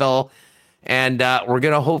CFL, and we're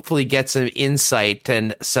going to hopefully get some insight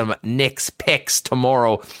and some Nick's picks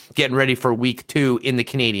tomorrow, getting ready for week 2 in the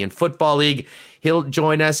Canadian Football League. He'll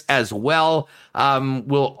join us as well.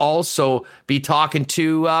 We'll also be talking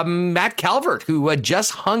to Matt Calvert, who just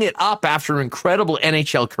hung it up after an incredible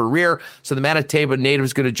NHL career. So the Manitoba native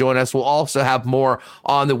is going to join us. We'll also have more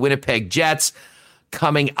on the Winnipeg Jets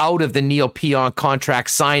coming out of the Neil Pionk contract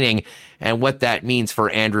signing and what that means for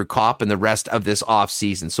Andrew Kopp and the rest of this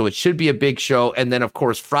offseason. So it should be a big show. And then, of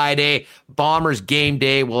course, Friday, Bombers game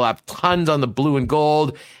day. We'll have tons on the blue and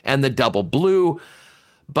gold and the double blue.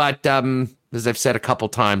 But as I've said a couple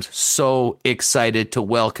times, so excited to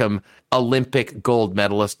welcome Olympic gold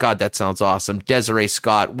medalist. God, that sounds awesome. Desiree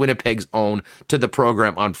Scott, Winnipeg's own, to the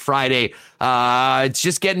program on Friday. It's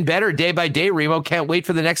just getting better day by day, Remo. Can't wait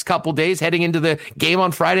for the next couple days heading into the game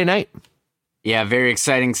on Friday night. Yeah, very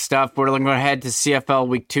exciting stuff. We're going to head to CFL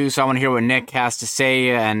Week 2, so I want to hear what Nick has to say,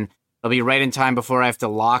 and it'll be right in time before I have to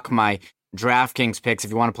lock my DraftKings picks.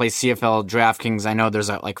 If you want to play CFL DraftKings, I know there's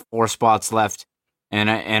like 4 spots left in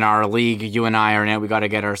our league. You and I are in it. We got to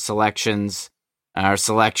get our selections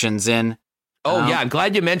in. Oh, yeah. I'm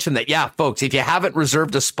glad you mentioned that. Yeah, folks, if you haven't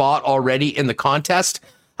reserved a spot already in the contest,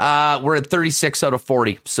 we're at 36 out of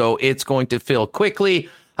 40. So it's going to fill quickly.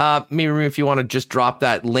 Maybe if you want to just drop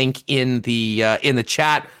that link in the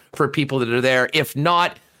chat for people that are there. If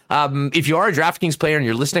not, if you are a DraftKings player and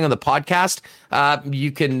you're listening on the podcast,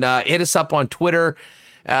 you can hit us up on Twitter.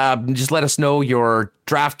 Just let us know your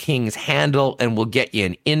DraftKings handle and we'll get you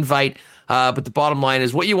an invite. But the bottom line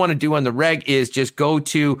is what you want to do on the reg is just go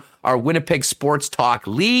to our Winnipeg Sports Talk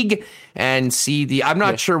League and see I'm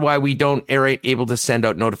not sure why we don't able to send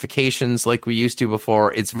out notifications like we used to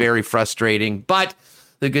before. It's very frustrating, but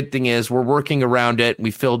the good thing is we're working around it.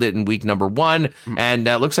 We filled it in week number 1, and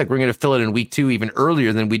it looks like we're going to fill it in week 2 even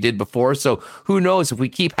earlier than we did before. So who knows, if we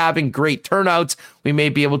keep having great turnouts, we may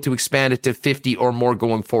be able to expand it to 50 or more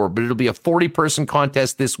going forward. But it'll be a 40-person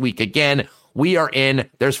contest this week again. We are in.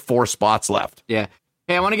 There's 4 spots left. Yeah.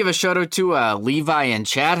 Hey, I want to give a shout out to Levi and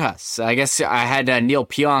Chathus. I guess I had Neil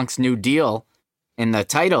Pionk's new deal in the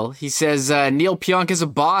title. He says Neil Pionk is a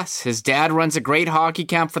boss. His dad runs a great hockey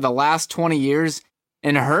camp for the last 20 years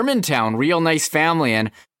in Hermantown. Real nice family.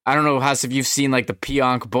 And I don't know, Huss, if you've seen like the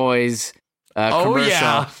Pionk Boys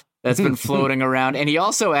commercial that's been floating around. And he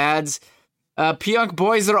also adds, Pionk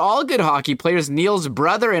boys are all good hockey players. Neil's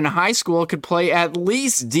brother in high school could play at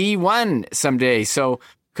least D1 someday. So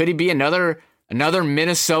could he be another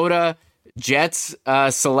Minnesota Jets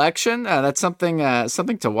selection? That's something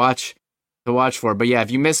to watch for. But yeah,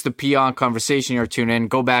 if you missed the Pionk conversation or tune in,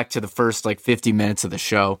 go back to the first 50 minutes of the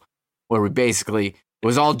show where it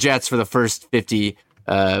was all Jets for the first 50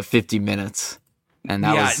 minutes. And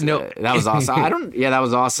that was awesome. That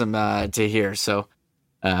was awesome to hear. So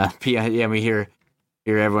we hear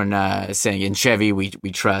everyone saying in Chevy we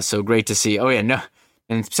trust. So great to see. Oh yeah, no.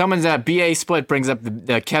 And someone's BA Split brings up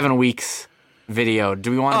the Kevin Weeks video.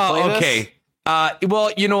 Do we want to play this? Okay.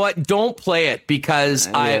 Well, you know what? Don't play it because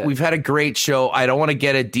we've had a great show. I don't want to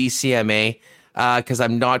get a DCMA because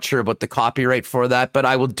I'm not sure about the copyright for that, but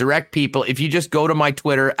I will direct people. If you just go to my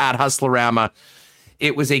Twitter at Hustlerama,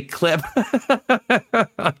 it was a clip.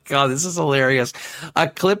 God, this is hilarious. A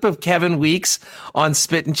clip of Kevin Weeks on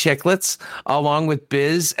Spittin' Chicklets along with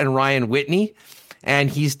Biz and Ryan Whitney. And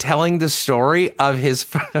he's telling the story of his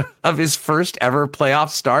first ever playoff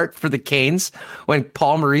start for the Canes when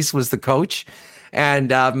Paul Maurice was the coach.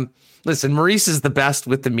 And listen, Maurice is the best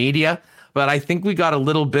with the media, but I think we got a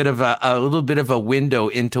little bit of a window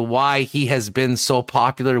into why he has been so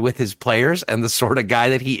popular with his players and the sort of guy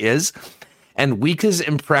that he is. And Weeks'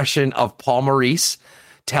 impression of Paul Maurice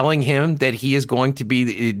telling him that he is going to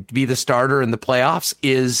be the starter in the playoffs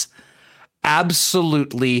is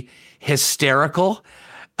absolutely hysterical.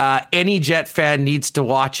 Any Jet fan needs to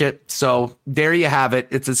watch it. So there you have it.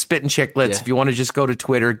 It's a Spittin' Chicklets. Yeah. If you want to just go to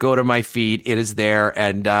Twitter, go to my feed. It is there.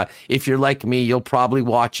 And if you're like me, you'll probably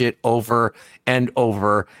watch it over and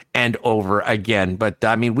over and over again. But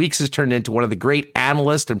I mean, Weeks has turned into one of the great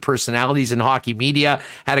analysts and personalities in hockey media,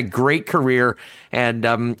 had a great career. And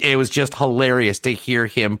it was just hilarious to hear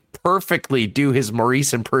him perfectly do his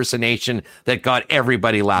Maurice impersonation that got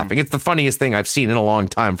everybody laughing. It's the funniest thing I've seen in a long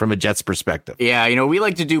time from a Jets perspective. Yeah, we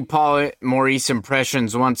like to do Paul Maurice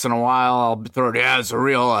impressions once in a while. I'll throw it, it's a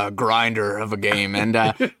real grinder of a game. And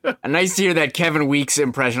nice to hear that Kevin Weeks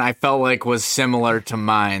impression I felt like was similar to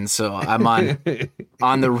mine. So I'm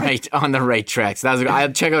on the right tracks.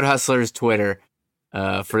 I'll check out Hustler's Twitter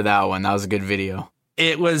for that one. That was a good video.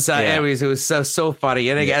 It was, anyways, it was so funny.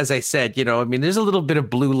 And as I said, there's a little bit of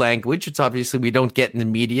blue language, which obviously we don't get in the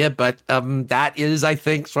media, but that is, I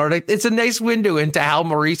think, it's a nice window into how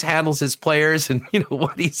Maurice handles his players and,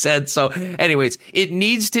 what he said. So anyways, it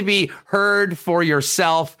needs to be heard for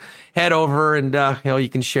yourself. Head over and, you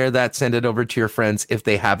can share that, send it over to your friends if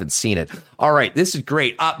they haven't seen it. All right, this is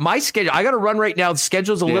great. My schedule, I got to run right now. The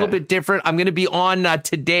schedule's a little bit different. I'm going to be on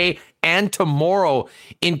today and tomorrow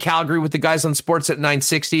in Calgary with the guys on Sports at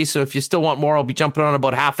 960. So if you still want more, I'll be jumping on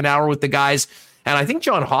about half an hour with the guys. And I think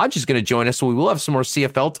John Hodge is going to join us, so we will have some more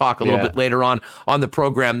CFL talk a little bit later on the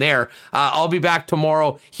program there. I'll be back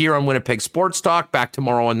tomorrow here on Winnipeg Sports Talk, back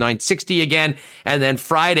tomorrow on 960 again. And then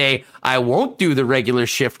Friday, I won't do the regular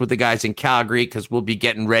shift with the guys in Calgary because we'll be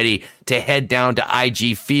getting ready to head down to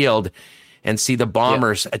IG Field and see the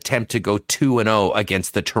Bombers attempt to go 2-0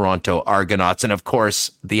 against the Toronto Argonauts. And of course,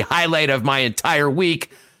 the highlight of my entire week,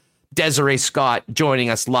 Desiree Scott joining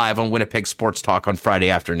us live on Winnipeg Sports Talk on Friday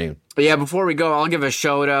afternoon. Yeah, before we go, I'll give a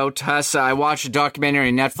shout out. Huss, I watched a documentary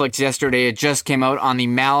on Netflix yesterday. It just came out on the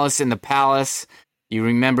Malice in the Palace. You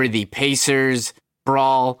remember the Pacers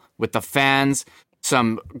brawl with the fans.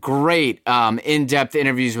 Some great in-depth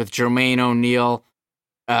interviews with Jermaine O'Neal,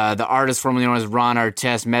 the artist formerly known as Ron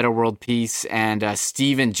Artest, Meta World Peace, and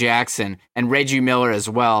Steven Jackson, and Reggie Miller as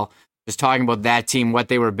well. Just talking about that team, what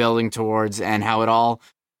they were building towards, and how it all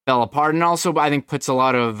fell apart. And also, I think, puts a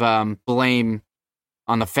lot of blame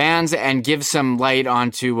on the fans and gives some light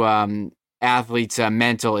onto athletes'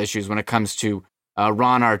 mental issues when it comes to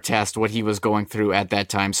Ron Artest, what he was going through at that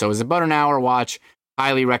time. So it was about an hour watch.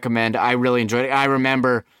 Highly recommend. I really enjoyed it. I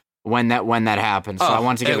remember when that happened. So I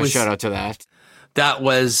wanted to give a shout out to that. That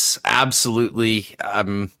was absolutely,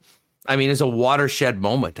 it's a watershed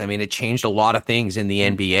moment. It changed a lot of things in the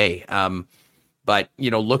NBA. But,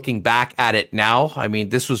 looking back at it now,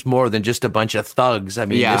 this was more than just a bunch of thugs.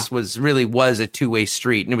 This was a two-way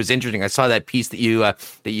street. And it was interesting. I saw that piece that you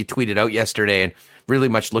tweeted out yesterday and really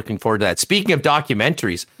much looking forward to that. Speaking of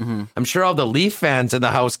documentaries, I'm sure all the Leaf fans in the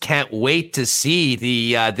house can't wait to see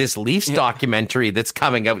the this Leafs documentary that's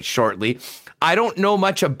coming out shortly. I don't know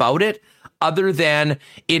much about it other than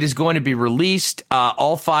it is going to be released.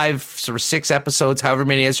 All 5 or 6 episodes, however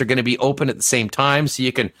many it is, are going to be open at the same time, so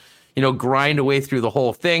you can, grind away through the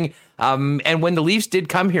whole thing. And when the Leafs did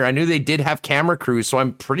come here, I knew they did have camera crews, so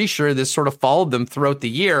I'm pretty sure this sort of followed them throughout the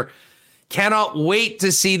year. Cannot wait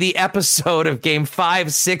to see the episode of Game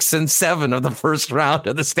 5, 6, and 7 of the first round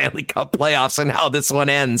of the Stanley Cup playoffs and how this one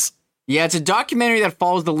ends. Yeah, it's a documentary that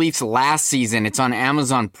follows the Leafs last season. It's on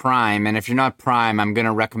Amazon Prime, and if you're not Prime, I'm going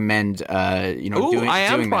to recommend, doing I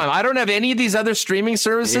am Prime. That. I don't have any of these other streaming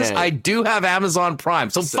services. Yeah. I do have Amazon Prime.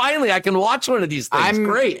 So finally, I can watch one of these things.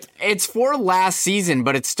 Great. It's for last season,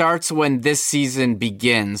 but it starts when this season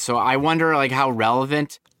begins. So I wonder, how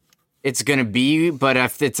relevant it's going to be. But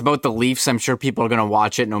if it's about the Leafs, I'm sure people are going to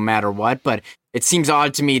watch it no matter what. But it seems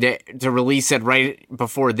odd to me to release it right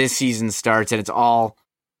before this season starts, and it's all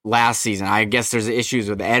last season. I guess there's issues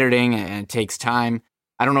with editing and it takes time.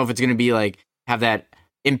 I don't know if it's going to be have that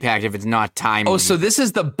impact if it's not timely. Oh, so this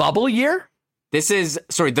is the bubble year? This is,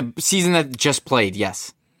 the season that just played,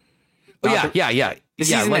 yes. Yeah. The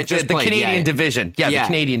season that just played. Canadian division. Yeah, the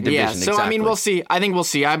Canadian division, yeah. So, exactly. we'll see. I think we'll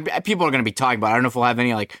see. People are going to be talking about it. I don't know if we'll have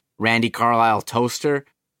any, Randy Carlyle toaster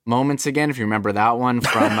moments again, if you remember that one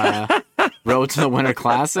from Road to the Winter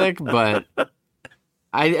Classic, but...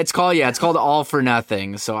 It's called All for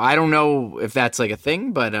Nothing. So I don't know if that's a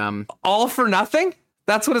thing, but All for Nothing?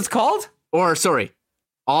 That's what it's called? All or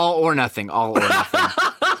Nothing. All or Nothing.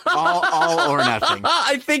 all or Nothing.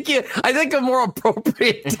 I think a more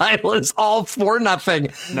appropriate title is All for Nothing.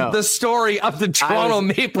 No. The story of the Toronto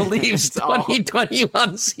Maple Leafs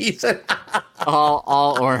 2021 season.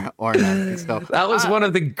 all or nothing. So that was one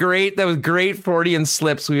of the great Freudian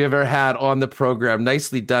slips we've ever had on the program.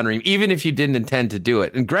 Nicely done, Reem, even if you didn't intend to do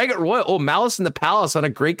it. And Greg at Royal, Malice in the Palace on a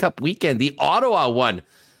Grey Cup weekend, the Ottawa one.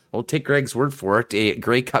 We'll take Greg's word for it, a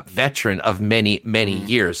Grey Cup veteran of many, many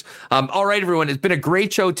years. All right, everyone, it's been a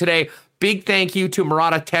great show today. Big thank you to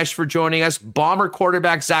Murat for joining us, Bomber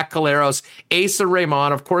quarterback Zach Collaros, Asa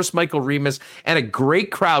Rehman, of course, Michael Remus, and a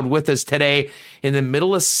great crowd with us today in the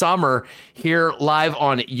middle of summer here live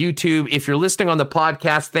on YouTube. If you're listening on the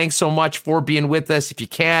podcast, thanks so much for being with us. If you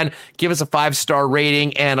can, give us a 5-star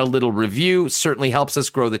rating and a little review. Certainly helps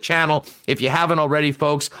us grow the channel. If you haven't already,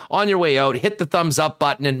 folks, on your way out, hit the thumbs up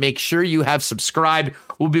button and make sure you have subscribed.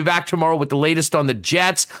 We'll be back tomorrow with the latest on the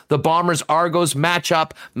Jets, the Bombers Argos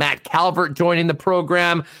matchup, Matt Calvert joining the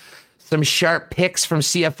program, some sharp picks from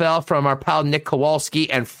CFL from our pal Nick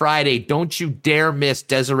Kowalski, and Friday, don't you dare miss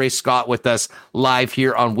Desiree Scott with us live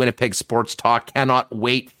here on Winnipeg Sports Talk. Cannot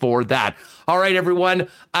wait for that. All right, everyone,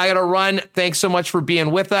 I got to run. Thanks so much for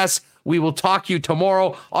being with us. We will talk to you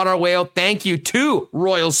tomorrow on our way out. Thank you to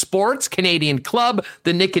Royal Sports, Canadian Club,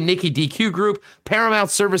 the Nick and Nicky DQ Group, Paramount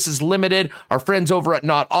Services Limited, our friends over at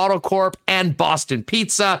Not Auto Corp, and Boston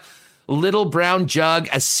Pizza. Little Brown Jug,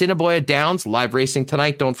 Assiniboia Downs, live racing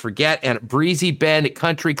tonight, don't forget, and Breezy Bend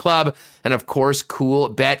Country Club, and of course, Cool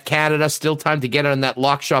Bet Canada. Still time to get on that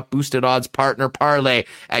Lock Shop Boosted Odds partner parlay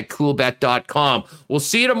at coolbet.com. We'll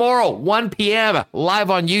see you tomorrow, 1 p.m.,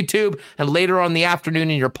 live on YouTube, and later on in the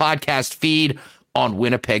afternoon in your podcast feed on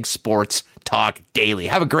Winnipeg Sports Talk Daily.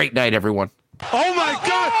 Have a great night, everyone. Oh, my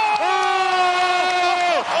God!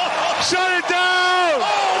 Oh! Shut it down!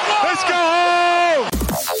 Let's go home!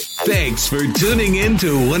 Thanks for tuning in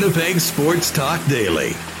to Winnipeg Sports Talk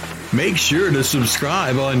Daily. Make sure to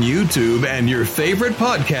subscribe on YouTube and your favorite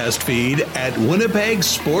podcast feed at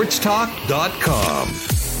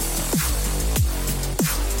winnipegsportstalk.com.